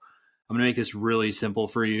 So I'm gonna make this really simple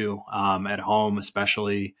for you at home,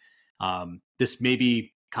 especially. This may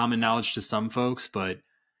be common knowledge to some folks, but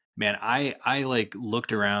man, I like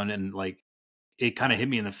looked around and like it kind of hit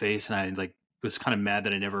me in the face, and I like was kind of mad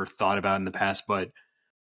that I never thought about in the past. But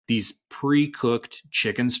these pre-cooked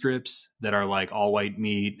chicken strips that are like all white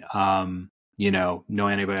meat, no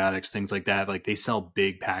antibiotics, things like that. Like they sell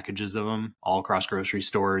big packages of them all across grocery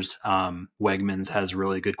stores. Wegmans has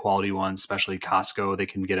really good quality ones, especially Costco. They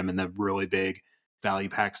can get them in the really big value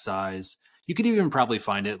pack size. You could even probably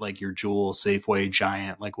find it like your Jewel, Safeway,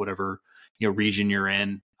 Giant, like whatever region you're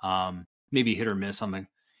in. Maybe hit or miss on the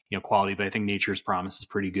quality, but I think Nature's Promise is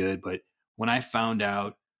pretty good. But when I found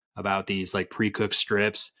out about these like pre-cooked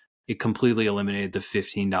strips, it completely eliminated the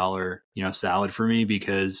 $15 salad for me,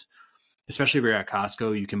 because especially if you're at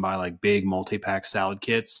Costco, you can buy like big multi-pack salad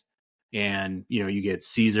kits, and you get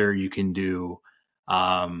Caesar, you can do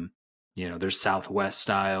there's Southwest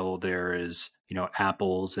style, there is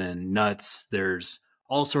apples and nuts, there's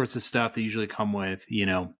all sorts of stuff that usually come with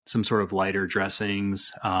some sort of lighter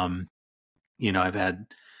dressings. I've had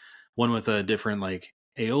one with a different like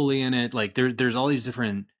aioli in it. Like there's all these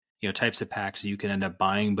different types of packs you can end up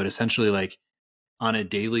buying, but essentially like on a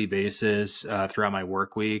daily basis throughout my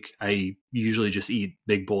work week, I usually just eat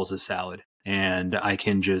big bowls of salad, and I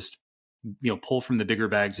can just pull from the bigger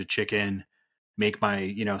bags of chicken, make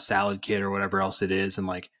my salad kit or whatever else it is, and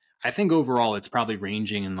like I think overall it's probably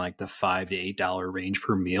ranging in like the $5 to $8 range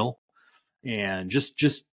per meal, and just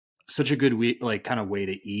such a good like kind of way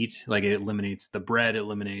to eat. Like it eliminates the bread, it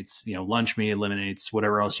eliminates lunch meat, eliminates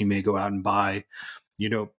whatever else you may go out and buy, you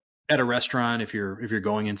know, at a restaurant if you're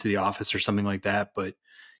going into the office or something like that. But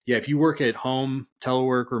yeah, if you work at home,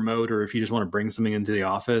 telework, remote, or if you just want to bring something into the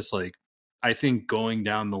office, like I think going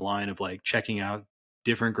down the line of like checking out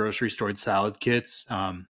different grocery store salad kits,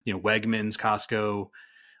 Wegmans, Costco,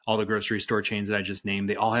 all the grocery store chains that I just named,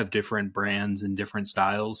 they all have different brands and different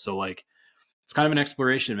styles. So like it's kind of an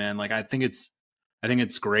exploration, man. Like I think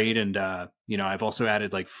it's great. And I've also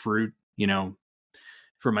added like fruit,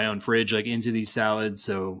 for my own fridge, like into these salads.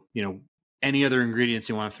 So, any other ingredients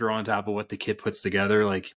you want to throw on top of what the kit puts together,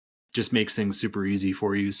 like just makes things super easy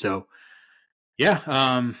for you. So yeah,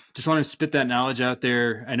 just want to spit that knowledge out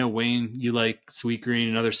there. I know Wayne, you like sweet green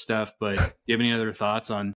and other stuff, but do you have any other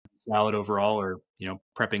thoughts on salad overall, or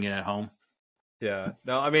prepping it at home? Yeah.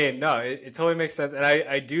 No, I mean, no, it totally makes sense. And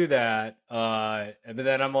I do that. And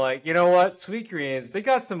then I'm like, you know what? Sweet greens, they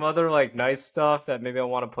got some other like nice stuff that maybe I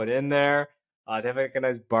want to put in there. They have like a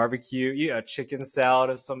nice barbecue, a chicken salad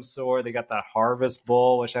of some sort. They got that harvest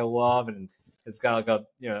bowl, which I love. And it's got like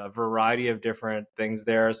a variety of different things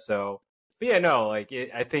there. So, but yeah, no, like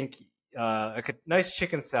I think like a nice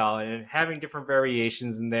chicken salad and having different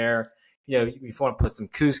variations in there. If you want to put some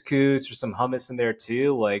couscous or some hummus in there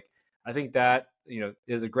too, like I think that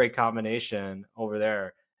is a great combination over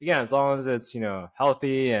there. Again, as long as it's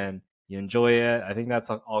healthy and you enjoy it, I think that's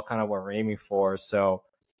all kind of what we're aiming for. So,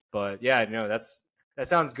 but yeah, that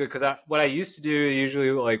sounds good because what I used to do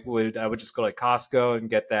usually like I would just go to like Costco and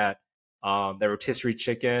get that rotisserie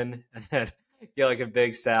chicken and then get like a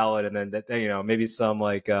big salad and then maybe some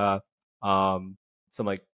like some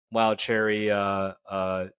like wild cherry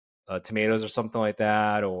tomatoes or something like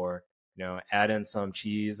that, or add in some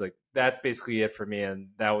cheese. Like that's basically it for me, and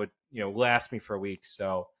that would last me for a week.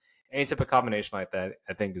 So any type of combination like that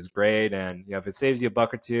I think is great, and if it saves you a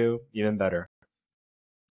buck or two, even better.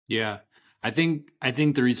 Yeah. I think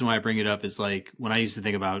the reason why I bring it up is like when I used to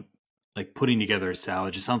think about like putting together a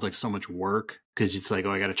salad, it sounds like so much work because it's like,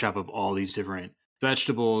 oh, I got to chop up all these different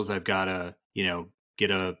vegetables. I've got to,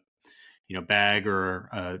 get a, bag or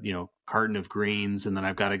a, carton of greens. And then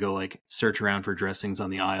I've got to go like search around for dressings on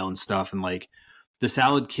the aisle and stuff. And like the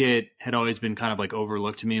salad kit had always been kind of like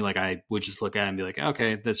overlooked to me. Like I would just look at it and be like,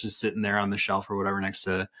 okay, that's just sitting there on the shelf or whatever next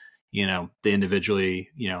to the individually,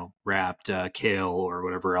 wrapped kale or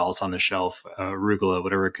whatever else on the shelf, arugula,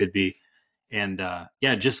 whatever it could be. And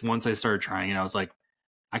yeah, just once I started trying it, I was like,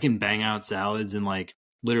 I can bang out salads in like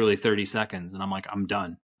literally 30 seconds. And I'm like, I'm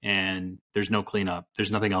done. And there's no cleanup. There's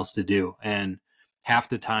nothing else to do. And half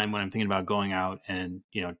the time when I'm thinking about going out and,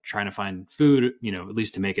 trying to find food, at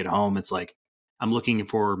least to make it home, it's like, I'm looking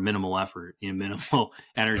for minimal effort, minimal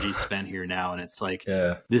energy spent here now. And it's like,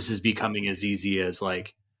 Yeah. this is becoming as easy as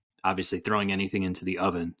like, obviously throwing anything into the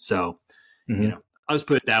oven. So, I'll just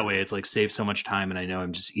put it that way. It's like save so much time and I know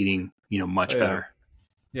I'm just eating, much better.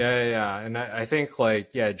 Yeah. And I think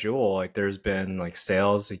like, yeah, Jewel, like there's been like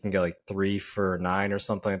sales, you can get like 3 for $9 or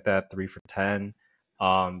something like that, 3 for 10.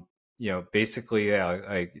 Basically,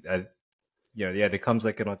 yeah, it comes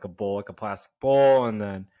like in like a bowl, like a plastic bowl. And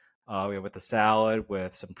then with the salad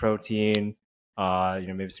with some protein,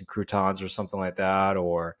 maybe some croutons or something like that,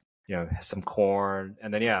 or some corn,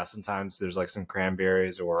 and then sometimes there's like some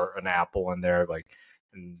cranberries or an apple in there, like,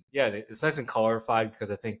 and yeah, it's nice and colorified because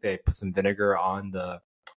I think they put some vinegar on the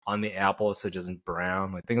apple so it doesn't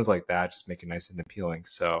brown, like things like that, just make it nice and appealing.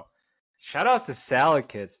 So shout out to salad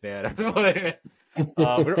kits, man.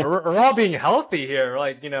 We're all being healthy here.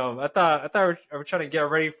 Like, I thought we're trying to get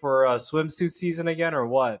ready for swimsuit season again or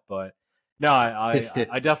what, but no, I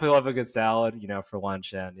definitely love a good salad, for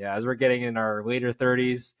lunch. And yeah, as we're getting in our later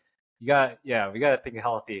 30s, we got to think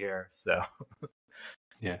healthy here. So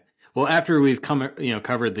Yeah. Well, after we've covered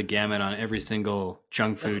the gamut on every single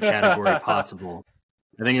junk food category possible,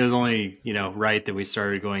 I think it was only, right that we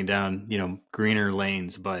started going down, greener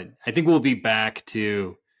lanes. But I think we'll be back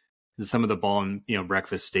to some of the ball and,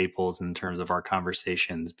 breakfast staples in terms of our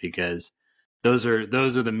conversations, because those are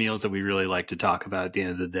the meals that we really like to talk about at the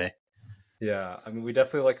end of the day. yeah, I mean, we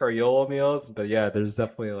definitely like our YOLO meals, but yeah, there's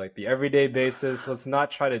definitely like the everyday basis. Let's not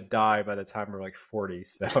try to die by the time we're like 40.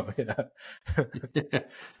 So yeah.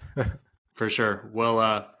 For sure.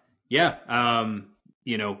 Well, yeah.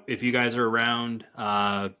 If you guys are around,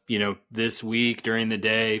 this week during the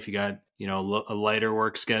day, if you got, a lighter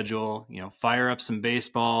work schedule, fire up some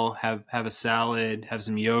baseball, have a salad, have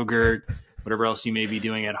some yogurt, whatever else you may be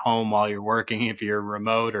doing at home while you're working, if you're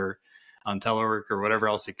remote or on telework or whatever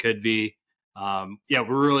else it could be. We're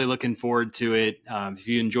really looking forward to it. If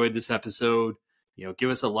you enjoyed this episode, give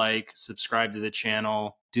us a like, subscribe to the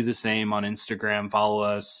channel, do the same on Instagram, follow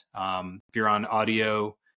us. If you're on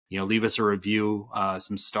audio, leave us a review,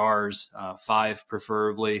 some stars, 5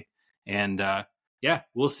 preferably. And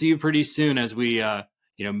we'll see you pretty soon as we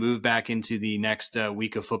move back into the next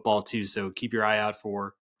week of football too. So keep your eye out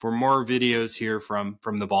for more videos here from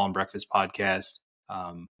the Ball and Breakfast podcast.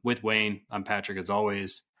 With Wayne, I'm Patrick as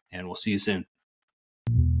always, and we'll see you soon.